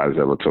 No, nobody's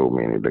ever told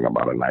me anything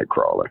about a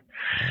Nightcrawler.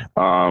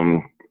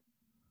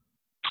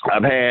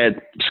 I've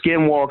had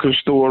skinwalker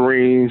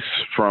stories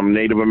from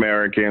Native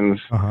Americans.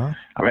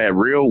 I've had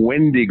real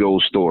Wendigo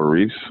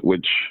stories,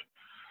 which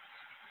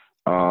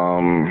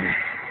I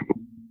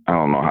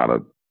don't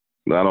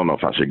know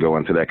if I should go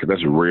into that, because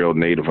that's real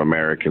Native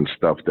American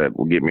stuff that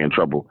will get me in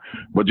trouble.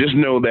 But just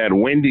know that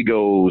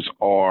Wendigos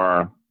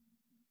are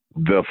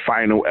the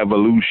final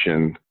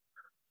evolution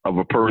of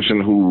a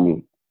person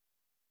who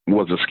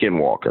was a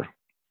skinwalker.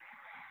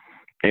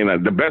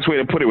 And the best way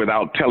to put it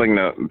without telling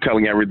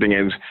everything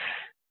is,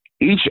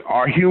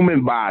 our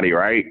human body,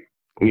 right,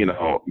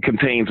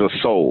 contains a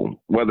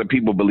soul. Whether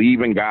people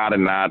believe in God or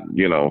not,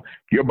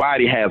 your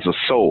body has a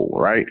soul,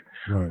 right?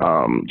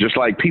 Just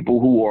like people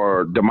who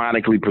are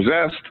demonically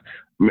possessed.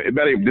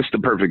 This is the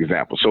perfect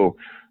example. So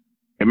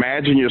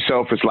imagine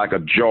yourself as like a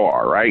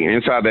jar, right? And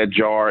inside that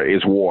jar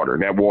is water.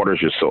 And that water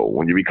is your soul.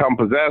 When you become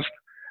possessed,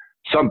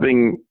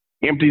 something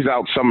empties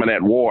out some of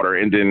that water,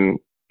 and then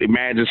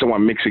imagine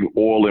someone mixing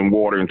oil and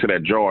water into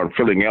that jar and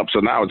filling it up. So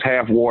now it's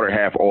half water,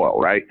 half oil,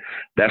 right?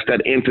 That's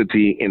that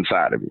entity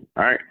inside of you,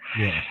 all right?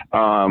 Yeah.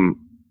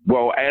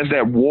 Well, as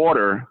that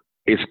water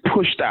is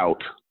pushed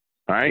out,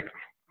 right?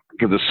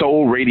 Because the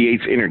soul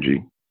radiates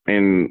energy.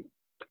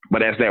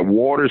 But as that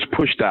water is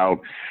pushed out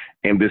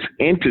and this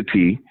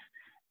entity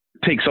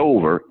takes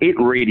over, it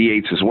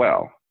radiates as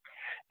well.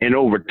 And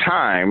over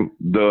time,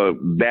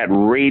 that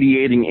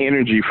radiating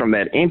energy from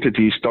that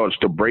entity starts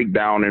to break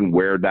down and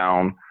wear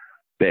down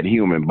that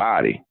human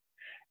body.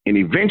 And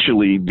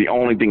eventually, the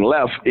only thing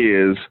left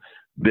is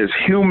this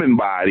human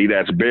body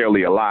that's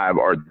barely alive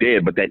or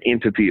dead, but that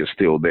entity is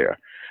still there.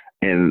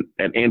 And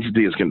an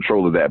entity is in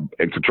control of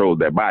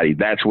that body.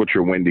 That's what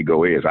your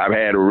Wendigo is. I've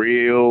had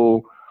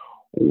real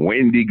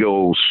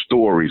Wendigo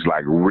stories,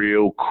 like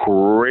real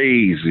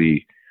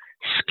crazy,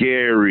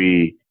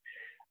 scary,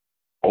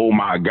 oh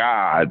my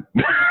God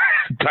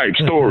type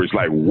stories.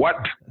 Like, what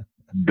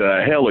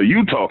the hell are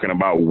you talking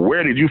about?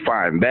 Where did you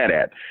find that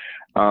at?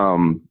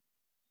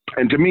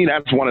 And to me,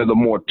 that's one of the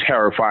more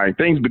terrifying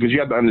things, because you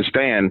have to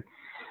understand,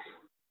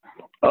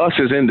 us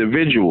as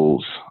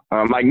individuals,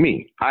 like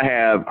me,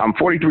 I'm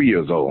 43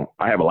 years old.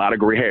 I have a lot of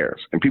gray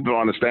hairs, and people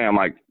don't understand.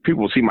 Like,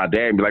 people see my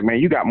dad and be like, man,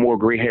 you got more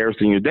gray hairs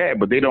than your dad,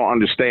 but they don't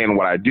understand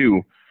what I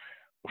do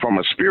from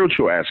a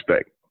spiritual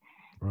aspect.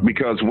 Right.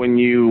 Because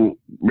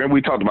remember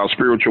we talked about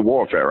spiritual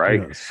warfare,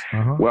 right? Yes.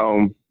 Uh-huh.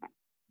 Well,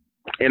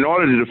 in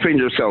order to defend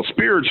yourself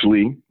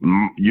spiritually,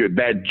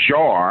 that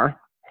jar,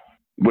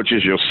 which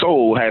is your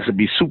soul, has to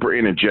be super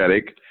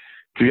energetic.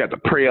 So you have to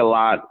pray a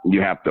lot.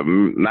 You have to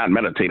not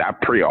meditate. I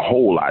pray a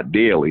whole lot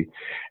daily.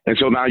 And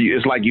so now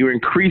it's like you're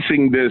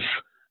increasing this.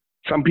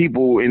 Some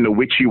people in the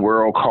witchy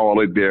world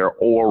call it their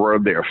aura,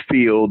 their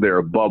field,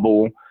 their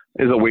bubble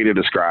is a way to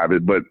describe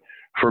it. But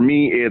for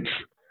me, it's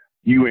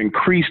you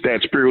increase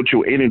that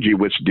spiritual energy,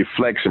 which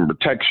deflects and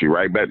protects you,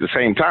 right? But at the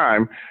same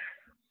time,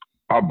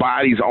 our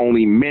body's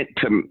only meant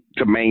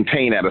to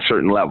maintain at a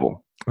certain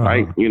level. Uh-huh.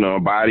 Right. Our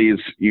body is,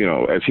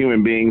 as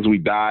human beings, we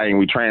die and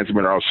we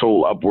transmit our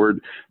soul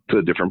upward to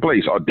a different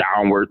place, or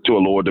downward to a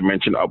lower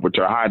dimension, upward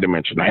to a higher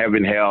dimension,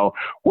 heaven, hell,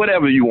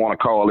 whatever you want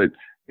to call it.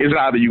 Is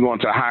either you go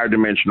into a higher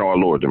dimension or a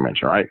lower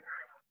dimension. Right.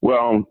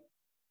 Well,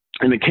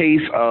 in the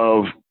case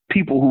of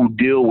people who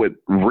deal with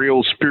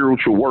real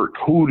spiritual work,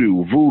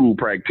 voodoo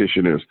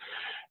practitioners,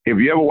 if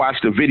you ever watch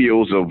the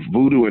videos of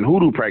voodoo and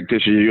hoodoo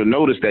practitioners, you'll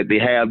notice that they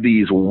have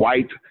these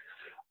white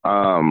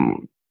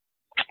kind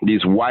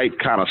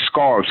of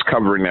scarves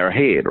covering their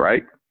head,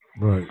 right?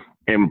 Right.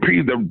 And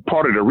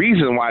part of the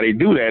reason why they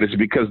do that is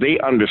because they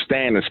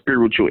understand the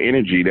spiritual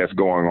energy that's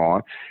going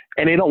on,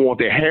 and they don't want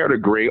their hair to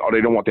gray, or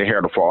they don't want their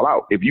hair to fall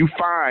out.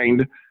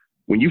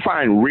 When you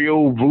find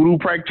real voodoo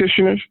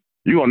practitioners,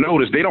 you're going to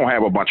notice they don't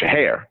have a bunch of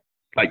hair.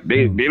 Like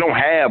they don't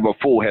have a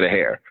full head of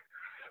hair.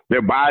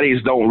 Their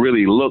bodies don't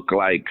really look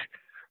like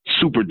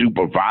super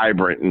duper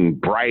vibrant and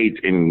bright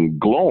and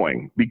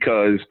glowing,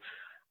 because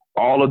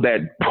all of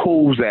that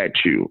pulls at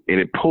you, and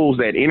it pulls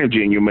that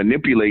energy, and you're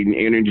manipulating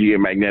energy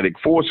and magnetic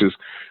forces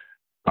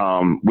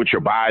with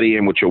your body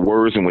and with your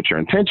words and with your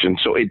intention.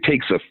 So it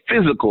takes a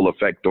physical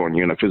effect on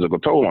you and a physical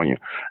toll on you.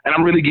 And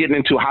I'm really getting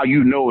into how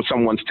you know if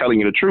someone's telling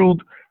you the truth,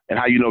 and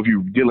how you know if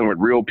you're dealing with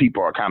real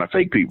people or kind of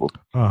fake people.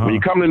 Uh-huh. When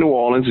you come to New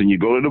Orleans and you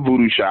go to the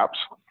voodoo shops,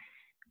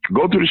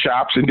 go to the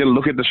shops and then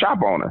look at the shop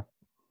owner.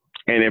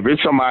 And if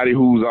it's somebody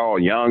who's all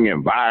young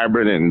and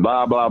vibrant and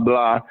blah, blah,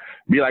 blah,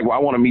 be like, well,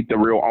 I want to meet the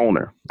real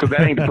owner, because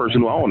that ain't the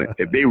person who own it.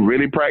 If they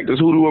really practice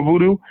hoodoo or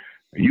voodoo,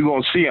 you're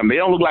going to see them. They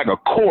don't look like a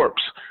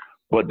corpse,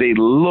 but they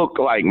look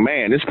like,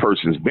 man, this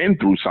person's been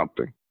through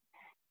something,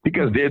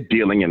 because they're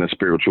dealing in the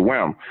spiritual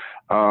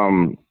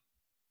realm.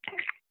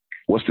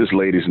 What's this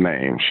lady's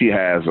name? She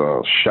has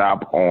a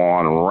shop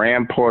on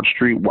Rampart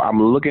Street. Well,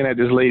 I'm looking at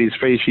this lady's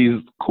face.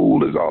 She's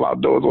cool as all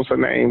outdoors. What's her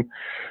name?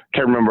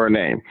 Can't remember her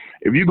name.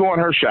 If you go in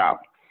her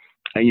shop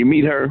and you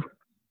meet her,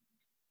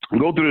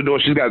 go through the door.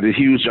 She's got this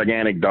huge,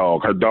 gigantic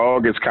dog. Her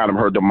dog is kind of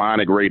her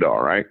demonic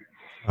radar, right?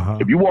 Uh-huh.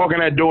 If you walk in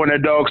that door and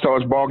that dog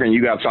starts barking,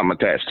 you got something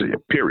attached to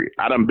you, period.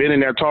 I done been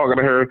in there talking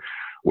to her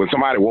when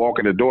somebody walk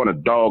in the door and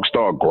the dog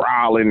start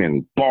growling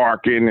and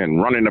barking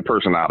and running the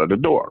person out of the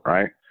door,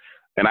 right?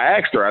 And I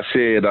asked her, I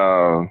said,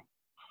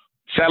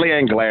 Sally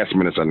Ann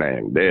Glassman is her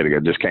name. There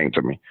it just came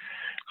to me.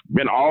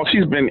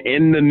 She's been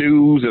in the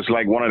news. It's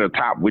like one of the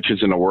top witches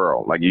in the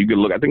world. Like, you could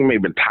look, I think it may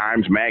have been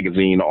Times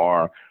Magazine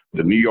or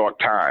the New York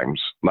Times.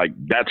 Like,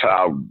 that's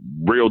how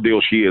real deal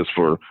she is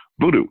for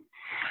voodoo.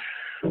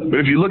 But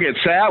if you look at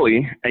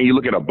Sally and you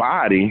look at her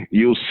body,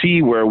 you'll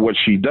see where what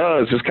she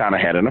does has kind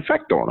of had an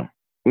effect on her.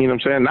 You know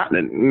what I'm saying? Not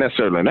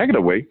necessarily in a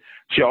negative way.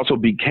 She also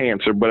beat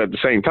cancer, but at the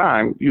same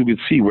time, you could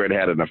see where it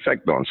had an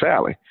effect on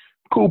Sally.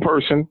 Cool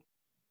person,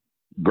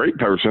 great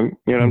person.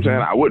 You know what I'm saying?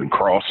 I wouldn't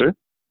cross her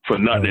for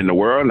nothing in the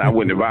world, and I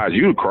wouldn't advise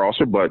you to cross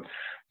her, but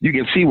you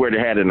can see where it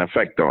had an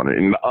effect on it.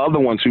 And the other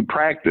ones who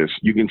practice,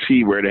 you can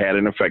see where it had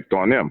an effect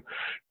on them.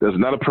 There's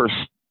another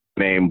person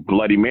named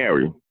Bloody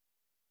Mary.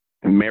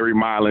 Mary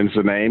Mylan's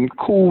the name.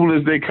 Cool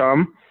as they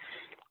come.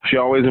 She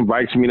always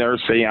invites me to her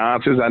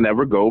seances. I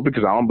never go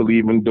because I don't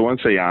believe in doing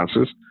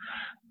seances.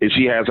 If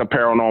she has her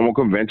paranormal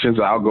conventions,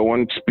 I'll go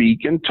and speak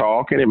and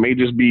talk, and it may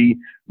just be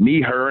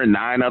me, her, and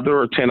 9 other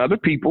or 10 other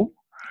people.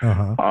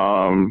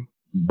 Uh-huh.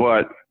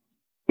 But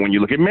when you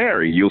look at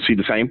Mary, you'll see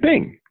the same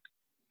thing.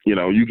 You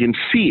know, you can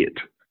see it.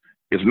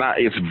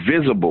 It's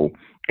visible.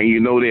 and you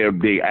know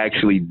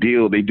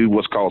they do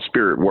what's called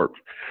spirit work.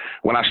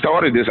 When I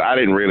started this, I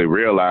didn't really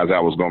realize I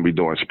was going to be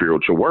doing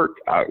spiritual work.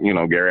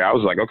 Gary, I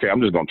was like, okay,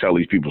 I'm just going to tell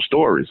these people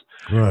stories.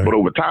 Right. But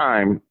over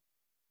time,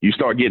 you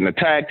start getting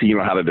attacked, you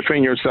know how to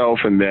defend yourself,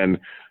 and then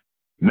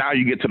now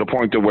you get to the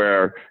point to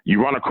where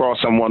you run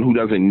across someone who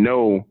doesn't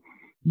know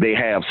they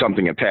have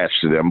something attached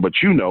to them, but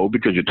you know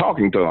because you're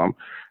talking to them.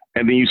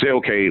 And then you say,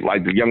 okay,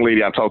 like the young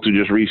lady I talked to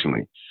just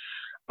recently,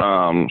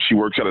 she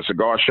works at a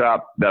cigar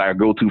shop that I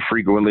go to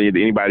frequently.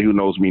 Anybody who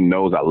knows me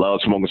knows I love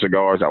smoking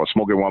cigars. I was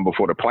smoking one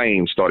before the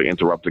plane started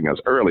interrupting us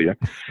earlier.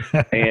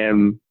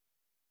 And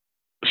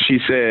she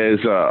says,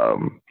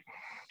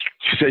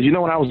 you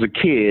know, when I was a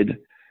kid,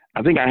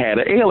 I think I had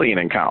an alien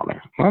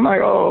encounter. I'm like,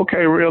 oh,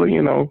 okay, really?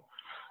 You know,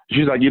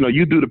 she's like, you know,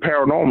 you do the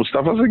paranormal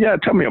stuff. I was like, yeah,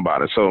 tell me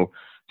about it. So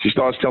she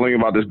starts telling me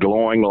about this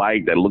glowing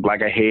light that looked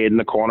like a head in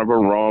the corner of her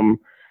room.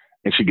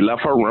 And she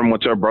left her room,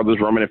 went to her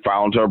brother's room, and it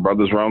fell into her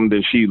brother's room.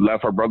 Then she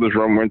left her brother's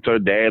room, went to her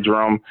dad's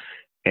room,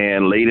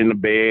 and laid in the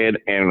bed.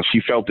 And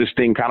she felt this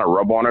thing kind of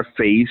rub on her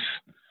face.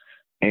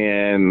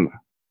 And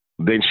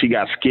then she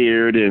got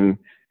scared, and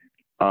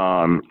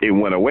it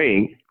went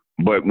away.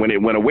 But when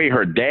it went away,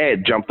 her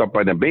dad jumped up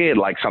in the bed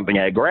like something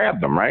had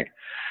grabbed him, right?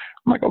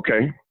 I'm like,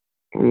 okay,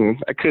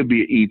 that could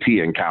be an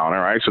ET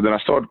encounter, right? So then I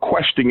started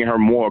questioning her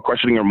more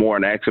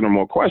and asking her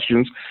more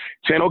questions,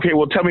 saying, okay,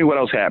 well, tell me what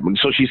else happened.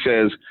 So she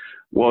says,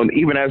 well,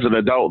 even as an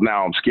adult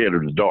now, I'm scared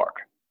of the dark.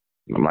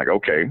 I'm like,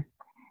 okay.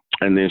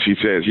 And then she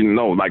says, you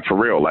know, like for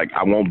real, like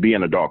I won't be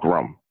in a dark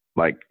room.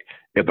 Like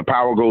if the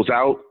power goes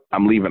out,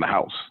 I'm leaving the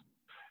house.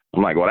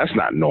 I'm like, well, that's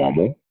not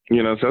normal.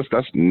 You know, so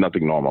that's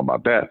nothing normal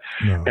about that.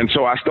 No. And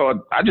so I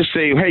just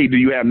say, hey, do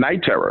you have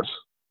night terrors?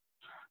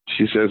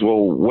 She says,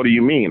 well, what do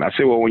you mean? I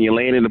say, well, when you're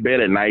laying in the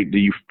bed at night, do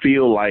you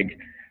feel like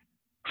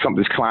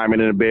something's climbing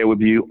in the bed with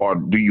you? Or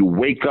do you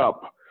wake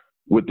up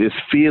with this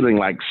feeling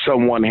like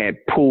someone had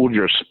pulled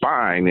your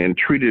spine and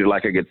treated it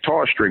like a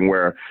guitar string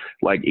where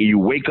like you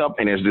wake up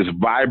and there's this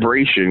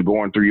vibration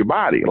going through your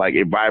body? Like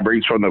it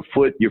vibrates from the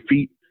foot, your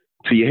feet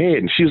to your head.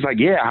 And she was like,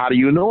 yeah, how do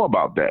you know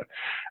about that?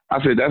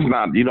 I said,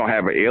 you don't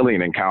have an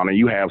alien encounter.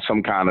 You have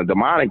some kind of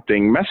demonic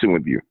thing messing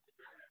with you.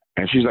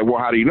 And she's like, well,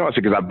 how do you know? I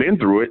said, because I've been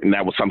through it and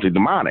that was something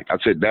demonic. I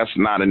said, that's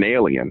not an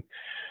alien.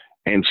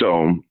 And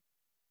so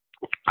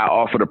I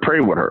offered to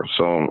pray with her.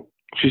 So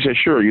she said,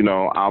 sure, you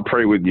know, I'll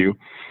pray with you.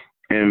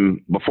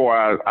 And before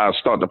I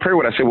start to pray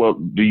with her, I said, well,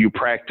 do you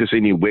practice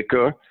any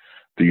Wicca?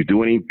 Do you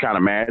do any kind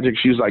of magic?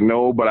 She was like,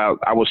 no, but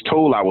I was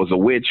told I was a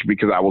witch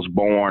because I was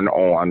born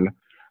on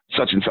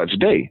such and such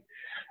day.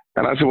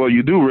 And I said, well,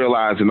 you do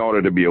realize in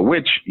order to be a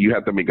witch, you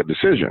have to make a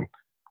decision.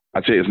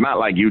 I said, it's not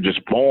like you're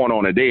just born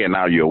on a day and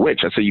now you're a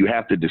witch. I said, you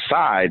have to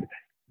decide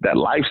that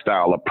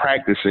lifestyle of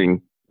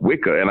practicing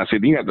Wicca. And I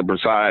said, you have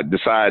to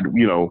decide,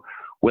 you know,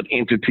 what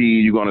entity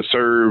you're going to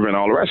serve and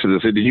all the rest of it.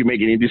 I said, did you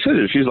make any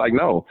decisions? She's like,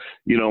 no,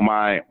 you know,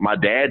 my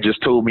dad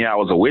just told me I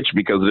was a witch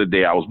because of the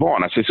day I was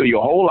born. I said, so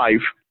your whole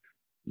life,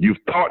 you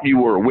thought you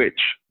were a witch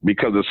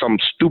because of some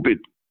stupid,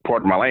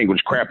 part of my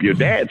language, crap your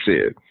dad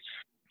said.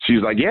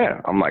 She's like,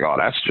 yeah. I'm like, oh,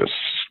 that's just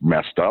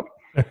messed up.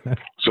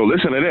 So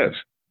listen to this.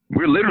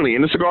 We're literally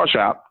in the cigar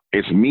shop.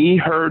 It's me,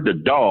 her, the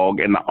dog,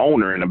 and the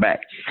owner in the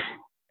back.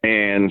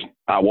 And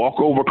I walk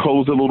over,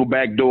 close the little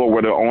back door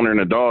where the owner and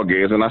the dog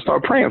is, and I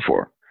start praying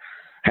for her.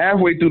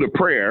 Halfway through the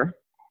prayer,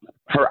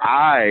 her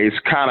eyes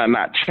kind of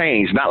not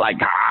changed. Not like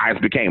her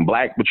eyes became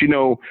black, but you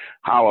know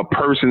how a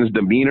person's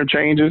demeanor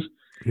changes?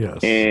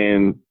 Yes.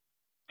 And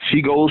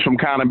she goes from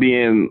kind of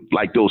being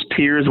like those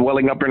tears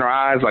welling up in her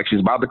eyes, like she's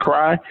about to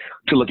cry,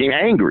 to looking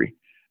angry.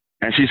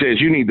 And she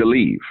says, you need to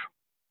leave.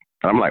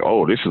 And I'm like,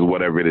 oh, this is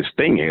whatever this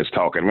thing is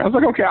talking to me. I was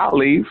like, okay, I'll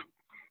leave.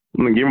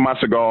 I'm going to give her my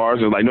cigars.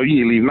 And like, no, you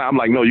need to leave now. I'm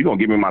like, no, you're going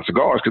to give me my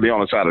cigars because they're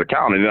on the side of the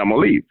counter, and then I'm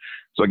going to leave.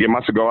 So I get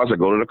my cigars. I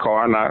go to the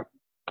car, and I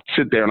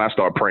sit there, and I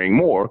start praying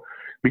more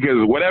because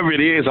whatever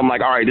it is, I'm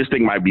like, all right, this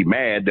thing might be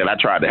mad that I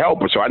tried to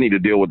help her, so I need to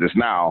deal with this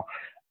now.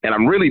 And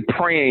I'm really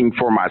praying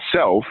for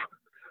myself,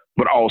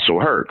 but also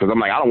her, because I'm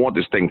like, I don't want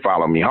this thing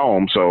following me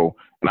home. So,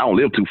 and I don't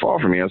live too far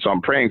from here, so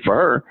I'm praying for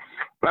her.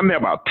 I'm there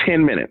about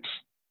 10 minutes.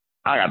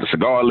 I got the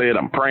cigar lit.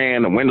 I'm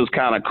praying. The window's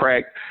kind of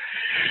cracked.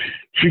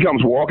 She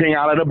comes walking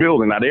out of the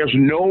building. Now, there's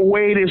no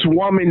way this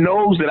woman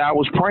knows that I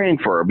was praying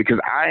for her because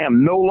I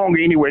am no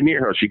longer anywhere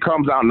near her. She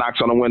comes out,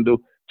 knocks on the window,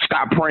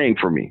 stop praying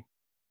for me.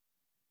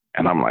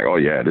 And I'm like, oh,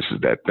 yeah, this is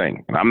that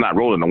thing. And I'm not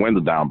rolling the window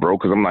down, bro,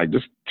 because I'm like,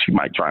 she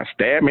might try and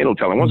stab me. No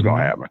telling what's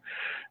going to happen.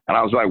 And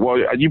I was like, well,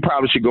 you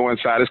probably should go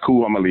inside. It's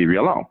cool. I'm going to leave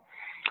you alone.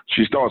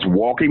 She starts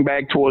walking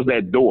back towards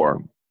that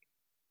door,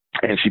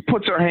 and she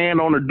puts her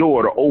hand on the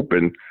door to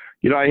open.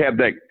 You know, I have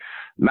that,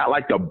 not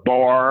like the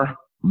bar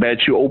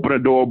that you open a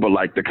door, but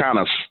like the kind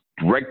of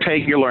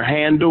rectangular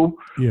handle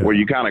where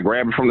you kind of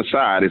grab it from the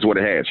side is what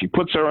it has. She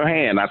puts her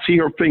hand. I see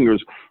her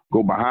fingers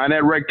go behind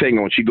that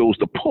rectangle, and she goes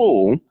to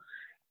pull,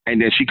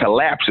 and then she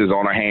collapses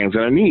on her hands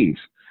and her knees,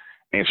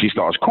 and she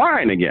starts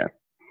crying again.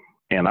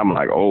 And I'm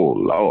like, oh,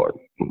 Lord,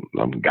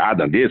 God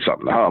done did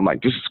something to her. I'm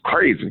like, this is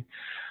crazy.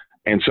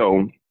 And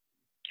so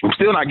I'm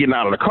still not getting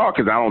out of the car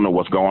because I don't know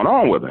what's going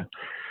on with her.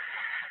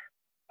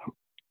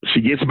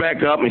 she gets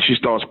back up and she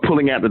starts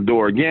pulling at the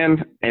door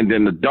again. And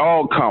then the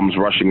dog comes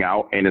rushing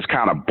out and is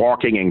kind of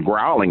barking and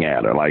growling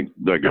at her, like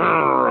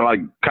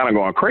kind of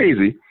going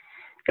crazy.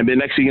 And then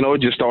next thing you know,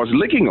 it just starts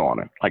licking on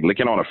her, like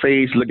licking on her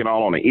face, licking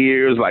all on her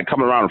ears, like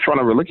coming around in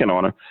front of her, licking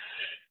on her.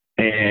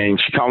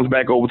 And she comes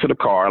back over to the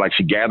car, like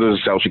she gathers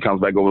herself, she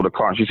comes back over to the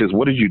car and she says,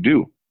 "What did you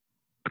do?"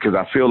 Because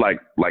I feel like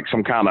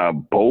some kind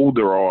of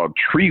boulder or a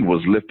tree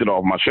was lifted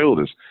off my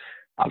shoulders.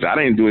 I said, "I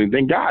didn't do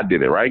anything. God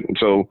did it," right? And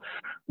so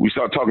we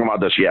start talking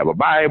about, does she have a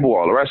Bible,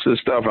 all the rest of the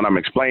stuff. And I'm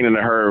explaining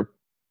to her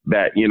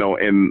that, you know,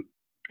 in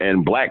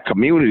Black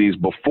communities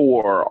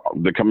before all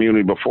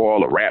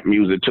the rap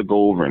music took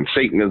over and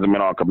Satanism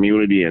in our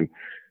community. And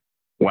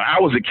when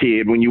I was a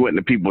kid, when you went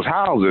into people's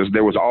houses,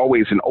 there was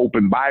always an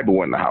open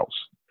Bible in the house.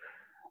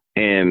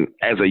 And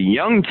as a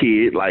young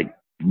kid, like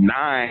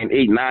 9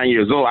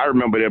 years old, I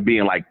remember there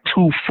being like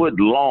 2-foot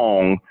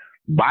long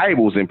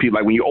Bibles, and people,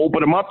 like when you open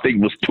them up, they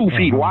was 2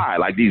 feet wide,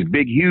 like these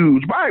big,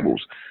 huge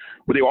Bibles.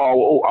 But they were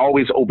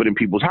always open in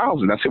people's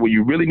houses. And I said, well,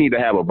 you really need to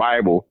have a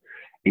Bible.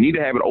 You need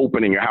to have it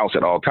open in your house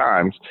at all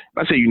times.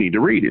 And I said, you need to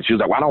read it. She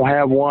was like, well, I don't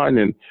have one.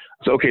 And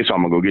I said, okay, so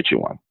I'm going to go get you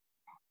one.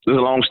 This is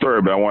a long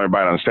story, but I want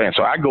everybody to understand.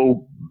 So I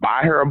go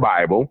buy her a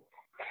Bible.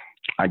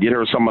 I get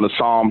her some of the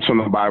Psalms from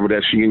the Bible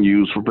that she can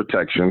use for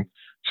protection,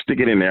 stick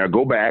it in there,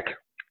 go back.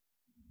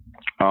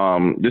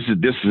 This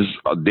is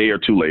a day or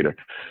two later.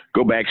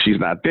 Go back, she's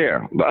not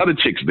there. The other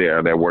chick's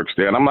there that works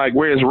there. And I'm like,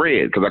 where's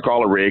Red? Because I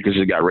call her Red because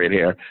she's got red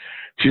hair.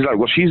 She's like,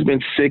 well, she's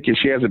been sick and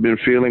she hasn't been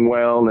feeling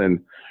well. And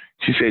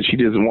she said she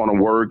doesn't want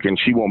to work and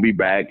she won't be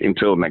back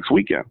until next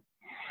weekend.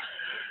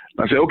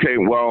 I said, okay,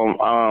 well,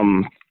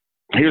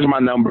 here's my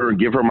number.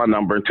 Give her my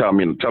number and tell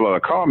her to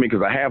call me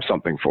because I have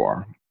something for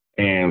her.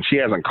 And she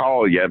hasn't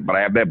called yet, but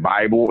I have that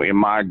Bible in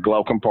my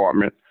glove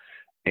compartment.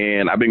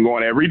 And I've been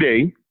going every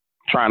day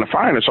trying to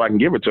find her so I can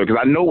give it to her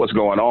because I know what's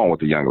going on with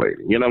the young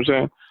lady. You know what I'm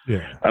saying?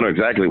 Yeah. I know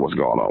exactly what's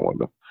going on with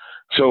her.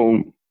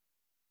 So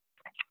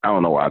I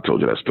don't know why I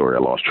told you that story. I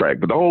lost track.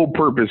 But the whole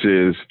purpose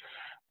is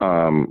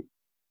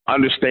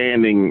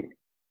understanding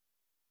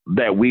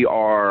that we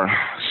are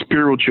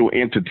spiritual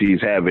entities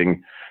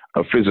having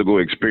a physical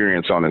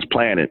experience on this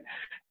planet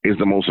is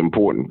the most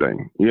important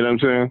thing. You know what I'm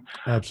saying?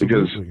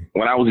 Absolutely. Because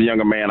when I was a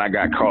younger man, I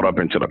got caught up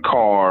into the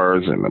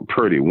cars and the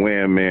pretty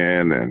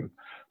women. And,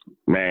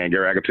 man,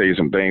 Gary, I could tell you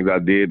some things I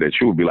did that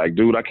you would be like,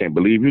 dude, I can't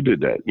believe you did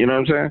that. You know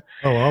what I'm saying?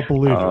 Oh, I'll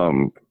believe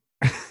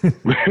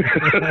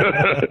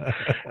it.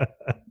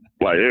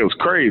 Like, it was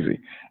crazy.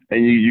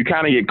 And you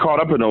kind of get caught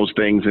up in those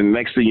things. And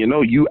next thing you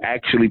know, you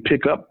actually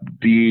pick up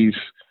these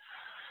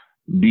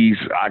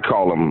I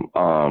call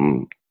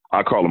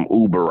them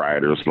Uber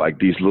riders, like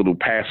these little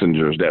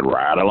passengers that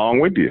ride along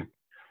with you.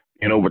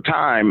 And over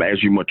time,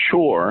 as you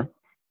mature,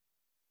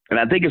 and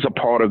I think it's a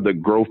part of the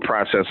growth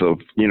process of,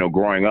 you know,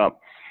 growing up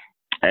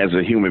as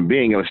a human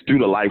being, and it's through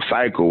the life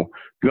cycle,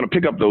 you're going to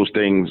pick up those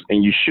things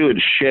and you should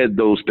shed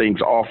those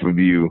things off of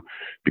you,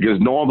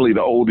 because normally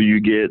the older you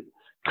get,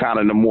 kind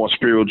of the more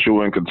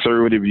spiritual and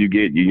conservative you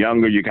get. You're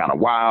younger, you're kind of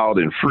wild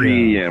and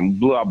free and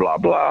blah, blah,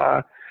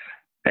 blah.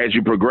 As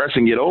you progress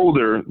and get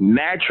older,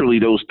 naturally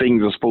those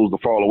things are supposed to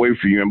fall away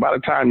from you. And by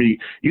the time you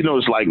know,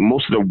 it's like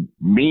most of the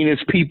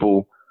meanest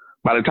people,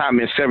 by the time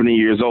they're 70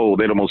 years old,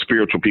 they're the most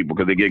spiritual people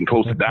because they're getting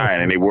close to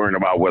dying and they're worrying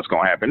about what's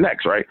going to happen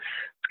next, right?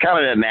 It's kind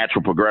of that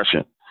natural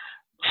progression.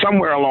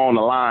 Somewhere along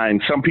the line,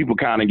 some people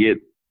kind of get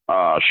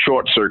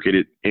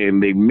short-circuited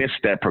and they miss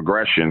that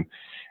progression.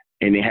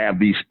 And they have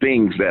these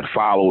things that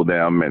follow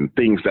them and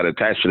things that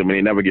attach to them, and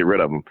they never get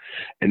rid of them.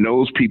 And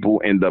those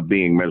people end up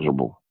being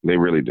miserable. They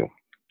really do.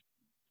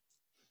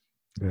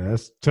 Yeah,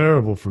 that's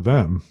terrible for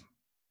them.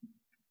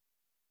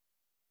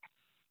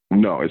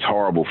 No, it's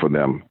horrible for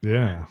them.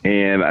 Yeah.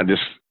 And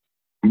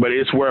but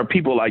it's where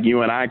people like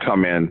you and I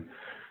come in,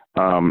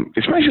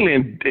 especially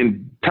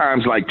in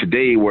times like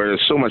today where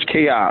there's so much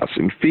chaos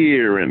and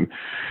fear. And,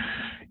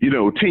 you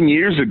know, 10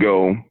 years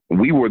ago,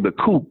 we were the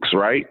kooks,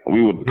 right?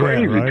 We were the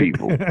crazy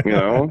people, you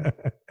know.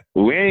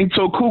 We ain't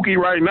so kooky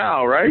right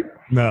now, right?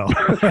 No.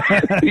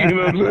 You know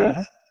what I'm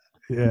saying?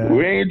 Yeah.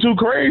 We ain't too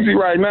crazy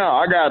right now.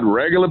 I got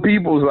regular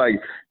people who's like,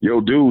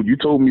 yo, dude, you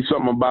told me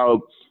something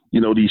about,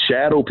 you know, these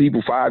shadow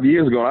people 5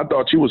 years ago, and I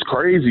thought you was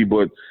crazy,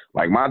 but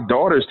like my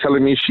daughter's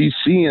telling me she's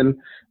seeing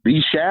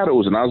these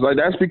shadows. And I was like,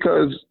 that's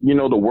because, you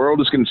know, the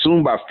world is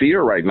consumed by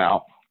fear right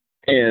now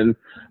and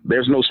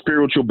there's no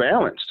spiritual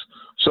balance.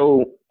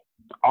 So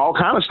all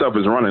kind of stuff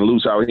is running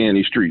loose out here in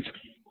these streets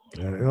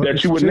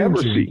that you would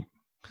never see.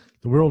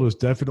 The world is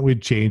definitely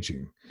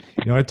changing.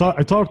 You know, I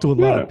talk to a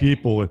lot of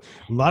people, and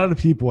a lot of the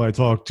people I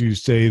talk to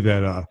say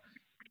that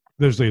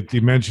there's a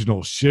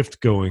dimensional shift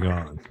going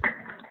on,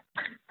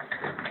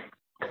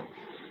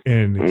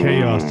 and the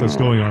chaos that's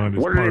going on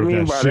is what part do they of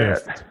mean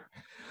that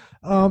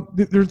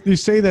by shift. They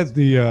say that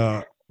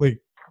the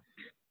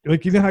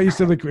like you know how you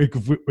said like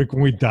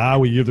when we die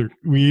we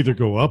either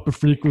go up a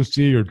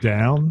frequency or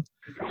down.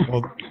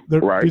 Well,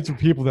 these are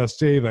people that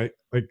say that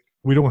like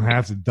we don't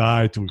have to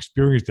die to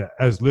experience that.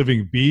 As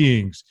living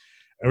beings,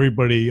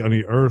 everybody on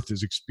the earth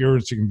is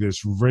experiencing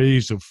this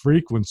raise of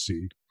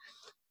frequency,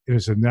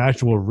 it's a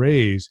natural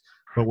raise.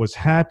 But what's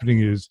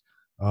happening is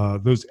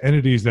those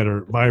entities that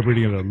are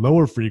vibrating at a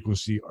lower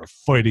frequency are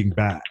fighting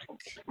back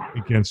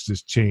against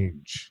this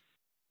change.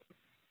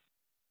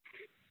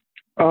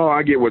 Oh,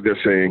 I get what they're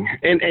saying.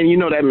 And you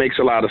know, that makes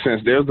a lot of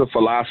sense. There's the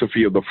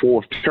philosophy of the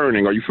fourth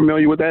turning. Are you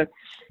familiar with that?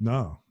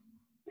 No.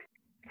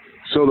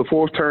 So the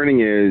fourth turning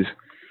is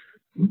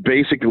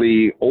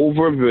basically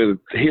over the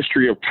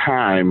history of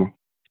time,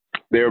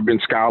 there have been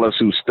scholars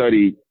who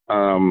studied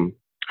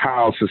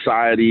how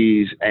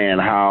societies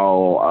and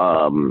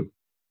how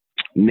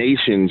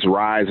nations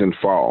rise and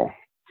fall.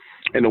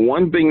 And the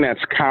one thing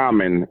that's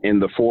common in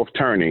the fourth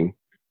turning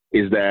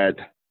is that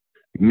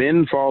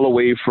men fall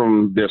away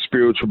from their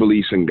spiritual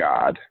beliefs in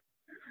God.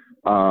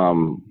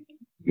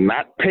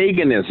 Not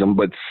paganism,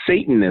 but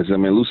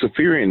Satanism and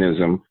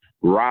Luciferianism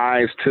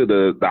rise to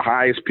the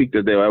highest peak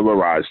that they'll ever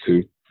rise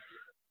to.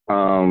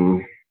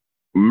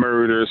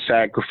 Murder,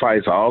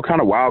 sacrifice, all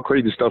kind of wild,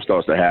 crazy stuff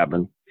starts to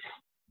happen.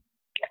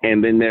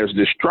 And then there's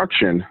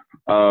destruction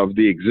of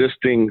the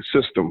existing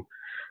system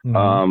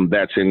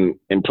that's in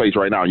place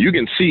right now. You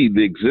can see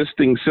the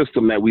existing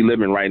system that we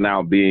live in right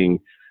now being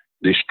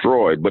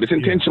destroyed, but it's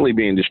intentionally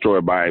being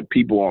destroyed by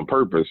people on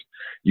purpose.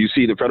 You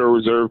see the Federal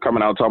Reserve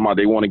coming out talking about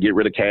they want to get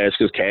rid of cash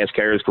because cash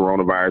carries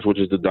coronavirus, which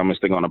is the dumbest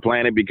thing on the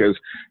planet because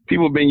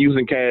people have been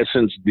using cash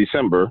since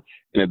December.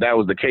 And if that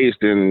was the case,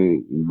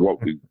 then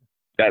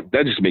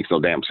that just makes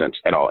no damn sense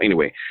at all.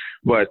 Anyway,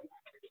 but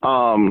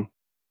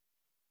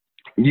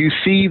you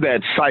see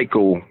that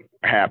cycle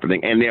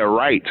happening, and they're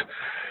right.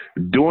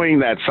 During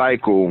that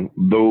cycle,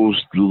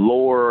 those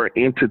lower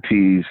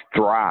entities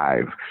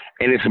thrive.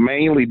 And it's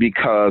mainly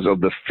because of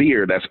the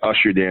fear that's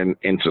ushered in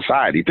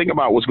society. Think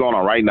about what's going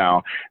on right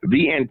now.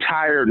 The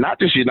entire, not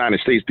just the United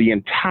States, the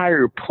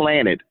entire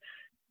planet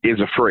is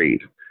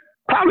afraid.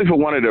 Probably for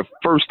one of the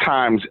first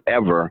times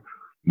ever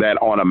that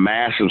on a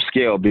massive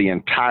scale, the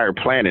entire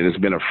planet has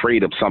been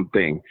afraid of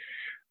something.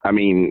 I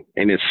mean,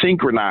 and it's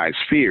synchronized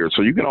fear.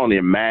 So you can only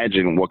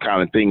imagine what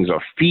kind of things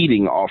are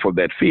feeding off of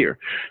that fear.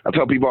 I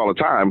tell people all the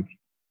time,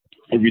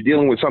 if you're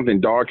dealing with something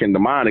dark and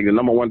demonic, the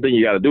number one thing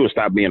you got to do is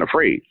stop being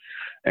afraid.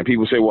 And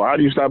people say, well, how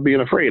do you stop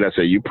being afraid? I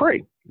say, you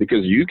pray,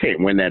 because you can't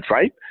win that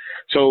fight.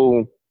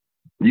 So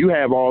you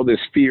have all this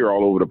fear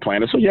all over the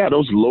planet. So yeah,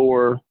 those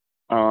lower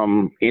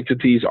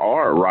entities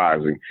are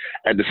rising.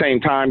 At the same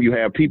time, you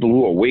have people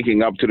who are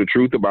waking up to the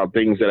truth about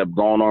things that have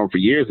gone on for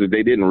years that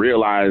they didn't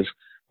realize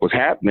was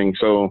happening.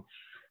 So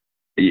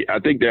I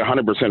think they're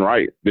 100%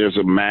 right. There's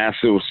a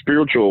massive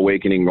spiritual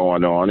awakening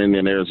going on, and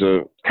then there's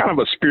a kind of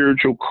a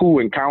spiritual coup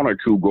and counter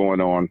coup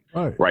going on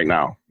right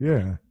now.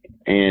 Yeah.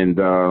 And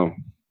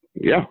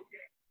yeah.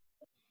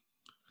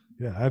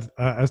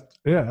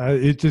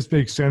 It just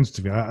makes sense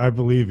to me. I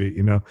believe it,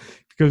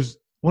 because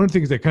one of the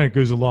things that kind of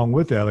goes along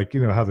with that, like,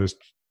 how this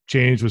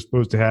change was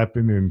supposed to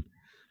happen in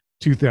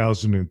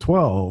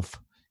 2012,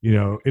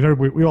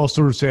 and we all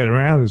sort of sat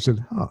around and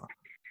said,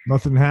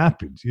 nothing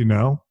happened,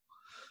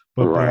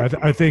 But right.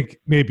 I think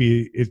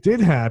maybe it did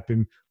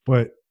happen,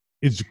 but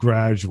it's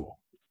gradual,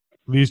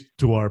 at least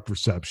to our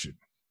perception.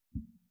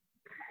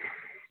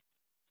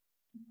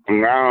 I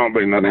don't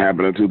think nothing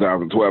happened in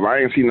 2012. I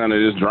ain't seen none of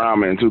this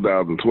drama in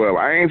 2012.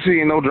 I ain't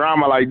seen no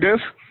drama like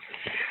this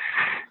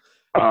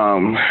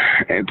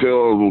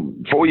until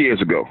 4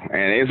 years ago.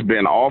 And it's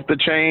been off the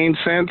chain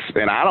since,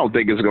 and I don't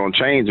think it's going to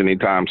change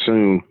anytime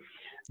soon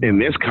in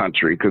this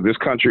country, because this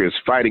country is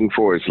fighting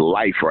for its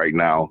life right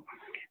now.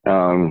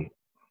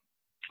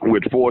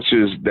 With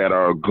forces that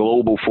are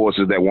global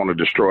forces that want to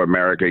destroy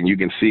America. And you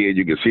can see it.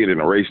 You can see it in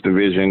the race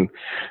division.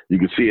 You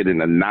can see it in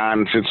the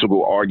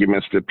nonsensical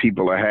arguments that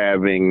people are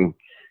having.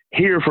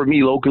 Here for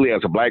me locally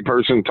as a black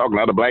person talking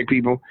to other black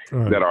people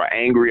that are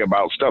angry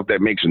about stuff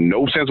that makes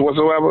no sense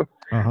whatsoever.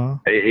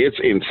 It's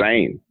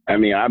insane. I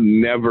mean, I've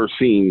never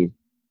seen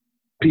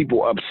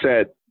people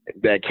upset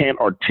that can't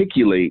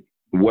articulate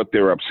what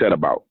they're upset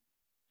about.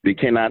 They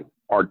cannot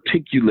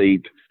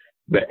articulate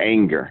the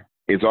anger.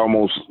 It's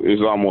almost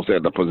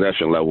at the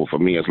possession level for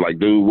me. It's like,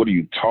 dude, what are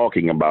you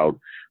talking about?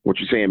 What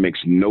you're saying makes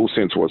no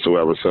sense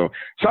whatsoever. So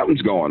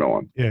something's going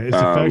on. Yeah, it's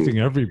affecting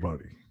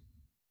everybody.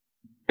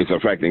 It's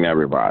affecting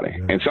everybody.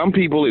 Yeah. And some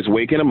people, it's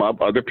waking them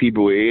up. Other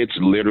people, it's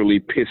literally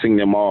pissing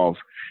them off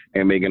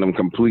and making them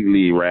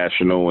completely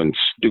irrational and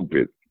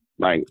stupid,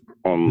 like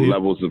on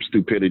levels of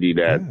stupidity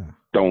that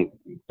don't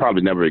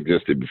probably never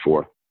existed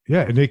before.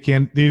 Yeah, and they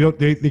can't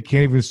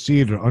even see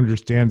it or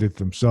understand it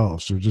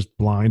themselves. They're just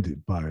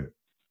blinded by it.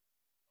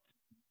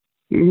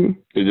 Mm-hmm.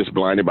 They're just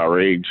blinded by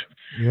rage.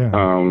 Yeah.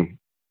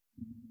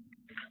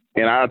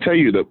 And I'll tell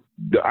you that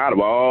out of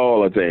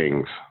all the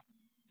things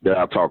that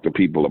I talk to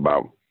people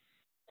about,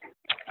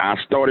 I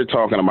started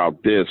talking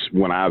about this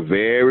when I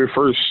very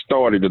first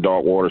started the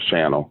Dark Waters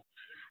channel,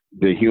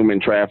 the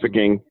human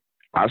trafficking.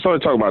 I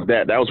started talking about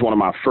that. That was one of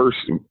my first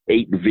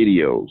 8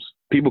 videos.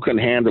 People couldn't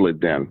handle it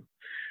then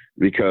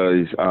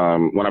because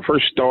when I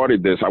first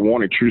started this, I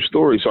wanted true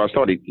stories. So I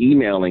started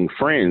emailing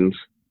friends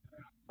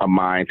of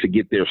mine to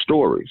get their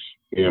stories.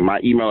 My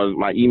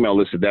email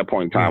list at that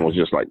point in time was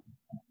just like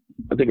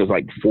I think it was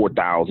like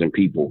 4,000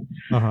 people.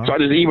 Uh-huh. So I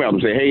just emailed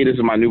them, say, hey, this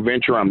is my new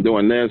venture. I'm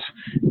doing this.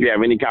 If you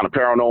have any kind of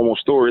paranormal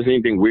stories,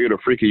 anything weird or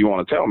freaky you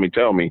want to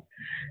tell me.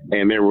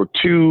 And there were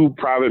 2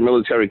 private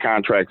military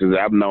contractors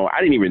that I've known. I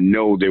didn't even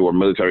know they were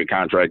military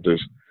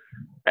contractors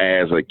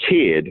as a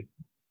kid.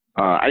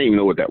 I didn't even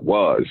know what that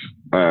was.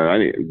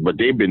 But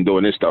they've been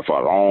doing this stuff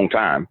for a long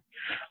time.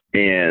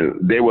 And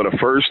they were the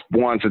first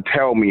ones to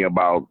tell me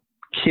about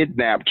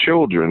kidnapped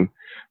children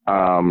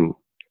around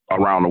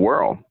the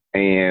world.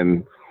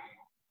 And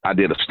I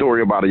did a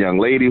story about a young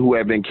lady who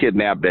had been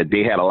kidnapped that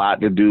they had a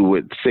lot to do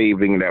with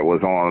saving, that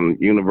was on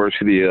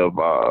University of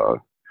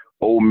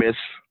Ole Miss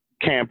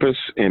campus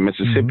in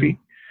Mississippi.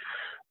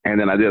 And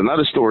then I did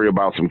another story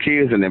about some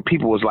kids, and then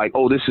people was like,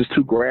 oh, this is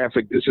too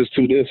graphic. This is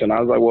too this. And I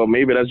was like, well,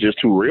 maybe that's just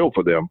too real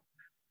for them,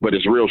 but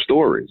it's real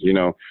stories, you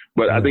know.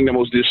 But I think the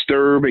most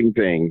disturbing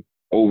thing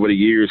over the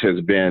years has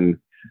been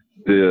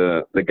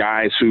the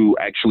guys who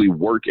actually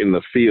work in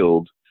the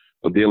field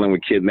of dealing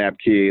with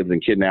kidnapped kids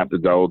and kidnapped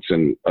adults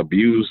and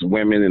abused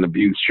women and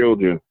abused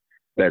children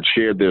that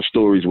shared their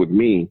stories with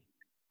me.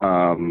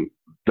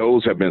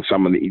 Those have been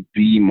some of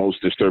the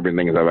most disturbing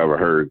things I've ever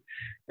heard.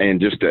 And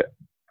just to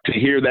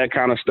hear that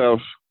kind of stuff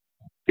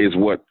is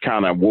what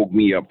kind of woke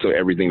me up to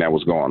everything that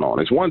was going on.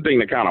 It's one thing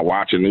to kind of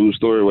watch a news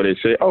story where they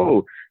say,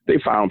 oh, they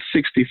found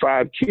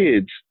 65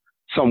 kids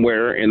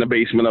somewhere in the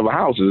basement of a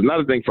house. It's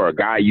another thing for a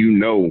guy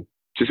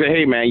to say,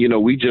 hey, man,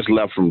 we just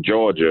left from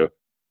Georgia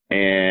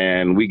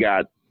and we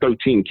got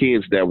 13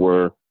 kids that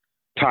were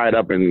tied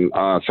up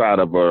inside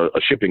of a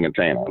shipping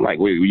container. Like,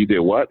 wait, you did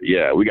what?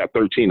 Yeah, we got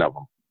 13 of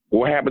them.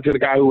 What happened to the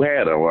guy who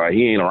had them? Well,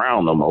 he ain't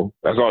around no more.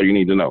 That's all you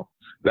need to know.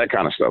 That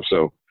kind of stuff.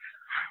 So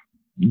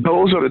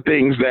those are the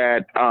things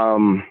that,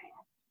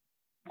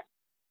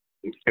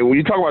 and when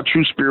you talk about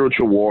true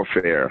spiritual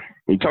warfare,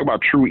 when you talk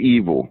about true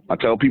evil, I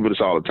tell people this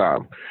all the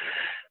time.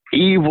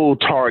 Evil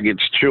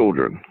targets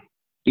children.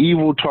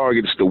 Evil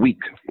targets the weak.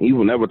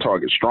 Evil never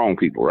targets strong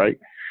people, right?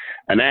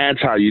 And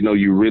that's how you know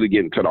you really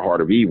get into the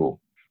heart of evil.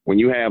 When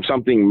you have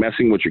something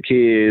messing with your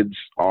kids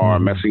or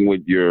messing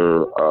with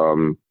your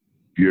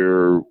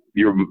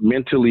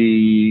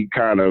mentally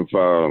kind of,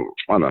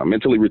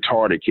 mentally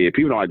retarded kid.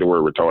 People don't like the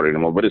word retarded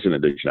anymore, but it's in the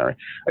dictionary.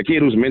 A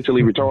kid who's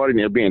mentally retarded and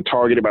they're being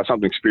targeted by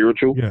something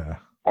spiritual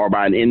or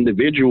by an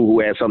individual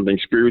who has something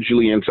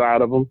spiritually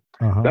inside of them.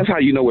 That's how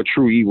you know what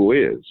true evil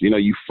is.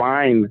 You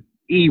find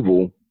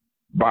evil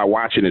by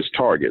watching its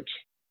targets.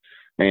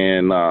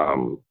 And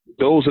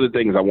those are the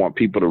things I want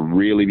people to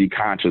really be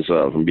conscious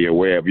of and be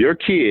aware of. Your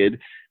kid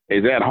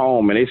is at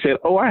home and they said,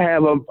 oh, I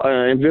have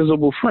an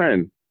invisible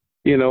friend.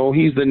 He's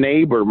the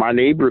neighbor. My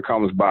neighbor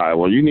comes by.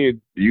 Well,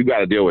 you got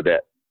to deal with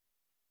that.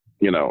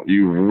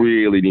 You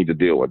really need to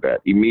deal with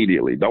that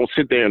immediately. Don't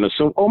sit there and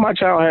assume, oh, my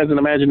child has an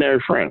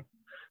imaginary friend.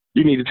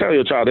 You need to tell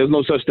your child there's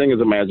no such thing as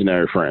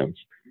imaginary friends.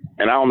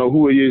 And I don't know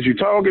who it is you're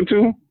talking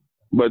to,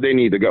 but they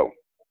need to go.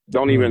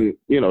 Don't even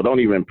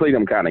play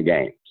them kind of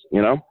games,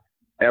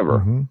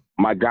 ever.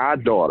 My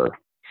goddaughter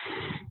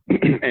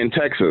in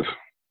Texas,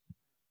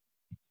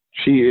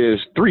 she is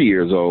 3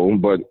 years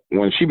old, but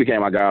when she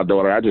became my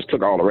goddaughter, I just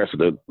took all the rest of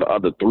the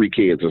other 3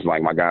 kids as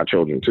like my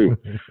godchildren too.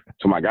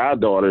 So my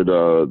goddaughter,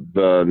 the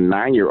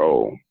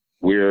 9-year-old,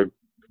 we're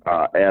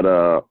at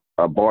a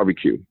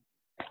barbecue.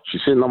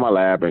 She's sitting on my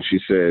lap and she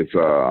says,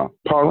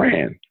 Paul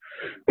Rand,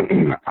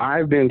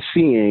 I've been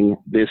seeing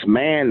this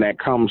man that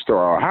comes to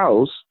our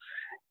house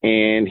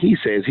and he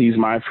says he's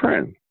my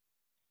friend.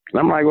 And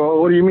I'm like, well,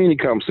 what do you mean he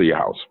comes to your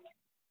house?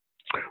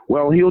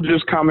 Well, he'll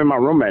just come in my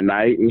room at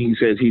night and he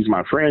says he's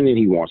my friend and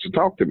he wants to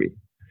talk to me.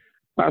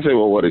 I said,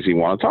 well, what does he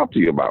want to talk to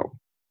you about?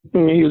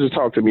 And he'll just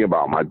talk to me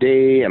about my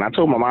day. And I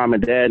told my mom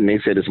and dad and they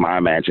said it's my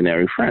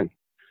imaginary friend.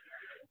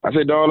 I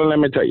said, darling, let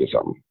me tell you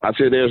something. I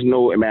said, there's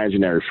no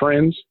imaginary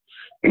friends.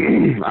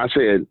 I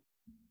said,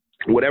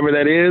 whatever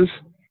that is,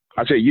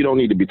 I said, you don't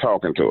need to be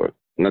talking to it.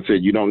 And I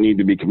said, you don't need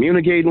to be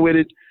communicating with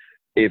it.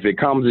 If it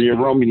comes in your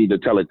room, you need to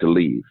tell it to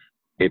leave.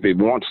 If it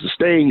wants to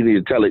stay, you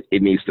need to tell it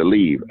it needs to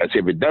leave. I said,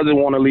 if it doesn't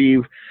want to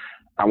leave,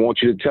 I want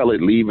you to tell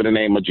it, leave in the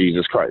name of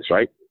Jesus Christ,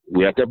 right?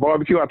 We at that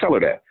barbecue, I tell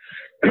her that.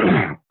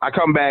 I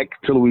come back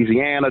to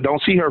Louisiana,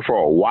 don't see her for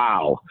a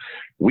while.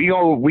 We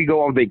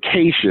go on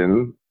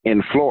vacation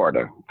in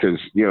Florida because,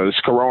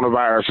 this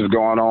coronavirus is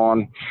going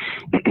on.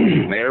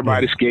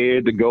 Everybody's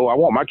scared to go. I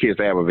want my kids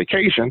to have a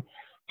vacation.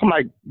 I'm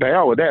like, the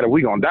hell with that. If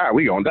we gonna die,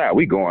 we gonna die.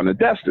 We going to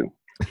Destin.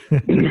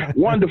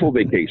 Wonderful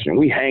vacation.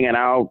 We hanging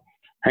out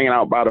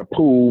by the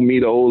pool, meet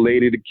the old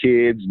lady, the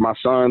kids. My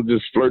son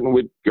just flirting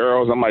with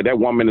girls. I'm like,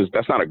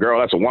 that's not a girl.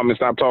 That's a woman.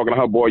 Stop talking to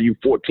her, boy. You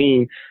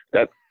 14.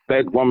 That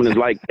woman is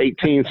like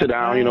 18. Sit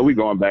down. We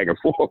going back and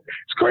forth.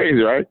 It's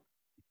crazy, right?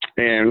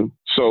 And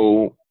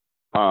so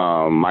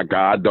my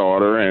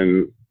goddaughter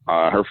and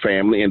her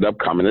family end up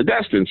coming to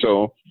Destin.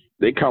 So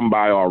they come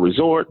by our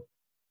resort.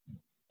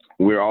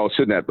 We're all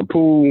sitting at the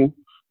pool.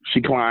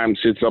 She climbs,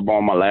 sits up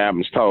on my lap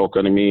and is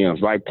talking to me. And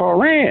it's like, Paul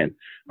Rand.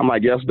 I'm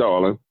like, yes,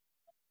 darling.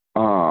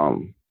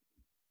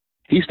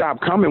 He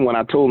stopped coming when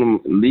I told him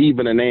leave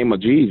in the name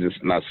of Jesus.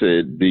 And I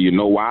said, do you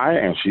know why?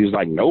 And she's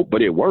like, nope,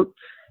 but it worked.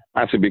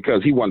 I said,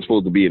 because he wasn't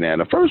supposed to be in there in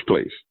the first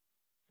place.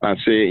 I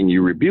said, and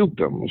you rebuked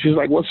him. She's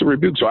like, what's the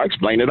rebuke? So I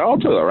explained it all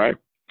to her, right?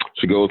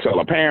 She goes tell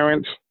her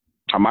parents.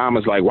 Her mom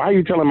is like, why are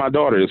you telling my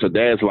daughter this? Her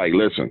dad's like,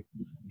 listen,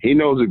 he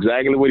knows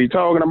exactly what he's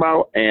talking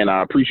about, and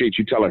I appreciate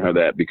you telling her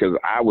that because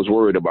I was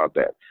worried about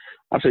that.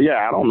 I said,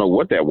 yeah, I don't know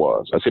what that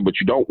was. I said, but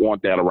you don't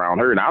want that around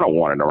her, and I don't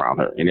want it around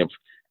her. And if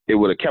it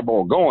would have kept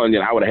on going,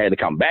 then I would have had to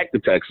come back to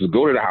Texas,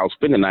 go to the house,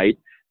 spend the night,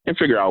 and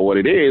figure out what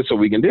it is so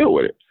we can deal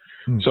with it.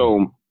 Mm-hmm.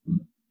 So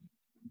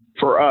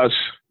for us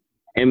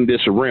in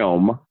this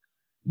realm,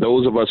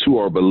 those of us who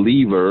are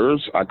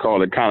believers, I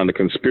call it kind of the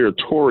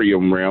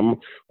conspiratorium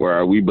realm,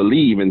 where we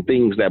believe in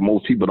things that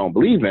most people don't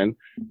believe in,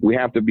 we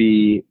have to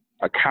be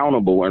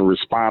accountable and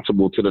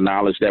responsible to the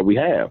knowledge that we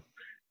have.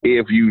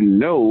 If you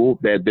know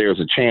that there's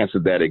a chance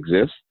that that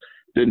exists,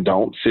 then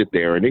don't sit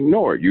there and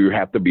ignore it. You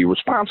have to be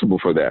responsible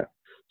for that.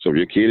 So if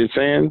your kid is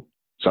saying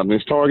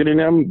something's targeting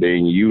them,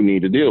 then you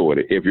need to deal with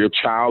it. If your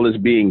child is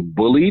being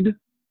bullied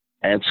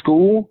at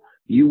school,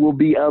 you will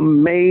be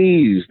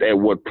amazed at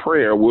what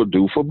prayer will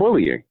do for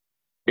bullying.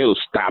 It'll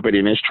stop it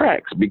in its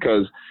tracks,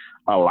 because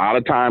a lot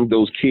of times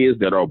those kids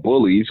that are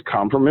bullies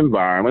come from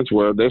environments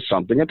where there's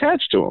something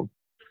attached to them.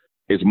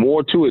 It's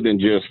more to it than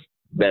just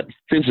that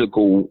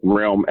physical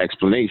realm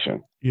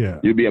explanation. Yeah.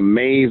 You'd be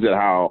amazed at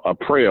how a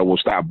prayer will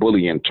stop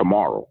bullying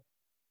tomorrow.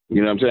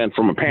 You know what I'm saying?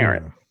 From a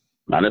parent. Yeah.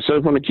 Not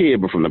necessarily from the kid,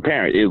 but from the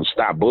parent. It'll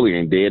stop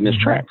bullying dead in its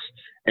tracks.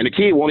 And the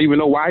kid won't even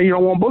know why he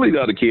don't want to bully the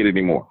other kid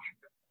anymore.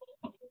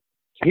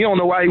 He don't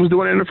know why he was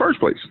doing it in the first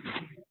place.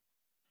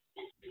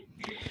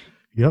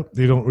 Yep,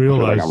 they don't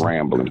realize. I feel like I'm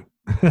rambling.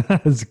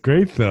 It's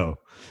great, though.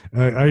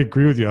 I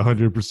agree with you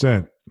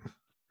 100%.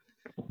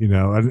 You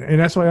know, and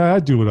that's why I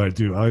do what I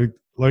do. I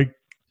like,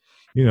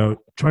 you know,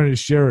 trying to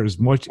share as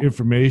much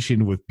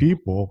information with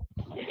people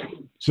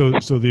so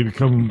they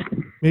become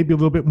maybe a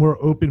little bit more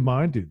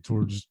open-minded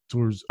towards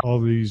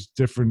all these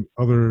different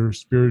other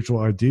spiritual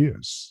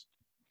ideas.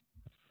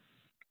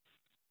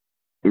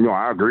 You know,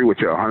 I agree with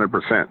you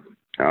 100%.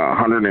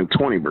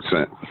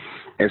 120%.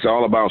 It's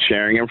all about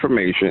sharing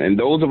information. And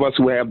those of us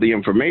who have the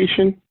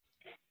information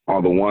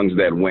are the ones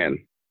that win.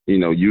 You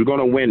know, you're going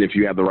to win if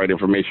you have the right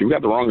information. If you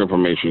got the wrong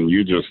information,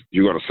 you're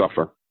going to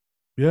suffer.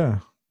 Yeah.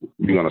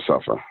 You're going to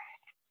suffer.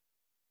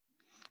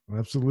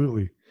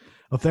 Absolutely.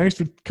 Well, thanks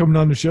for coming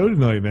on the show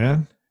tonight,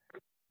 man.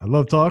 I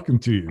love talking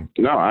to you.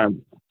 No, I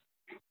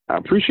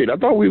appreciate it. I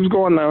thought we was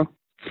going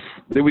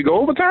did we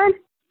go over time?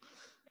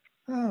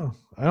 Oh,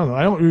 I don't know.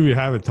 I don't really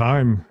have a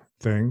time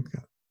thing.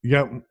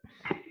 You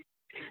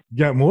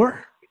got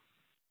more?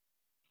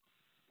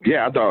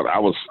 Yeah, I thought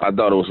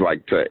it was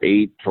like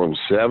from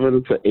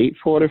 7 to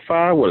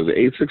 8:45. What is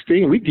it,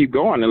 8:16? We keep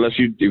going unless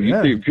if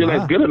you feel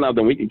that's good enough,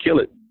 then we can kill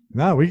it.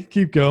 No, we can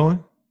keep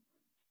going.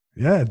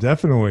 Yeah,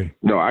 definitely.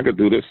 No, I could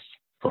do this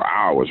for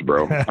hours,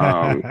 bro.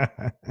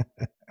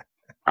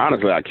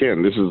 Honestly, I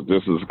can. This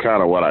is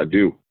kind of what I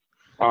do.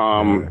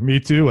 Me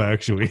too,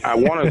 actually. I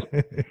want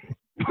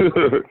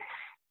to.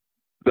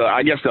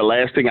 I guess the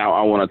last thing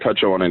I want to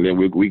touch on, and then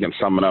we can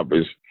sum it up,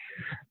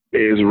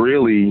 is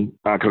really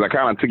because I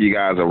kind of took you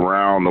guys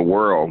around the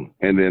world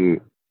and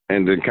then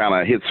kind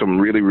of hit some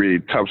really, really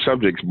tough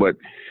subjects. But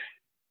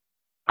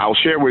I'll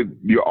share with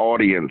your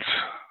audience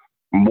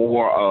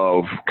more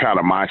of kind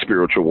of my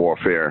spiritual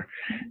warfare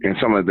and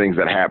some of the things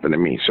that happened to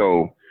me.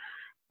 So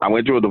I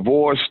went through a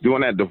divorce.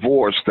 During that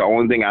divorce, the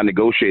only thing I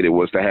negotiated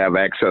was to have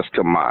access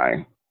to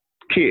my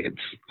kids.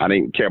 I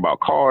didn't care about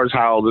cars,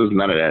 houses,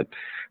 none of that.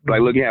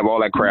 Like, look, you have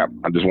all that crap.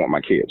 I just want my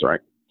kids, right?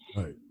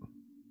 Right.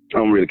 I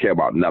don't really care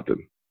about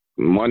nothing.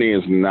 Money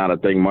is not a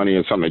thing. Money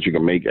is something that you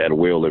can make at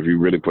will if you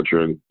really put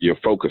your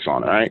focus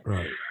on it, right?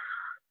 Right.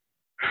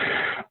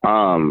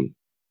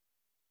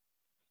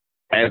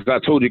 As I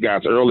told you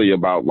guys earlier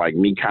about like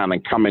me kind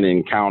of having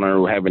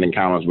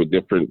encounters with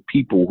different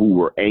people who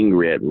were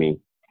angry at me,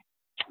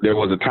 there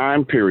was a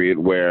time period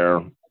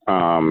where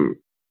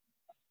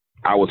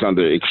I was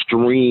under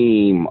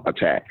extreme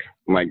attack.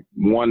 Like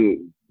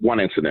one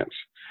incident.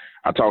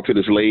 I talked to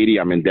this lady.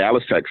 I'm in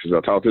Dallas, Texas.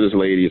 I talked to this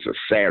lady. It's a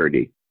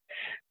Saturday.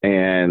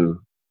 And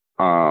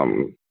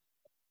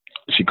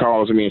she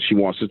calls me and she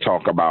wants to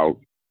talk about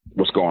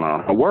what's going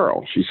on in her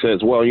world. She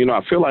says, well, you know,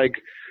 I feel like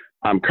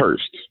I'm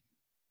cursed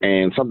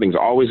and something's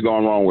always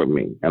going wrong with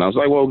me. And I was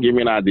like, well, give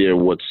me an idea.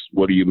 What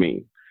do you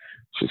mean?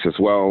 She says,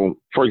 well,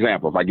 for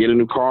example, if I get a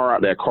new car,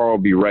 that car will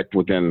be wrecked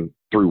within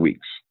 3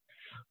 weeks.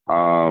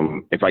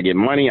 If I get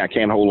money, I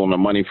can't hold on to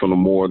money for no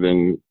more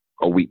than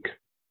a week.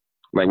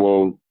 Like,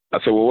 well, I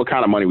said, well, what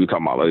kind of money are we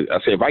talking about? I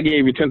said, if I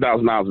gave you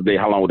 $10,000 a day,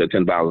 how long would that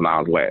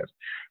 $10,000 last?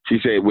 She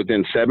said,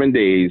 within 7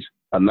 days,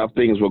 enough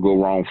things will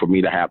go wrong for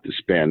me to have to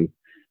spend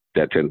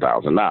that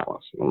 $10,000.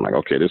 I'm like,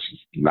 okay, this is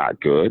not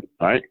good,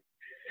 right?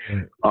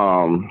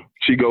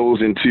 She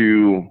goes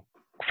into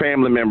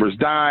family members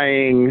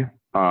dying,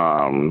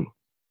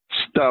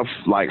 stuff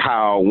like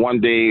how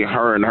one day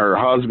her and her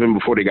husband,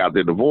 before they got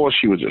their divorce,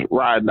 she was just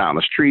riding down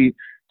the street,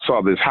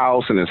 saw this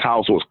house, and this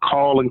house was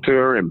calling to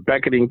her and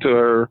beckoning to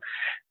her,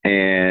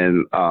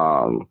 and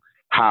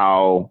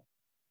how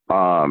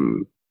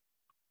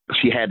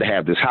she had to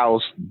have this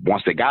house.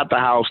 Once they got the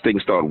house,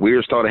 things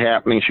started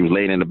happening. She was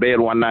laying in the bed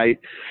one night,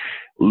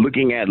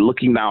 looking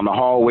down the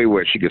hallway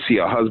where she could see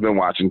her husband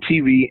watching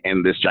TV,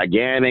 and this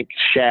gigantic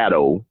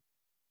shadow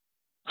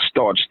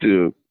starts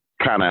to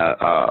kind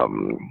of,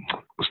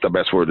 what's the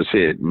best word to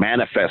say it,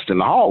 manifest in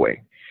the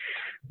hallway.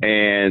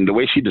 And the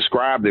way she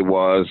described it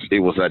was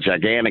a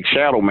gigantic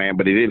shadow, man,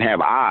 but it didn't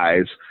have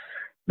eyes.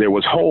 There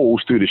was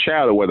holes through the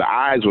shadow where the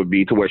eyes would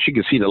be, to where she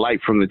could see the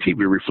light from the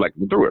TV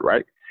reflecting through it,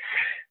 right?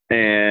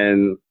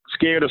 And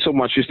scared her so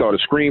much, she started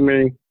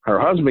screaming. Her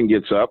husband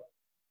gets up,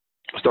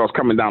 starts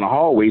coming down the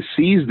hallway,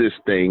 sees this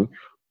thing,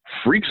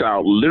 freaks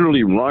out,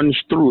 literally runs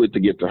through it to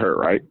get to her,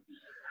 right?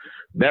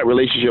 That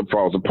relationship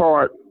falls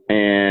apart,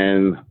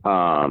 and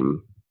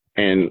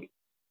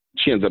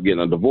she ends up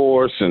getting a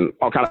divorce, and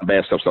all kind of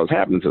bad stuff starts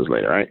happening to us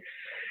later, right?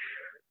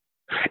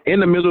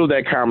 In the middle of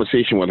that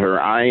conversation with her,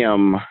 I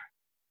am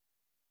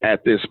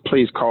at this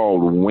place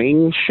called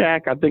Wing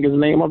Shack, I think is the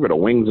name of it, or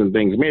Wings and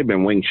Things. It may have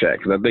been Wing Shack,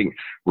 because I think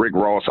Rick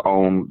Ross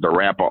the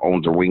rapper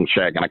owns a Wing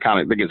Shack, and I kind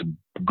of think it's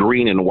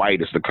green and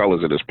white is the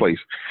colors of this place.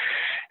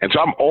 And so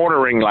I'm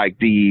ordering like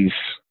these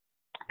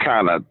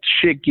kind of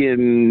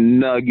chicken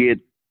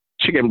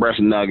breast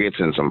nuggets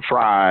and some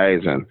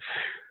fries, and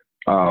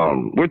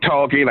we're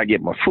talking. I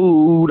get my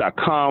food, I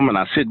come and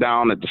I sit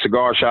down at the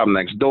cigar shop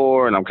next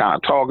door, and I'm kind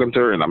of talking to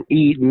her, and I'm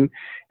eating,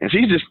 and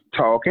she's just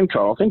talking.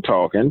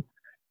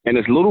 And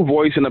this little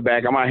voice in the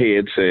back of my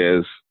head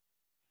says,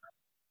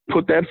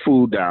 put that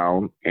food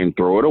down and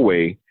throw it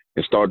away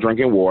and start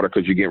drinking water,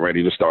 because you're getting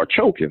ready to start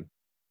choking.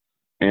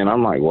 And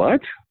I'm like, what?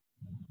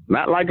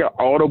 Not like an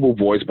audible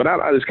voice, but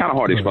it's kind of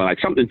hard to explain. Like,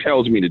 something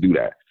tells me to do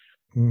that.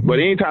 Mm-hmm. But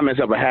anytime that's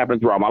ever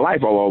happened throughout my life,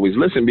 I'll always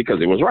listen,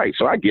 because it was right.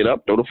 So I get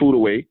up, throw the food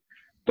away,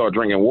 start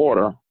drinking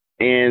water.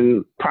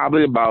 And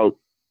probably about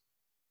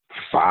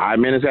 5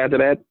 minutes after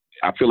that,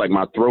 I feel like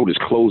my throat is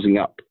closing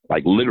up,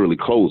 like literally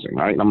closing,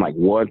 right? And I'm like,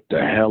 what the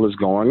hell is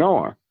going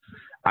on?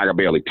 I can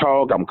barely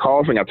talk. I'm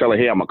coughing. I tell her,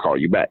 hey, I'm going to call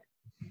you back.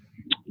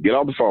 Get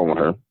off the phone with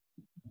her.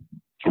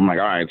 I'm like,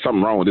 all right,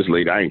 something wrong with this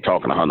lady. I ain't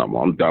talking to her no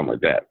more. I'm done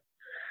with that.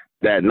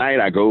 That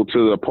night, I go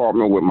to the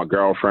apartment with my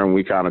girlfriend.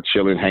 We kind of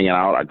chilling, hanging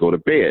out. I go to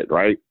bed,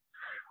 right?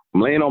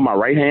 I'm laying on my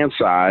right-hand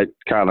side,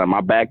 kind of my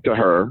back to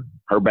her.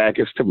 Her back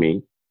is to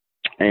me.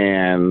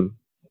 And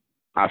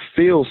I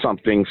feel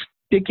something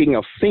sticking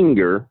a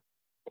finger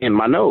in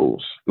my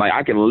nose. Like,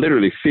 I can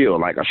literally feel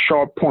like a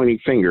sharp pointing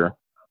finger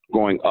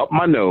going up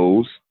my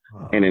nose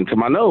and into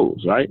my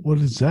nose, right? What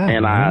is that?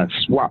 And man?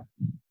 I swat.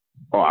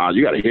 Oh,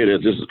 you got to hear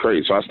this. This is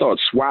crazy. So I start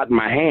swatting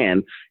my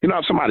hand. You know,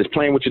 if somebody's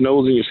playing with your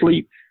nose in your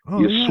sleep,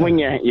 you swing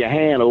your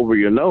hand over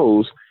your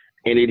nose,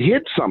 and it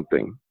hits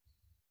something,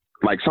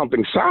 like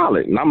something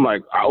solid. And I'm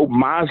like, I open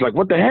my eyes like,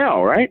 what the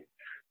hell, right?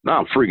 Now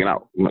I'm freaking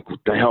out. I'm like, what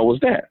the hell was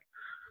that?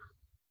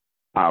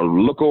 I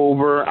look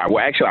over. I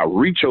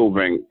reach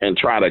over and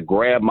try to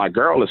grab my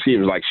girl to see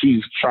if it's like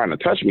she's trying to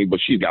touch me, but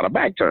she's got her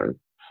back turned.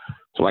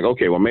 So I'm like,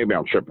 okay, well, maybe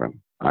I'm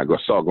tripping. I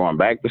start going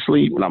back to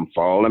sleep, and I'm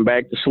falling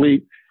back to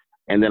sleep.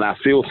 And then I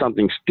feel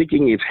something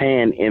sticking its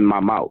hand in my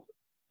mouth.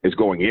 It's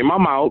going in my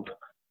mouth,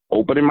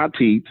 opening my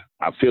teeth.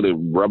 I feel it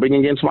rubbing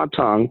against my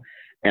tongue,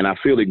 and I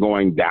feel it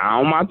going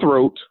down my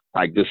throat,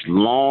 like this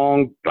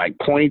long, like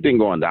pointy thing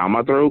going down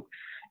my throat.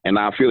 And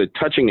I feel it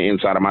touching the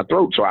inside of my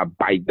throat. So I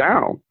bite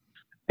down.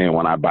 And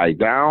when I bite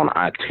down,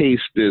 I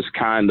taste this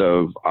kind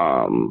of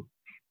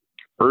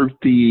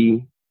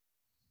earthy.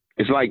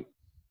 It's like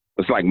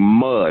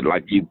mud,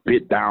 like you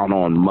bit down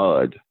on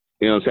mud.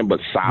 You know what I'm saying? But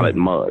solid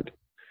mud.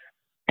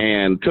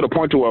 And to the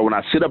point to where when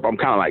I sit up, I'm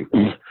kind of like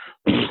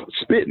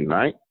spitting,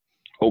 right?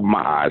 Open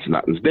my eyes,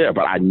 nothing's there.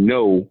 But I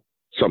know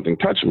something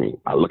touched me.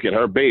 I look at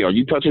her, babe, are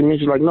you touching me?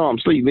 She's like, no, I'm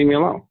asleep. Leave me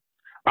alone.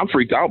 I'm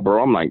freaked out,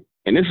 bro. I'm like,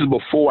 and this is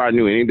before I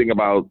knew anything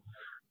about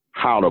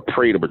how to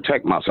pray to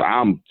protect myself.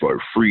 I'm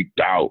freaked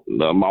out.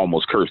 I'm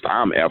almost cursed.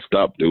 I'm effed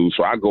up, dude.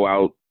 So I go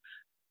out,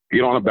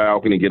 get on the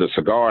balcony, get a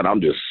cigar, and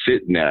I'm just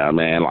sitting there,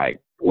 man, like,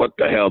 what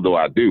the hell do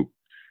I do?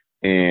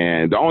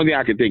 And the only thing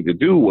I could think to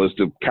do was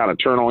to kind of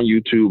turn on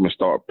YouTube and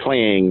start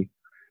playing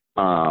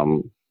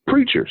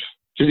preachers.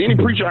 Just any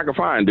preacher I could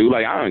find, dude.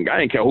 Like, I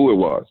didn't care who it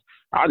was.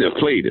 I just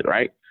played it,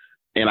 right?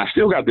 And I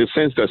still got this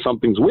sense that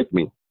something's with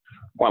me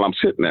while I'm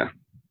sitting there.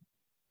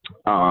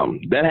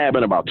 That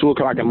happened about 2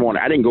 o'clock in the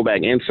morning. I didn't go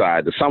back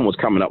inside. The sun was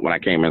coming up when I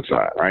came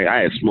inside, right?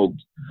 I had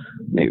smoked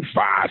maybe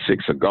 5,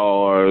 6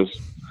 cigars.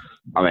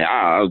 I mean,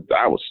 I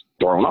was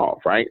thrown off,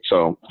 right?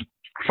 So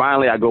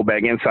finally I go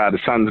back inside. The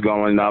sun's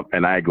going up,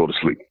 and I go to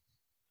sleep.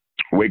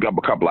 Wake up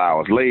a couple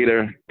hours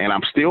later, and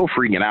I'm still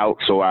freaking out.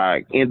 So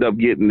I end up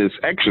getting this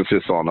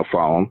exorcist on the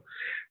phone,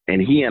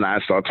 and he and I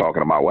start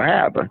talking about what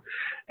happened.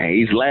 And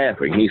he's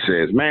laughing. He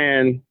says,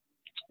 man,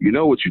 you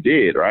know what you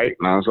did, right?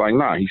 And I was like,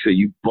 nah. He said,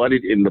 you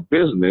butted in the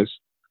business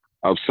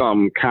of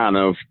some kind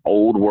of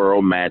old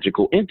world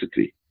magical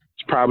entity.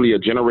 It's probably a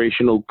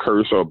generational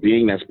curse or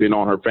being that's been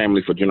on her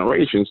family for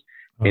generations.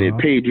 And it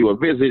paid you a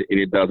visit, and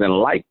it doesn't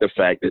like the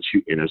fact that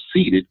you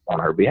interceded on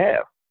her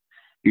behalf.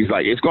 He's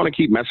like, it's going to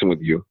keep messing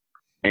with you,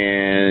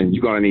 and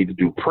you're going to need to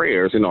do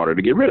prayers in order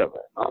to get rid of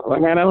it. I was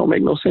like, man, that don't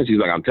make no sense. He's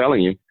like, I'm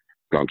telling you,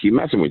 Gonna keep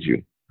messing with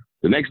you.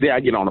 The next day I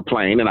get on a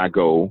plane and I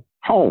go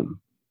home.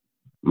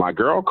 My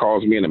girl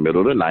calls me in the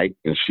middle of the night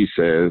and she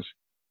says,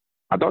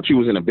 I thought you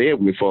was in the bed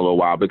with me for a little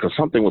while because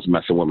something was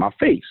messing with my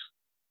face.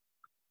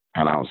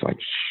 And I was like,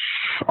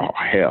 oh,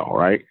 hell,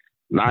 right?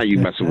 Now you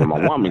messing with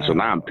my woman, so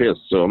now I'm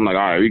pissed. So I'm like,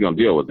 all right, we're going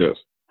to deal with this.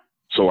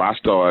 So I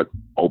start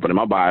opening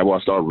my Bible,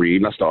 I start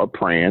reading, I start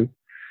praying.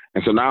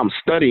 And so now I'm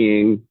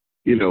studying,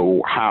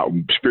 how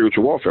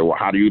spiritual warfare, well,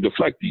 how do you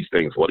deflect these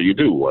things? What do you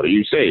do? What do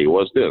you say?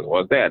 What's this?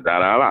 What's that? Da,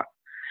 da, da.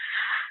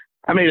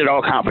 I made it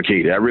all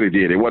complicated. I really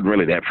did. It wasn't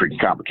really that freaking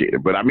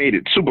complicated, but I made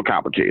it super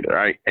complicated,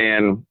 right?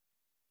 And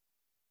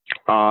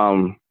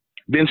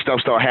then stuff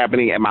started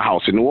happening at my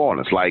house in New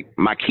Orleans. Like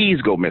my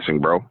keys go missing,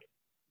 bro.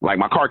 Like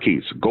my car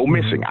keys go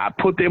missing. I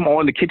put them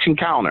on the kitchen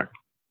counter.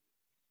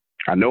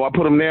 I know I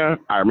put them there.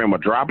 I remember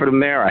dropping them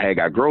there. I had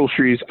got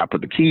groceries. I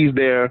put the keys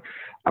there.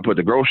 I put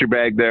the grocery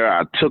bag there.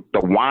 I took the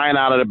wine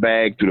out of the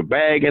bag, threw the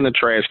bag in the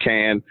trash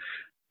can,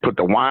 put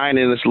the wine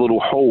in this little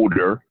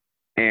holder,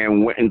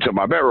 and went into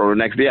my bedroom. The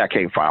next day, I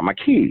can't find my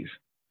keys.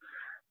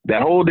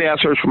 That whole day, I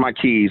searched for my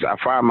keys. I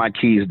found my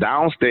keys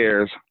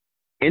downstairs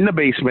in the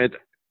basement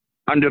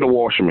under the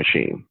washing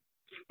machine.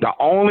 The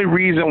only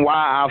reason why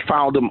I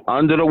found them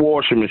under the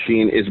washing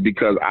machine is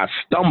because I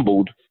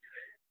stumbled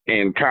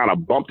and kind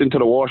of bumped into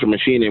the washing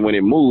machine, and when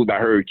it moved, I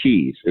heard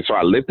keys. And so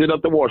I lifted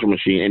up the washing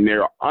machine, and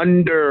they're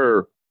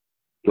under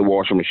the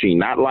washing machine,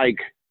 not like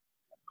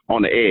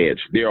on the edge.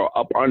 They're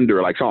up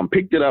under, like someone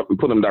picked it up and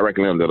put them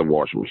directly under the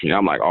washing machine.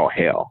 I'm like, oh,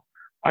 hell.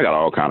 I got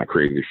all kind of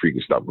crazy,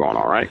 freaky stuff going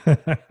on,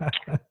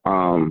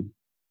 right?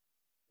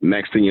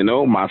 Next thing you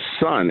know, my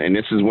son, and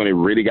this is when it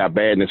really got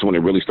bad, and this is when it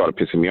really started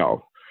pissing me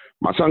off.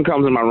 My son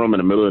comes in my room in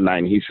the middle of the night,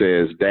 and he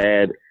says,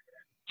 Dad,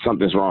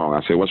 something's wrong.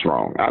 I say, what's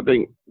wrong? I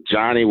think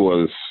Johnny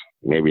was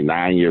maybe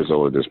 9 years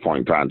old at this point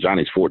in time.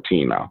 Johnny's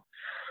 14 now.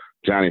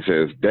 Johnny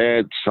says,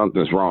 Dad,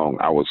 something's wrong.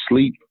 I was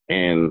asleep,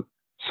 and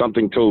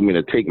something told me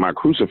to take my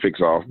crucifix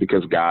off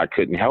because God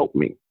couldn't help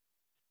me.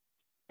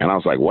 And I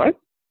was like, what?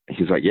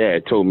 He's like, yeah,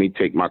 it told me to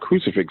take my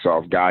crucifix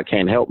off. God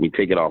can't help me.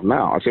 Take it off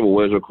now. I said, well,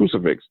 where's your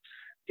crucifix?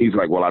 He's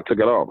like, well, I took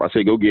it off. I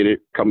said, go get it.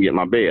 Come get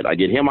my bed. I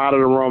get him out of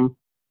the room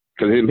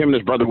because him and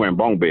his brother were in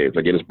bunk beds.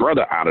 I get his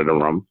brother out of the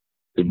room.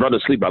 His brother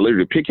asleep. I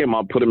literally pick him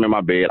up, put him in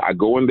my bed. I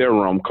go in their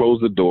room, close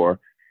the door,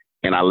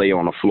 and I lay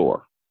on the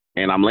floor.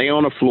 And I'm laying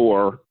on the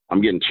floor.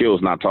 I'm getting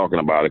chills not talking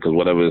about it because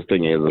whatever this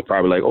thing is, it's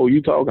probably like, oh,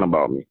 you talking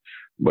about me.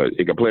 But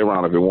it can play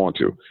around if it want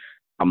to.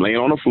 I'm laying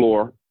on the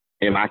floor,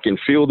 and I can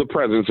feel the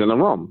presence in the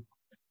room.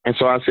 And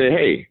so I said,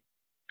 hey,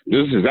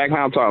 this is exactly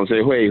how I'm talking. I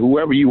say, hey,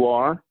 whoever you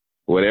are,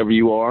 whatever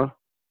you are,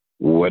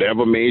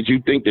 whatever made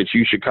you think that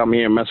you should come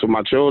here and mess with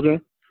my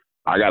children,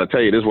 I got to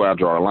tell you, this is where I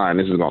draw a line.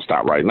 This is going to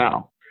stop right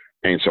now.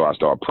 And so I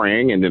start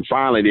praying, and then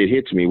finally it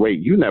hits me, wait,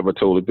 you never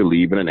told it to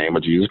leave in the name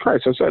of Jesus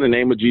Christ. I said, in the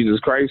name of Jesus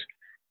Christ,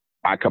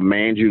 I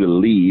command you to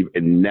leave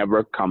and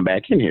never come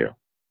back in here.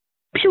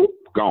 Pew,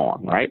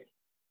 gone, right?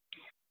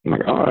 I'm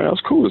like, all right,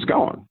 that's cool. It's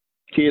gone.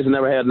 Kids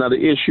never had another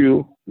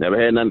issue,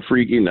 never had nothing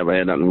freaky, never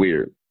had nothing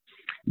weird.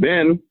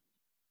 Then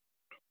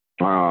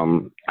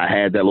I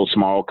had that little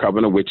small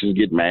coven of witches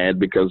get mad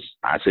because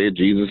I said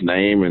Jesus'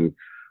 name, and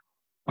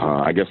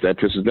I guess that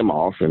pisses them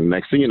off. And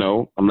next thing you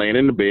know, I'm laying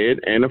in the bed,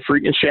 and a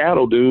freaking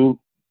shadow, dude.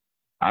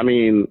 I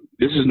mean,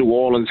 this is New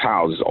Orleans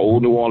houses,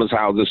 old New Orleans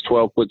houses,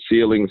 12-foot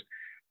ceilings.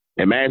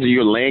 Imagine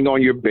you're laying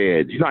on your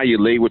bed. You know how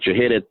you lay with your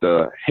head at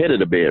the head of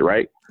the bed,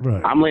 right?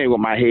 Right. I'm laying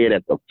with my head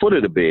at the foot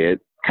of the bed,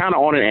 kind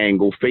of on an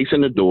angle,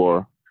 facing the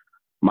door.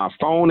 My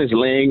phone is I'm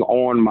laying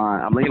on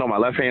my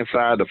left-hand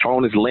side. The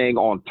phone is laying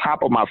on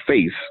top of my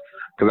face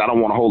because I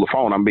don't want to hold the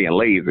phone. I'm being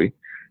lazy.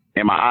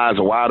 And my eyes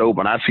are wide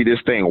open. I see this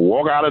thing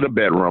walk out of the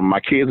bedroom, my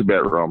kid's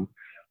bedroom,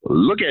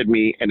 look at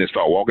me, and then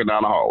start walking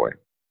down the hallway.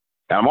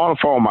 And I'm on the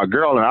phone with my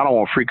girl, and I don't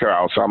want to freak her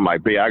out. So I'm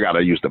like, babe, I got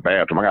to use the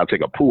bathroom. I got to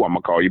take a poo. I'm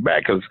going to call you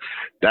back because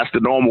that's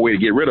the normal way to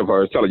get rid of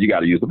her is tell her you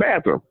got to use the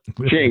bathroom.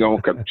 She ain't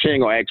going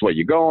to ask where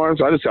you're going.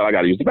 So I just tell her I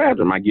got to use the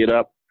bathroom. I get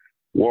up,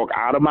 walk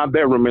out of my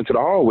bedroom into the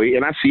hallway,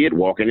 and I see it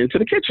walking into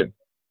the kitchen.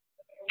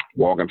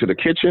 Walking to the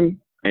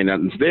kitchen, and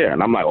nothing's there.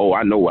 And I'm like, oh,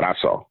 I know what I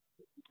saw.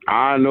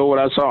 I know what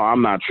I saw.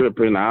 I'm not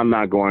tripping. I'm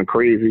not going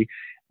crazy.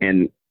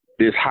 And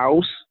this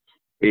house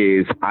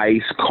is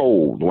ice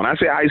cold. When I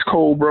say ice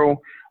cold, bro,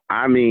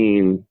 I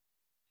mean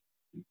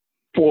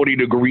 40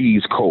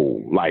 degrees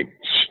cold. Like,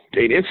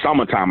 it's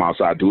summertime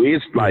outside, dude.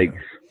 It's like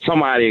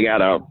somebody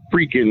got a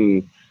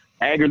freaking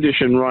air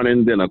conditioner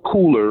running, then a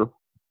cooler,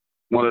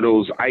 one of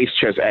those ice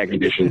chest air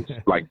conditioners,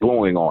 like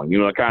blowing on. You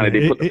know, kind of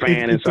they put the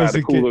fan inside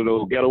the cooler,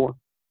 those ghetto one.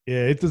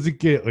 Yeah, it doesn't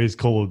get as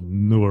cold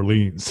in New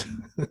Orleans.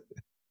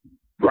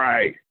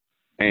 Right.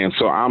 And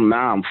so I'm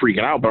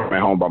freaking out, but I'm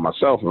at home by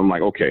myself. And I'm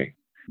like, okay,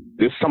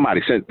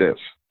 somebody sent this.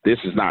 This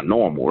is not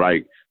normal,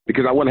 right?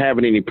 Because I wasn't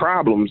having any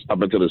problems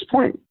up until this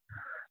point.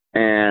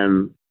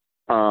 And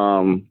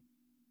I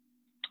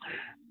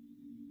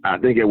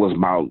think it was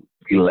about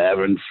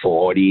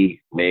 11:40,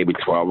 maybe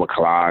 12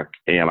 o'clock.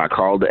 And I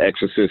called the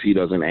exorcist. He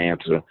doesn't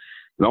answer.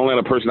 The only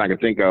other person I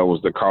could think of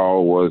was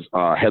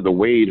Heather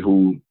Wade,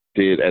 who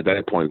did at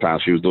that point in time.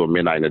 She was doing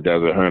Midnight in the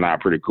Desert. Her and I are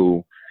pretty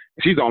cool.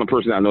 She's the only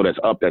person I know that's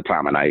up that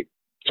time of night.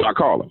 So I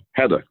call her,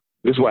 Heather,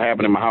 this is what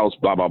happened in my house,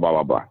 blah, blah, blah,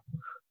 blah, blah.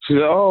 She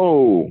said,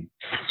 oh,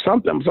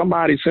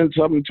 somebody sent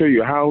something to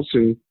your house,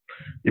 and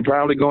you're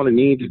probably going to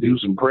need to do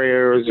some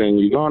prayers, and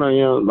you're going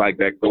to, like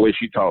that, the way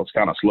she talks,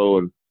 kind of slow,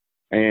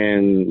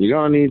 and you're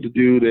going to need to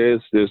do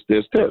this. And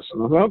I said,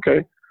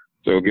 okay.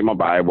 So I get my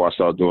Bible, I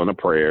start doing the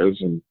prayers,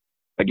 and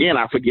again,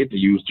 I forget to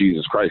use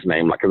Jesus Christ's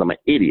name, like, because I'm an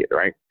idiot,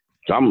 right?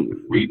 So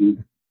I'm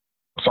reading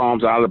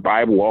Psalms out of the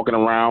Bible, walking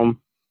around,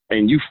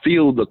 and you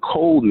feel the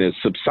coldness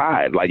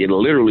subside. Like, it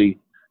literally,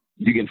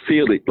 you can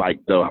feel it, like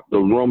the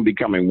room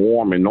becoming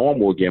warm and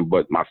normal again,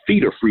 but my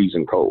feet are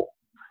freezing cold.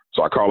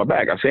 So I call her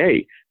back. I say,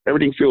 hey,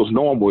 everything feels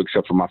normal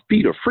except for my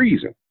feet are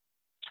freezing.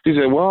 She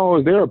said, well,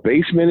 is there a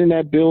basement in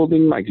that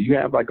building? Like, do you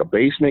have like a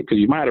basement? Because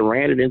you might have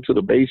ran it into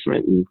the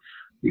basement, and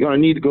you're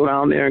going to need to go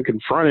down there and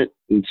confront it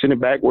and send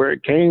it back where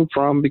it came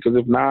from, because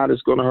if not,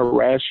 it's going to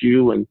harass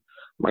you. And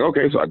I'm like,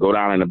 okay. So I go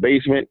down in the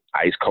basement,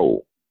 ice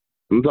cold.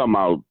 I'm talking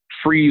about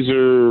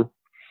freezer,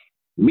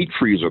 meat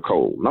freezer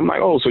cold. And I'm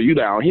like, oh, so you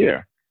down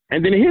here.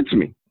 And then it hits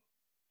me.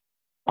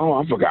 Oh,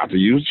 I forgot to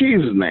use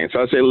Jesus' name. So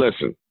I say,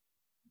 listen,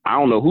 I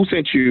don't know who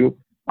sent you.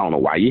 I don't know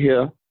why you're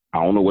here.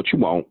 I don't know what you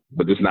want,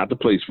 but this is not the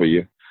place for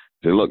you.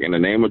 Say, look, in the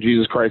name of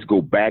Jesus Christ,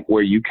 go back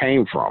where you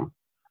came from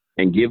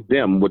and give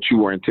them what you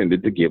were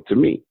intended to give to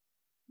me.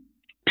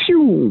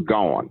 Pew,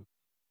 gone.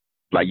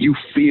 Like, you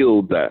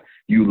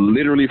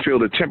literally feel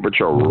the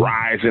temperature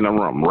rise in the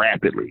room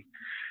rapidly,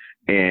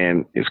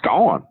 and it's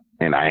gone.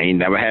 And I ain't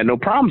never had no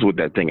problems with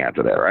that thing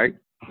after that, right?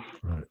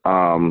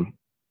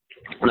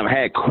 And I've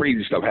had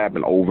crazy stuff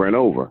happen over and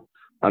over.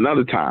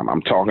 Another time,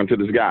 I'm talking to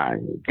this guy.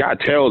 God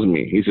tells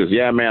me, he says,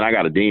 yeah, man, I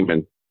got a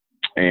demon,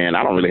 and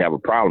I don't really have a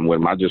problem with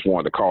him. I just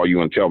wanted to call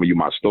you and tell you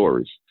my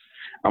stories.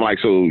 I'm like,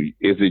 so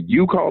is it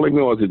you calling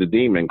me, or is it the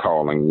demon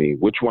calling me?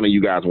 Which one of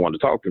you guys want to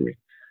talk to me?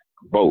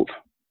 Both.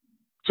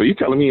 So you're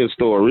telling me his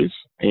stories,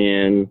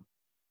 and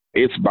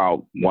it's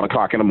about 1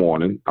 o'clock in the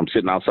morning. I'm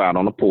sitting outside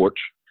on the porch,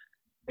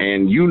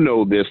 and you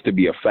know this to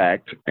be a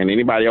fact, and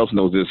anybody else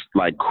knows this,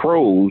 like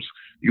crows,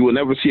 you will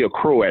never see a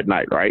crow at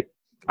night, right?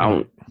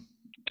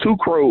 Two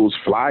crows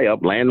fly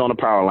up, land on the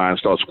power line,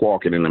 start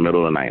squawking in the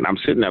middle of the night. And I'm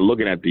sitting there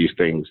looking at these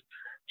things,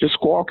 just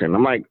squawking.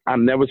 I'm like, I've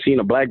never seen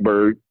a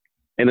blackbird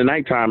in the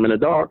nighttime in the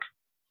dark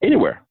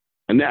anywhere.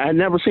 And I had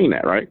never seen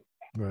that, right?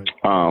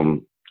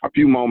 A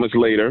few moments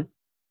later,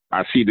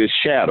 I see this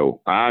shadow,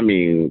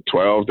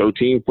 12,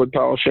 13 foot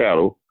tall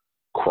shadow,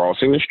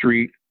 crossing the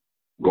street,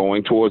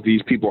 going towards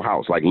these people's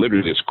house. Like,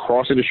 literally just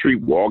crossing the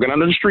street, walking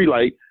under the street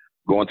light,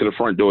 going to the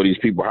front door of these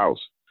people's house.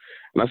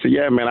 And I said,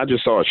 yeah, man, I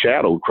just saw a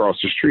shadow cross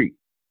the street.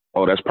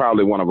 Oh, that's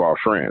probably one of our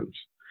friends.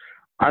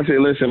 I said,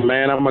 listen,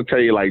 man, I'm going to tell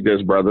you like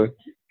this, brother.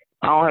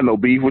 I don't have no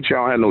beef with you. I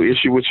don't have no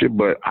issue with you,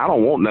 but I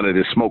don't want none of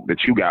this smoke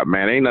that you got,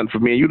 man. Ain't nothing for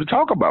me and you to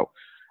talk about.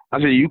 I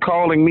said, you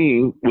calling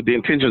me with the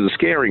intentions of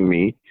scaring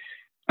me.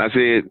 I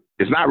said,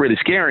 it's not really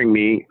scaring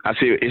me. I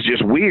said, it's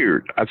just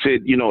weird. I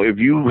said, if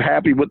you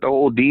happy with the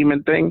whole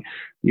demon thing,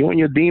 you and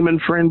your demon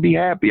friend be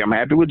happy. I'm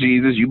happy with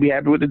Jesus. You be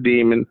happy with the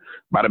demon.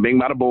 Bada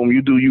bing, bada boom.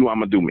 You do you, I'm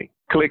going to do me.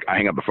 Click, I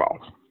hang up the phone.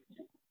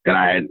 And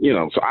I had,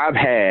 so I've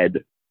had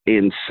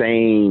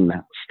insane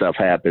stuff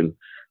happen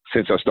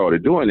since I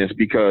started doing this,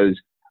 because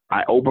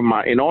I open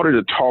in order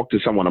to talk to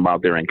someone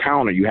about their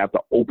encounter, you have to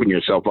open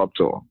yourself up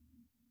to them.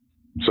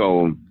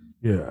 So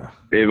yeah,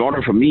 in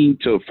order for me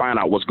to find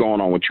out what's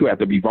going on with you, I have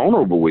to be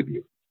vulnerable with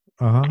you.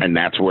 And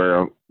that's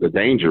where the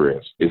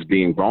danger is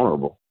being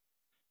vulnerable.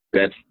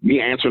 That's me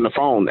answering the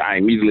phone. I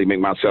immediately make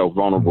myself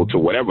vulnerable to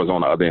whatever's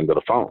on the other end of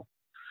the phone.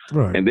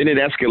 Right. And then it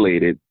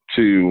escalated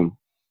to,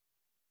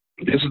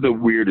 this is the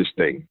weirdest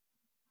thing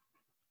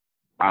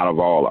out of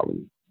all of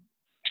them.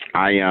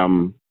 I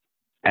am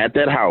at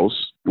that house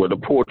where the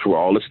porch where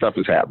all this stuff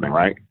is happening,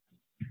 right?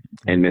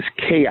 And this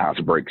chaos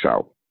breaks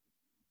out.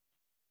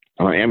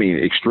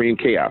 Extreme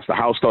chaos. The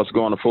house starts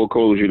going to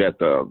foreclosure. That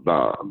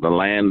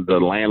the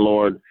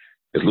landlord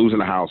is losing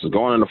the house, is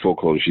going into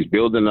foreclosure. She's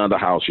building another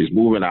house. She's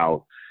moving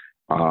out.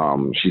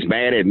 She's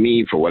mad at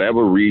me for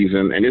whatever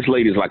reason. And this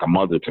lady's like a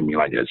mother to me.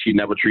 Like, she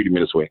never treated me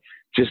this way.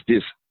 Just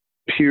this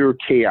pure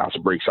chaos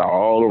breaks out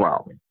all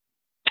around me.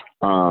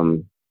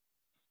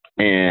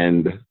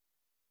 And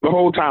the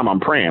whole time I'm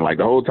praying, like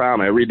the whole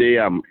time, every day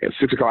I'm at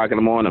 6 o'clock in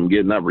the morning, I'm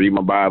getting up, reading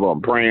my Bible,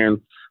 I'm praying,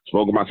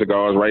 smoking my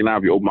cigars. Right now,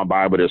 if you open my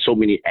Bible, there's so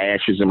many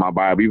ashes in my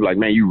Bible. You're like,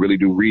 man, you really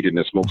do read it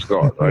and smoke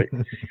cigars, right?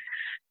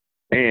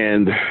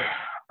 And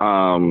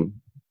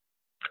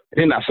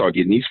then I start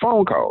getting these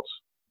phone calls,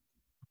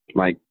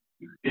 like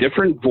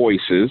different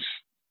voices,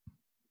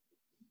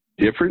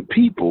 different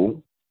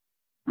people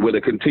with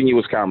a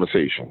continuous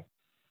conversation.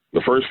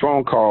 The first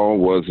phone call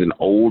was an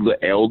older,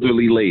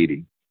 elderly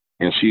lady.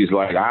 And she's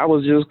like, I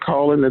was just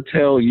calling to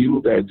tell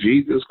you that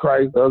Jesus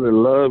Christ doesn't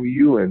love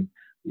you and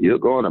you're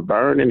going to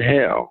burn in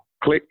hell.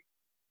 Click.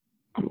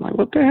 I'm like,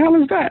 what the hell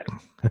is that?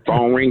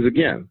 Phone rings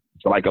again.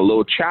 It's like a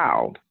little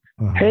child.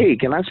 Hey,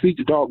 can I speak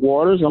to Dark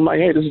Waters? I'm like,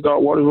 hey, this is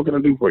Dark Waters. What can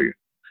I do for you?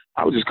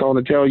 I was just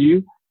calling to tell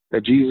you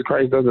that Jesus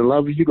Christ doesn't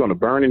love you? You're going to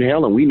burn in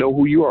hell, and we know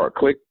who you are.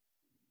 Click.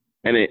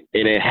 And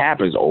it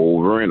happens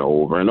over and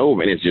over and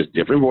over. And it's just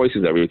different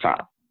voices every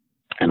time.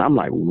 And I'm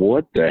like,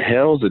 what the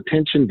hell's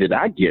attention did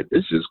I get?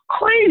 This is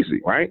crazy,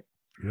 right?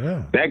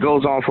 Yeah. That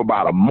goes on for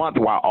about a month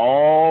while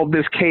all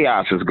this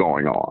chaos is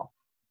going on.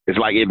 It's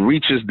like it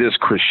reaches this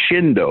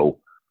crescendo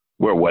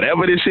where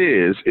whatever this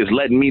is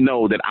letting me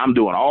know that I'm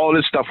doing all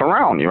this stuff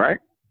around you, right?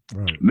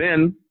 Right.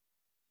 Then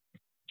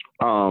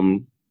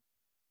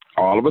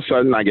all of a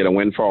sudden I get a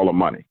windfall of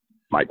money,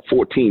 like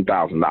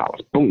 $14,000.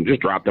 Boom, just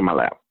dropped in my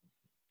lap.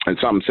 And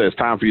something says,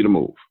 time for you to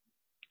move.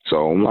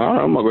 So I'm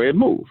going to go ahead and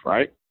move,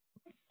 right?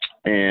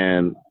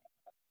 And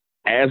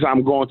as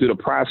I'm going through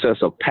the process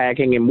of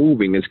packing and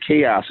moving, this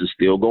chaos is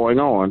still going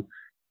on.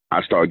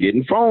 I start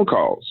getting phone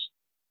calls.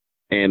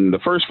 And the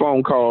first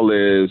phone call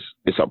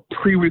it's a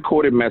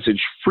pre-recorded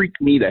message,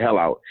 freaked me the hell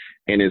out.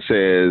 And it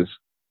says,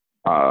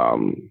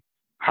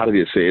 how did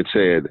it say? It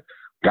said,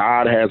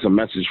 God has a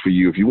message for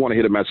you. If you want to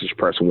hear the message,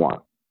 press 1.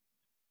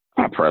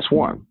 I press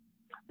 1.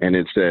 And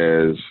it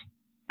says,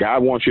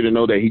 God wants you to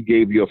know that he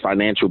gave you a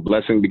financial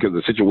blessing because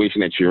the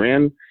situation that you're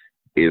in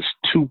is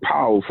too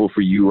powerful for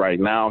you right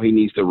now. He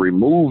needs to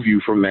remove you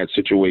from that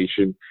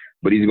situation,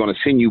 but he's going to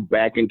send you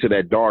back into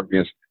that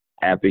darkness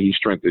after he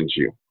strengthens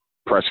you.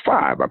 Press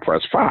 5. I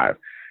press 5.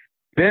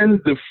 Then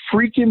the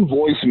freaking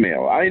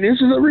voicemail. This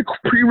is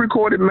a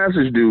pre-recorded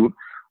message, dude.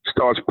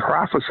 Starts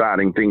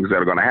prophesying things that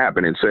are going to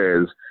happen. It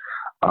says,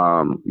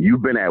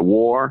 you've been at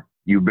war.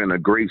 You've been a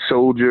great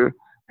soldier,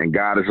 and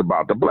God is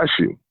about to bless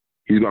you.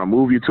 He's going to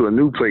move you to a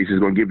new place. He's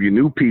going to give you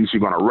new peace. You're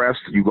going to rest.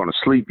 You're going to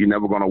sleep. You're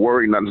never going to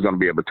worry. Nothing's going to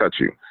be able to touch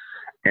you.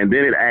 And then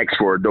it asks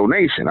for a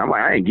donation. I'm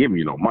like, I ain't giving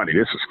you no money.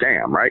 This is a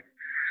scam, right?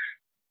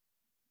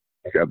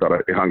 I thought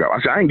it hung up.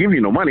 I said, I ain't giving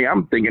you no money.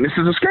 I'm thinking this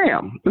is a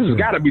scam. This has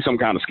got to be some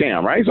kind of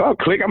scam, right? So I'll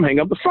click. I'm hanging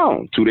up the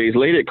phone. 2 days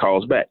later, it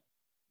calls back.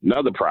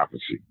 Another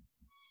prophecy.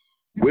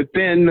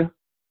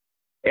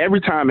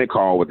 Every time it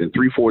called, within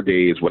 3-4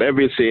 days,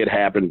 whatever it said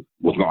happened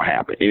was going to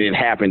happen. And it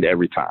happened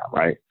every time,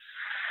 right?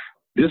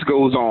 This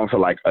goes on for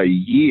like a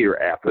year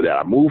after that.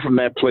 I moved from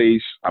that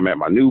place. I'm at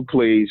my new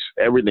place.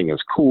 Everything is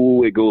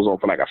cool. It goes on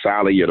for like a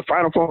solid year. The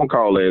final phone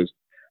call is,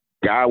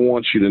 God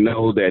wants you to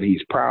know that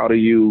he's proud of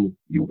you.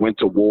 You went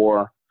to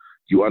war.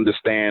 You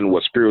understand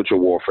what spiritual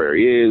warfare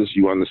is.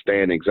 You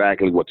understand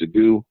exactly what to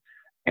do,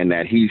 and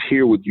that he's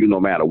here with you no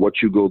matter what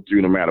you go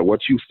through, no matter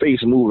what you face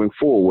moving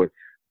forward.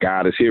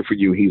 God is here for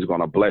you. He's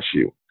going to bless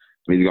you.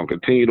 And he's going to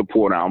continue to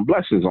pour down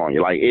blessings on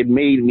you. Like, it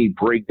made me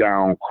break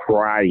down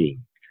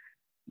crying.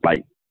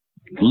 Like,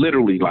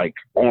 literally, like,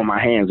 on my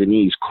hands and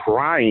knees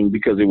crying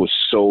because it was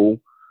so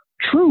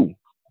true.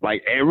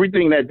 Like,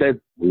 everything that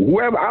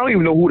whoever, I don't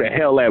even know who the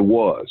hell that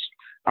was.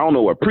 I don't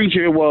know what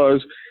preacher it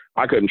was.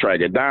 I couldn't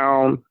track it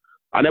down.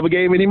 I never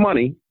gave any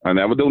money. I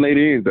never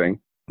donated anything.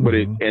 But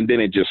and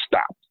then it just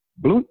stopped.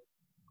 Bloop.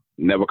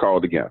 Never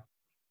called again.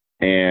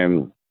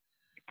 And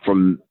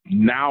from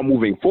now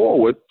moving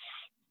forward,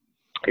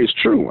 it's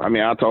true. I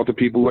mean, I talk to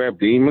people who have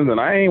demons,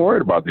 and I ain't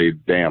worried about their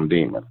damn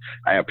demons.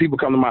 I have people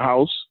come to my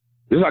house.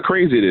 This is how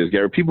crazy it is,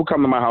 Gary. People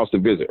come to my house to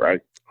visit,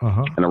 right?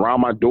 And around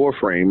my door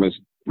frame is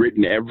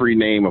written every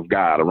name of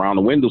God. Around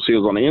the window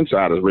sills on the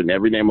inside is written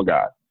every name of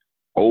God.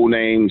 Old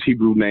names,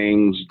 Hebrew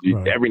names,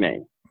 every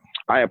name.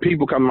 I have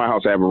people come to my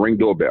house. I have a Ring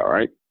doorbell,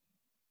 right?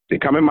 They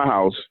come in my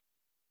house.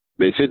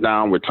 They sit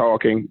down. We're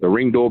talking. The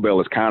Ring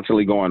doorbell is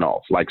constantly going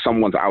off, like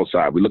someone's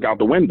outside. We look out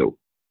the window.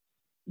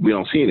 We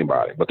don't see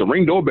anybody. But the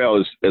Ring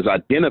doorbell is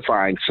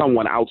identifying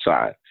someone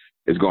outside.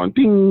 It's going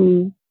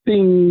ding,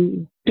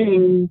 ding,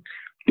 ding,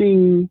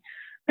 ding.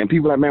 And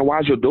people are like, man,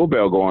 why's your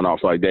doorbell going off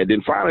like that?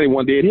 Then finally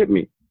one day it hit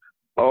me.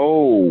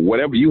 Oh,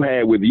 whatever you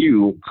had with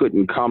you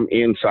couldn't come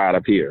inside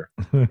of here.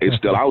 It's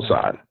still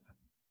outside.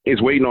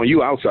 It's waiting on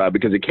you outside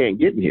because it can't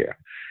get in here.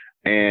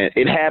 And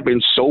it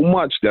happened so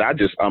much that I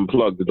just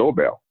unplugged the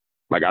doorbell.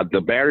 Like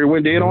the battery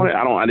went dead on it.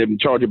 I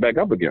didn't charge it back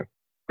up again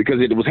because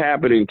it was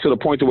happening to the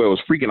point to where it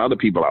was freaking other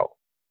people out.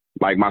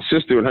 Like my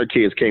sister and her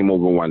kids came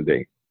over one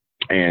day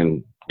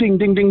and ding,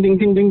 ding, ding, ding,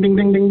 ding, ding, ding,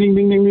 ding, ding, ding,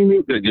 ding, ding,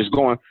 ding. They're just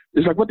going,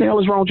 it's like, what the hell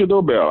is wrong with your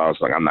doorbell? I was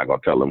like, I'm not going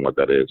to tell them what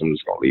that is. I'm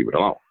just going to leave it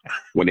alone.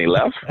 When they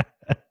left,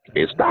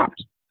 it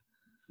stopped.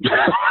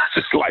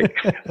 Just like,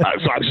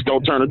 so I just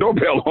don't turn the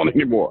doorbell on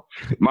anymore.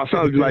 My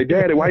son's like,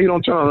 Daddy, why you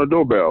don't turn on the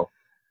doorbell?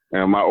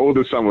 And my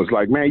older son was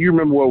like, man, you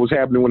remember what was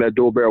happening when that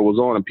doorbell was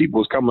on and people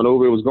was coming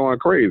over? It was going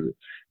crazy.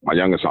 My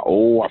youngest son,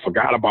 oh, I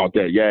forgot about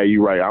that. Yeah,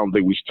 you're right. I don't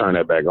think we should turn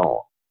that back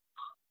on.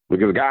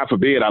 Because God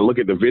forbid I look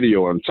at the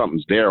video and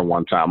something's there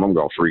one time, I'm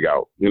going to freak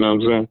out. You know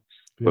what I'm saying?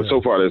 Yeah. But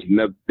so far,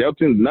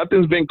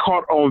 nothing's been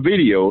caught on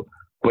video,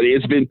 but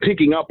it's been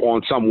picking up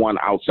on someone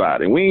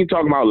outside. And we ain't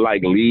talking about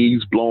like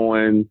leaves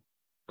blowing,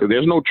 because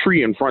there's no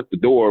tree in front of the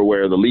door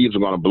where the leaves are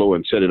going to blow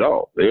and set it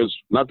off. There's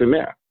nothing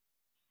there.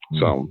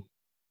 So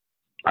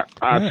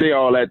I say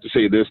all that to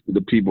say this to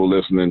the people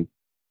listening.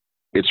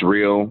 It's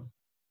real.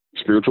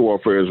 Spiritual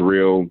warfare is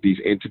real. These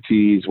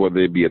entities, whether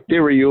it be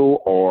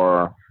ethereal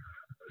or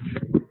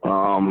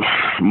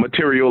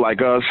material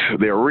like us,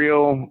 they're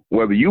real.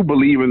 Whether you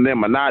believe in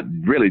them or not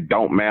really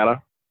don't matter.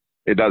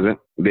 It doesn't.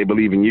 They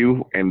believe in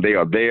you, and they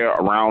are there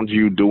around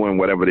you doing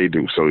whatever they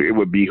do. So it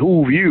would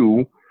behoove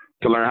you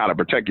to learn how to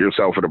protect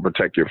yourself or to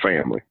protect your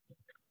family,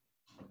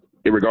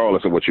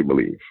 regardless of what you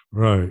believe.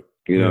 Right.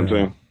 You know what I'm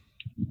saying?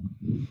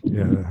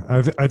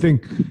 Yeah. I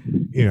think,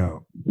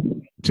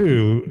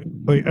 too,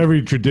 like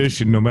every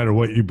tradition, no matter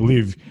what you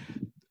believe,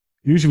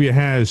 usually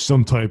has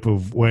some type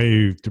of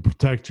way to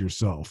protect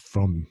yourself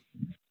from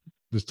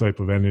this type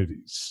of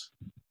entities.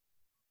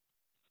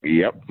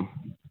 Yep.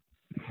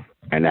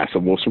 And that's the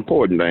most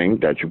important thing,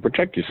 that you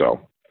protect yourself.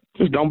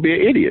 Just don't be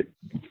an idiot.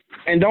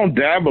 And don't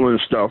dabble in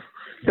stuff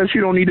that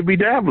you don't need to be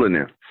dabbling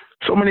in.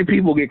 So many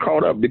people get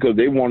caught up because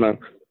they want to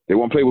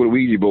play with a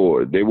Ouija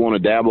board. They want to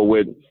dabble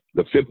with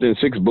the 5th and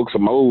 6th books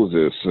of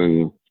Moses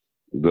and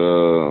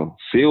the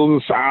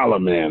Seals of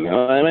Solomon.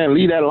 Man,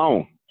 leave that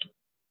alone.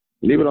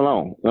 Leave it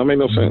alone. That make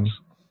no sense.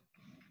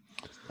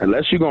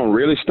 Unless you're going to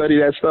really study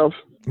that stuff,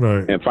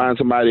 right, and find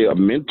somebody, a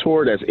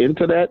mentor that's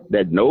into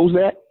that knows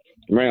that,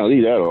 man,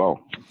 leave that alone.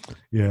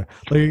 Yeah.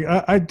 Like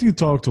I do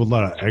talk to a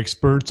lot of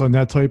experts on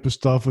that type of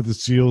stuff with the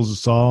Seals of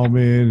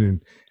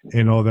Solomon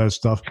and all that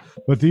stuff.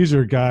 But these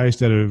are guys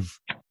that have,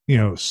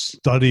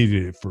 studied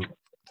it for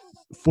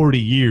 40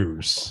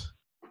 years.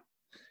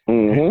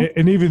 Mm-hmm.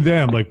 And even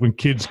them, like when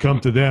kids come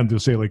to them, they'll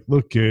say, like,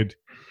 look, kid,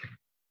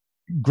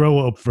 grow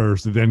up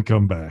first and then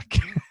come back.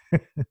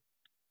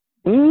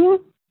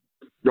 Mm-hmm.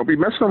 Don't be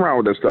messing around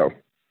with that stuff.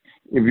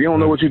 If you don't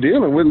know what you're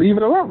dealing with, leave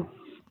it alone.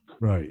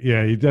 Right.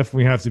 Yeah, you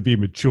definitely have to be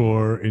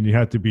mature, and you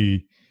have to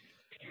be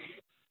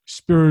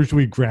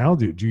spiritually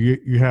grounded.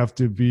 You have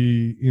to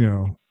be,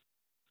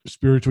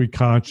 spiritually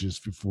conscious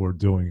before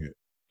doing it.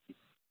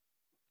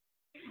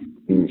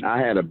 I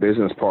had a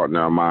business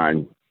partner of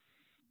mine.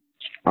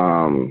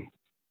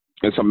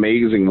 It's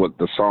amazing what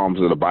the Psalms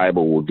of the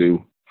Bible will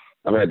do.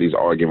 I've had these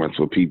arguments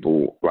with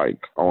people like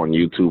on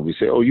YouTube. We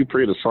say, "Oh, you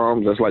pray the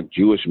Psalms? That's like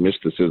Jewish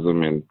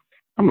mysticism." And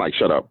I'm like,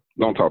 "Shut up!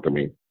 Don't talk to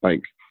me.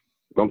 Like,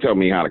 don't tell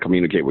me how to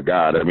communicate with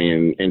God." I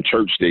mean, in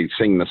church they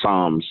sing the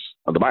Psalms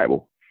of the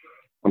Bible.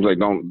 I was like,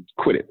 "Don't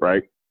quit it,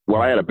 right?"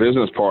 Well, I had a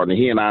business partner.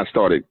 He and I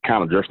started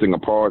kind of drifting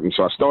apart, and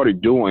so I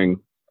started doing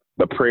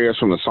the prayers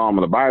from the Psalm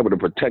of the Bible to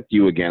protect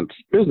you against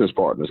business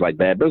partners, like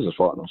bad business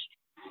partners.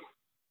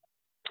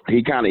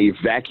 He kind of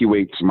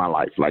evacuates my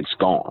life, like it's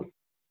gone.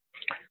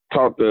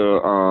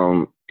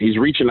 He's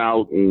reaching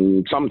out,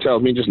 and something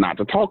tells me just not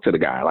to talk to the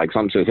guy. Like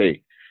something says,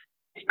 "Hey,"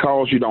 he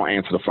calls you, don't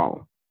answer the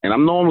phone. And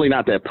I'm normally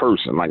not that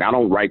person. Like I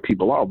don't write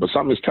people off, but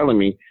something is telling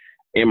me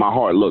in my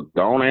heart, look,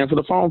 don't answer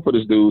the phone for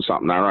this dude.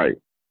 Something not right.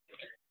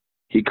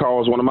 He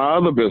calls one of my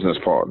other business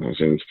partners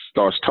and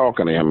starts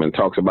talking to him and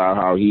talks about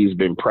how he's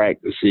been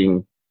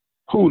practicing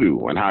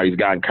hoodoo and how he's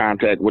got in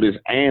contact with his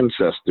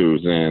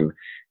ancestors, and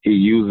he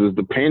uses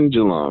the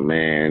pendulum,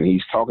 and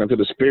he's talking to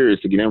the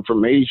spirits to get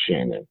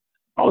information and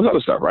all this other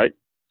stuff, right?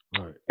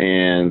 Right.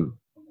 And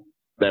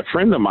that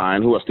friend of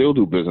mine who I still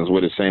do business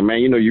with is saying,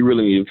 "Man, you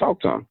really need to talk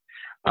to him."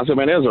 I said,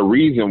 "Man, there's a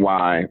reason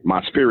why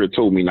my spirit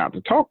told me not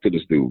to talk to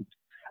this dude."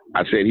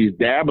 I said, "He's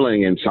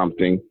dabbling in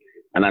something."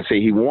 And I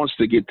say, "He wants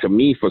to get to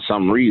me for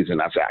some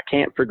reason." I said, "I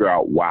can't figure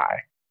out why."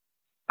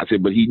 I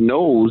said, "But he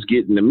knows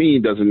getting to me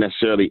doesn't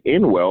necessarily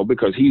end well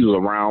because he was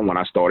around when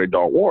I started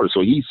Dark Water.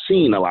 So he's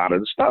seen a lot of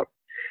the stuff."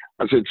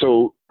 I said,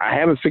 "So I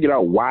haven't figured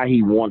out why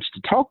he wants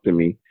to talk to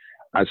me."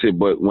 I said,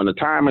 "But when the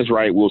time is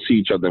right, we'll see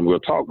each other and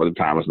we'll talk, but the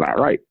time is not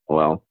right."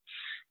 Well,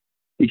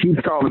 he keeps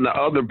calling the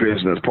other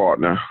business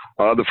partner,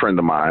 other friend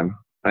of mine,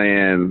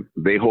 and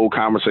they hold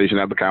conversation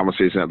after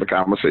conversation after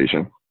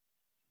conversation.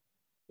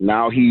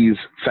 Now he's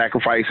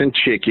sacrificing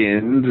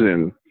chickens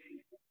and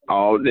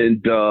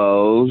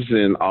doves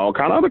and all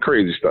kind of other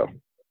crazy stuff.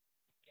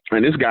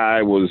 And this guy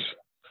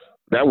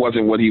that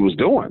wasn't what he was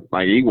doing.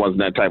 Like he wasn't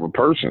that type of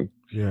person.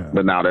 Yeah.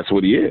 But now that's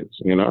what he is.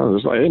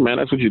 It's like, hey man,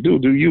 that's what you do.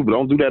 Do you, but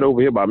don't do that over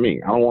here by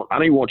me. I don't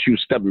even want you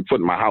stepping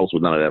foot in my house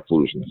with none of that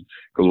foolishness.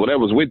 Because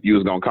whatever's with you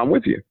is gonna come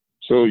with you.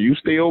 So you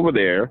stay over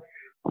there.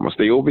 I'm gonna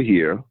stay over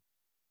here.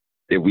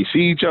 If we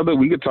see each other,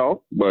 we could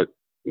talk, but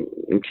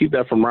keep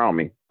that from around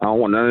me. I don't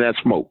want none of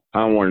that smoke. I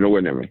don't want it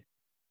nowhere near me.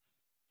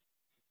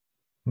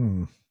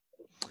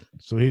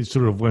 So he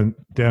sort of went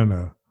down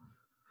a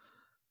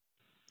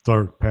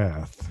dark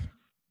path.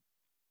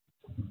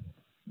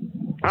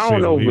 I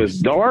don't know if it's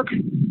dark,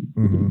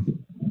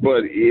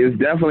 but it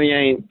definitely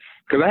ain't,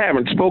 because I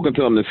haven't spoken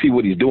to him to see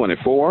what he's doing it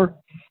for,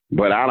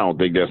 but I don't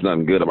think there's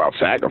nothing good about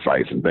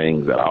sacrificing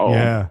things at all.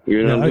 Yeah.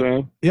 You know what I'm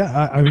saying?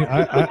 Yeah. I mean,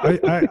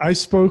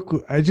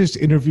 I just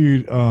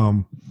interviewed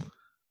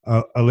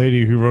a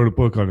lady who wrote a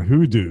book on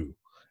hoodoo,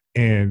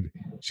 and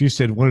she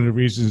said one of the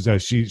reasons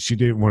that she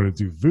didn't want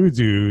to do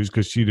voodoo is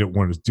because she didn't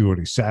want to do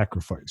any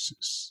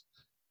sacrifices.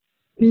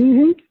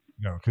 Mm-hmm.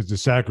 Because the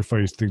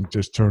sacrifice thing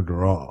just turned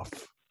her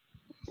off.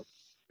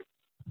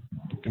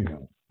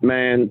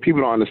 Man,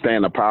 people don't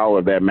understand the power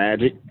of that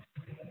magic.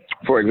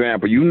 For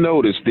example, you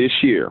notice this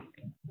year,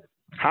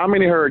 how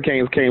many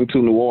hurricanes came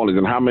to New Orleans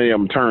and how many of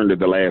them turned at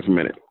the last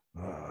minute?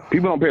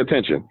 People don't pay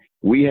attention.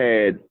 We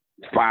had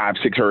 5,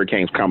 6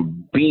 hurricanes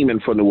come beaming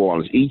for New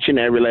Orleans. Each and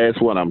every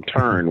last one of them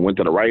turned, went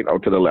to the right or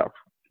to the left.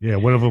 Yeah,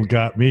 one of them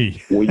got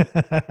me.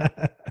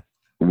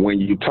 When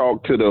you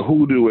talk to the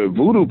hoodoo and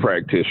voodoo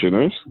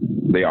practitioners,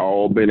 they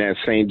all been at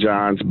St.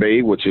 John's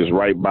Bay, which is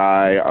right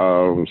by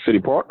City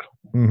Park,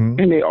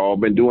 and they all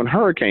been doing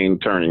hurricane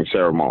turning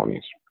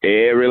ceremonies.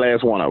 Every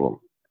last one of them.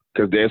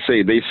 Because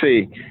they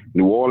say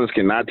New Orleans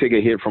cannot take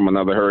a hit from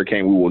another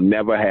hurricane. We will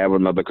never have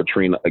another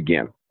Katrina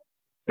again.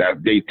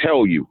 That they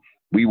tell you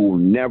we will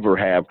never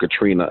have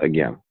Katrina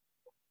again.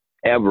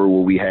 Ever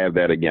will we have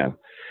that again.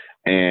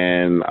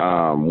 And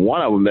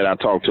one of them that I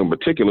talked to in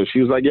particular,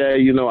 she was like, yeah,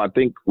 I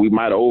think we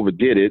might have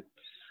overdid it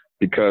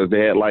because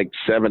they had like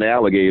 7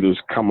 alligators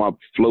come up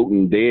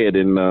floating dead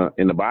in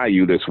the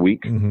bayou this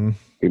week.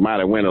 We might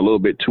have went a little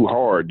bit too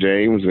hard,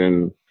 James,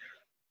 and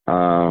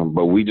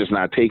but we just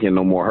not taking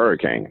no more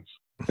hurricanes.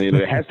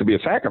 There has to be a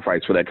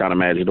sacrifice for that kind of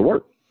magic to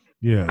work.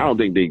 Yeah, I don't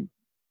think they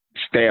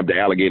stabbed the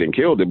alligator and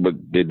killed it, but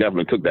they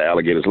definitely took the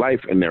alligator's life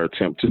in their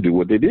attempt to do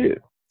what they did.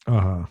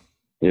 I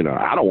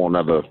don't want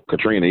another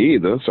Katrina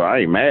either, so I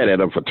ain't mad at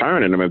them for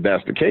turning them if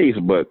that's the case,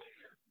 but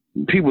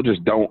people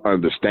just don't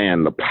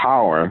understand the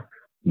power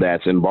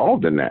that's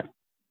involved in that.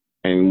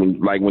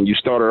 And when you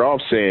started off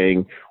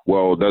saying,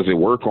 well, does it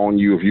work on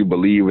you if you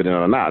believe it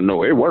or not?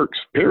 No, it works,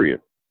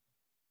 period.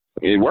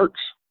 It works.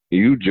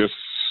 You just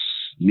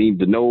need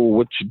to know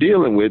what you're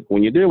dealing with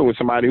when you're dealing with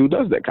somebody who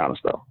does that kind of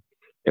stuff.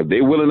 If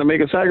they're willing to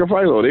make a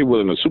sacrifice or they're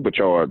willing to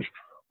supercharge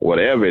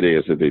whatever it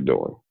is that they're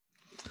doing.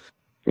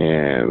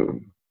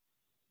 And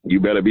you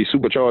better be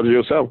supercharged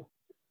yourself.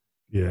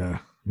 Yeah,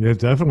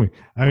 definitely.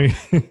 I mean,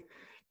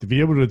 to be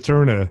able to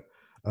turn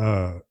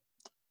a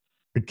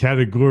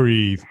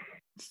category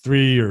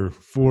 3 or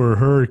 4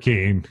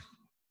 hurricane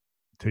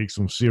takes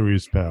some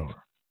serious power.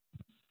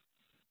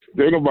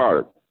 Think about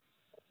it.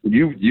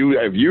 You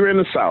if you're in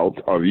the South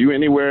or if you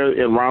anywhere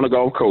around the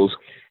Gulf Coast,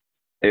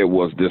 it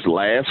was this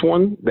last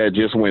one that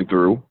just went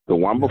through. The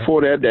one before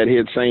that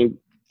hit St.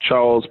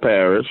 Charles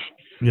Parish,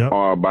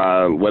 or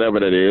by whatever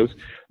that is.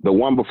 The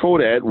one before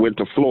that went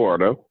to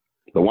Florida.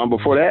 The one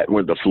before that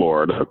went to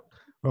Florida.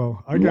 Oh,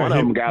 one of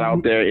them got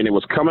out there and it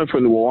was coming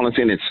from New Orleans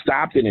and it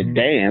stopped and it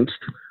danced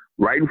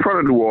right in front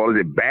of New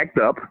Orleans. It backed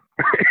up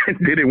and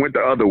then it went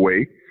the other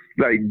way.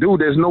 Like, dude,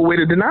 there's no way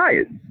to deny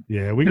it.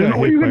 Yeah, we got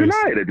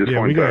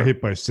hit we got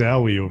hit by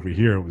Sally over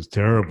here. It was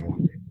terrible.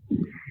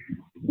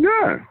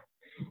 Yeah.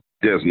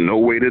 There's no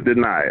way to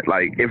deny it.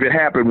 Like, if it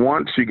happened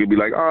once, you could be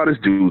like, oh, this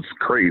dude's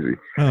crazy.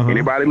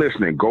 Anybody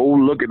listening, go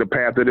look at the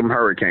path of them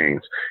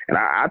hurricanes. And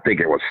I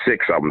think it was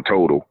 6 of them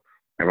total,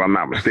 if I'm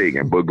not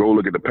mistaken. But go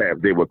look at the path.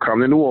 They would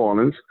come to New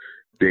Orleans.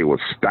 They would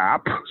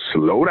stop,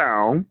 slow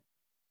down,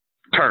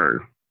 turn.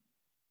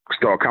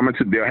 Start coming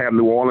to, they'll have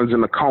New Orleans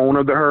in the cone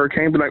of the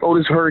hurricane. Be like, oh,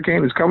 this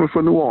hurricane is coming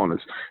for New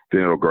Orleans.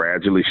 Then it'll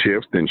gradually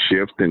shift and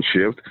shift and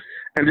shift.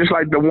 And just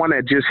like the one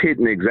that just hit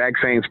in the exact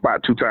same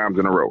spot 2 times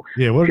in a row.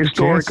 Yeah, what are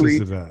historically,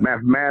 the chances of that?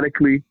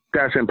 Mathematically,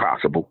 that's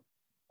impossible.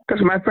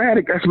 That's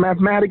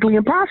mathematically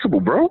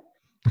impossible, bro.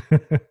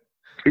 That's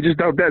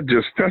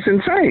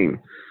insane.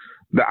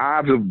 The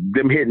odds of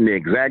them hitting the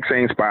exact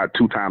same spot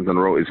 2 times in a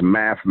row is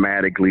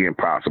mathematically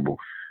impossible.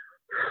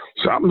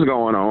 Something's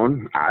going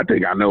on. I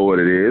think I know what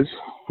it is.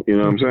 You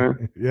know what I'm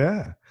saying?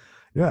 Yeah.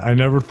 I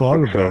never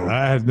thought of that.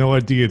 I had no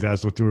idea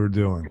that's what they were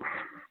doing.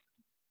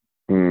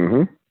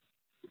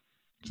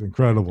 It's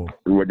incredible.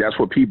 Well, that's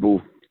what people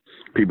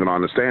don't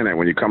understand that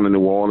when you come to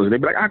New Orleans, they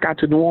be like, I got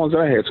to New Orleans,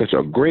 I had such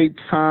a great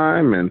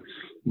time and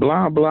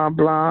blah, blah,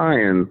 blah.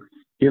 And,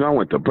 I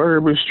went to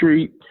Bourbon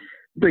Street.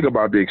 Think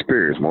about the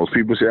experience. Most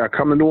people say, I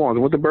come to New Orleans,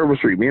 I went to Bourbon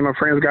Street. Me and my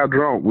friends got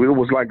drunk. It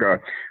was like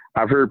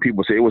I've heard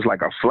people say it was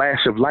like a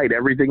flash of light,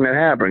 everything that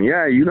happened.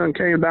 Yeah, you done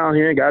came down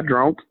here and got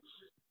drunk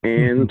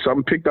and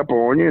something picked up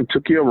on you and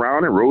took you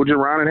around and rode you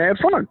around and had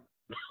fun.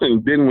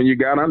 And then when you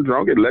got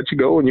undrunk, it let you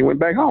go and you went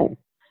back home.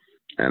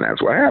 And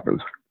that's what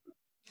happens.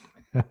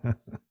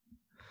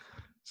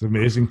 It's an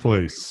amazing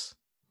place.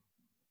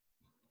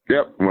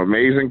 Yep, an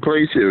amazing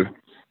place.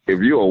 If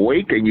you're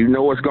awake and you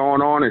know what's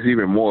going on, it's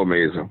even more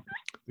amazing.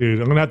 Dude,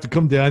 I'm going to have to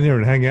come down there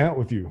and hang out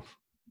with you.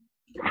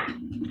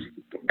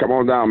 Come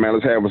on down, man.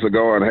 Let's have us a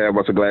cigar and have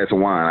us a glass of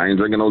wine. I ain't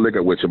drinking no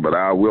liquor with you, but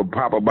I will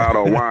pop a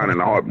bottle of wine in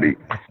a heartbeat.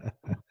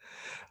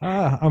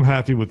 I'm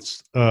happy with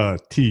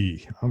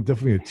tea. I'm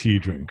definitely a tea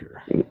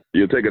drinker.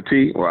 You take a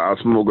tea? Well, I'll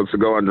smoke a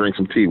cigar and drink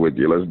some tea with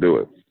you. Let's do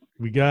it.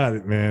 We got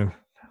it, man.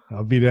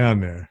 I'll be down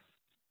there.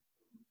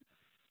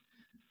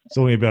 It's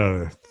only about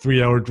a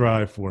 3-hour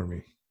drive for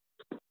me.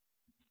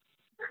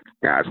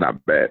 Yeah, it's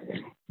not bad.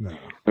 No.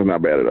 It's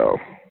not bad at all.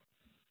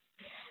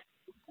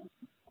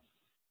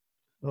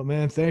 Well,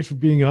 man, thanks for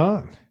being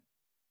on.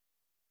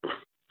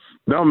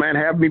 No, man,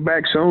 have me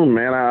back soon,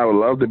 man. I would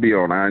love to be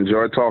on. I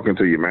enjoy talking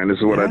to you, man. This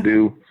is what I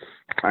do.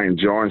 I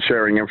enjoy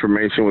sharing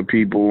information with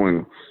people.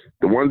 And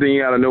the one thing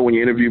you got to know when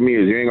you interview me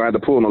is you ain't going to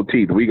have to pull no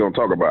teeth. We going to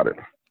talk about it.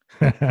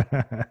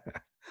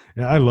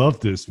 Yeah, I love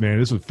this, man.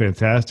 This was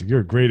fantastic. You're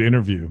a great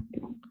interview.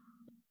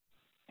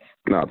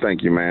 No,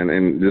 thank you, man.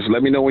 And just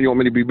let me know when you want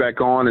me to be back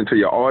on. And to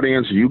your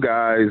audience, you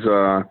guys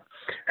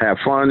have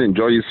fun,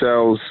 enjoy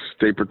yourselves,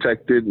 stay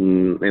protected,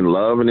 and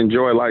love and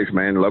enjoy life,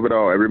 man. Love it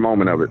all, every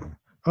moment of it.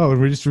 Oh,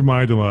 and we just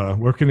remind them,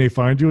 where can they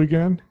find you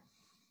again?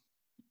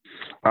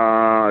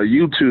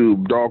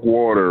 YouTube, Dark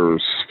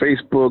Waters,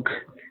 Facebook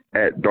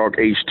at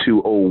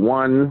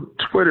DarkH201,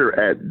 Twitter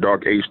at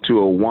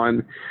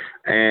DarkH201,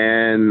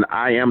 and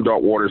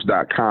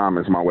IamDarkWaters.com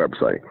is my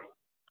website.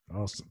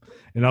 Awesome.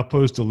 And I'll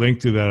post a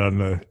link to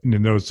that in the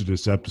notes of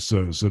this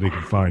episode so they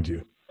can find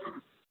you.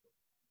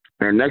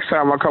 And next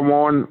time I come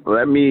on,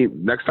 let's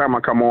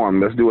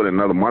do it in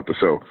another month or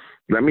so.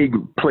 Let me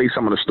play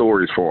some of the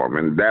stories for them,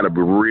 and that'll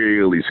be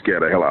really scare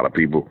the hell out of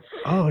people.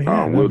 Oh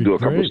yeah, we'll do a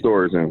couple of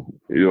stories, and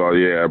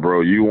yeah,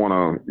 bro, you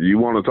wanna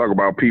talk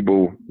about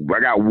people?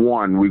 I got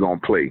one we're gonna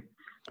play.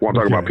 Want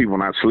to talk about people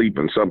not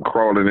sleeping, something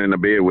crawling in the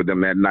bed with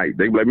them that night.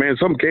 They be like, man,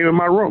 something came in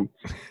my room.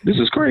 This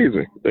is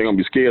crazy. They're gonna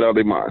be scared out of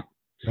their mind.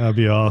 That'd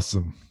be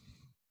awesome.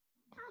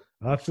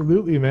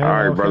 Absolutely, man.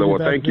 All right, brother. Well,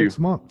 thank you. Next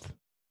month.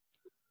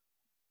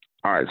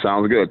 All right,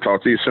 sounds good.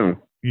 Talk to you soon.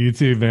 You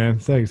too, man.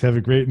 Thanks. Have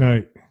a great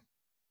night.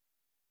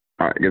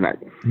 All right, good night.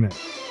 Good night.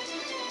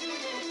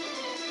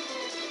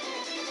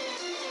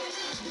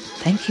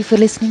 Thank you for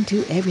listening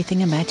to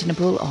Everything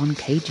Imaginable on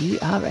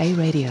KGRA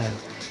Radio.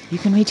 You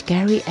can reach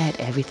Gary at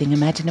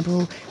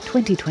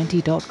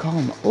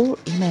everythingimaginable2020.com or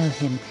email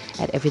him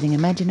at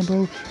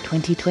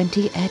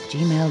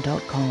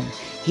everythingimaginable2020@gmail.com.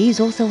 He's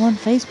also on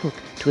Facebook,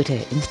 Twitter,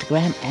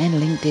 Instagram, and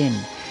LinkedIn.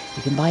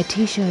 You can buy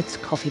t-shirts,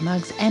 coffee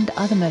mugs, and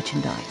other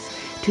merchandise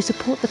to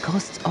support the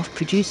costs of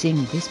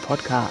producing this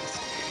podcast.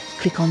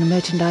 Click on the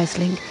merchandise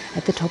link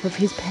at the top of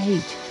his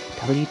page,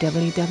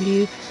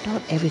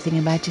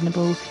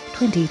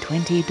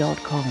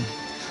 www.everythingimaginable2020.com.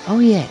 Oh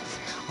yes,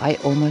 I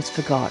almost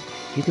forgot.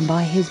 You can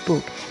buy his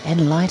book,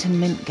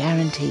 Enlightenment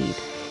Guaranteed.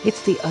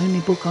 It's the only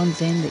book on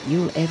Zen that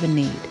you'll ever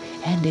need,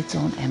 and it's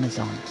on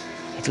Amazon.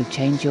 It'll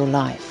change your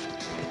life,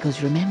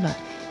 because remember,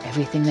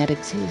 everything that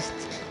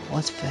exists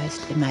was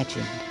first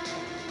imagined.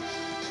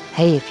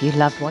 Hey, if you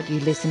loved what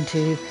you listened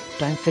to,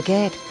 don't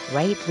forget,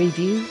 rate,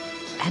 review,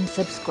 and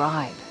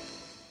subscribe.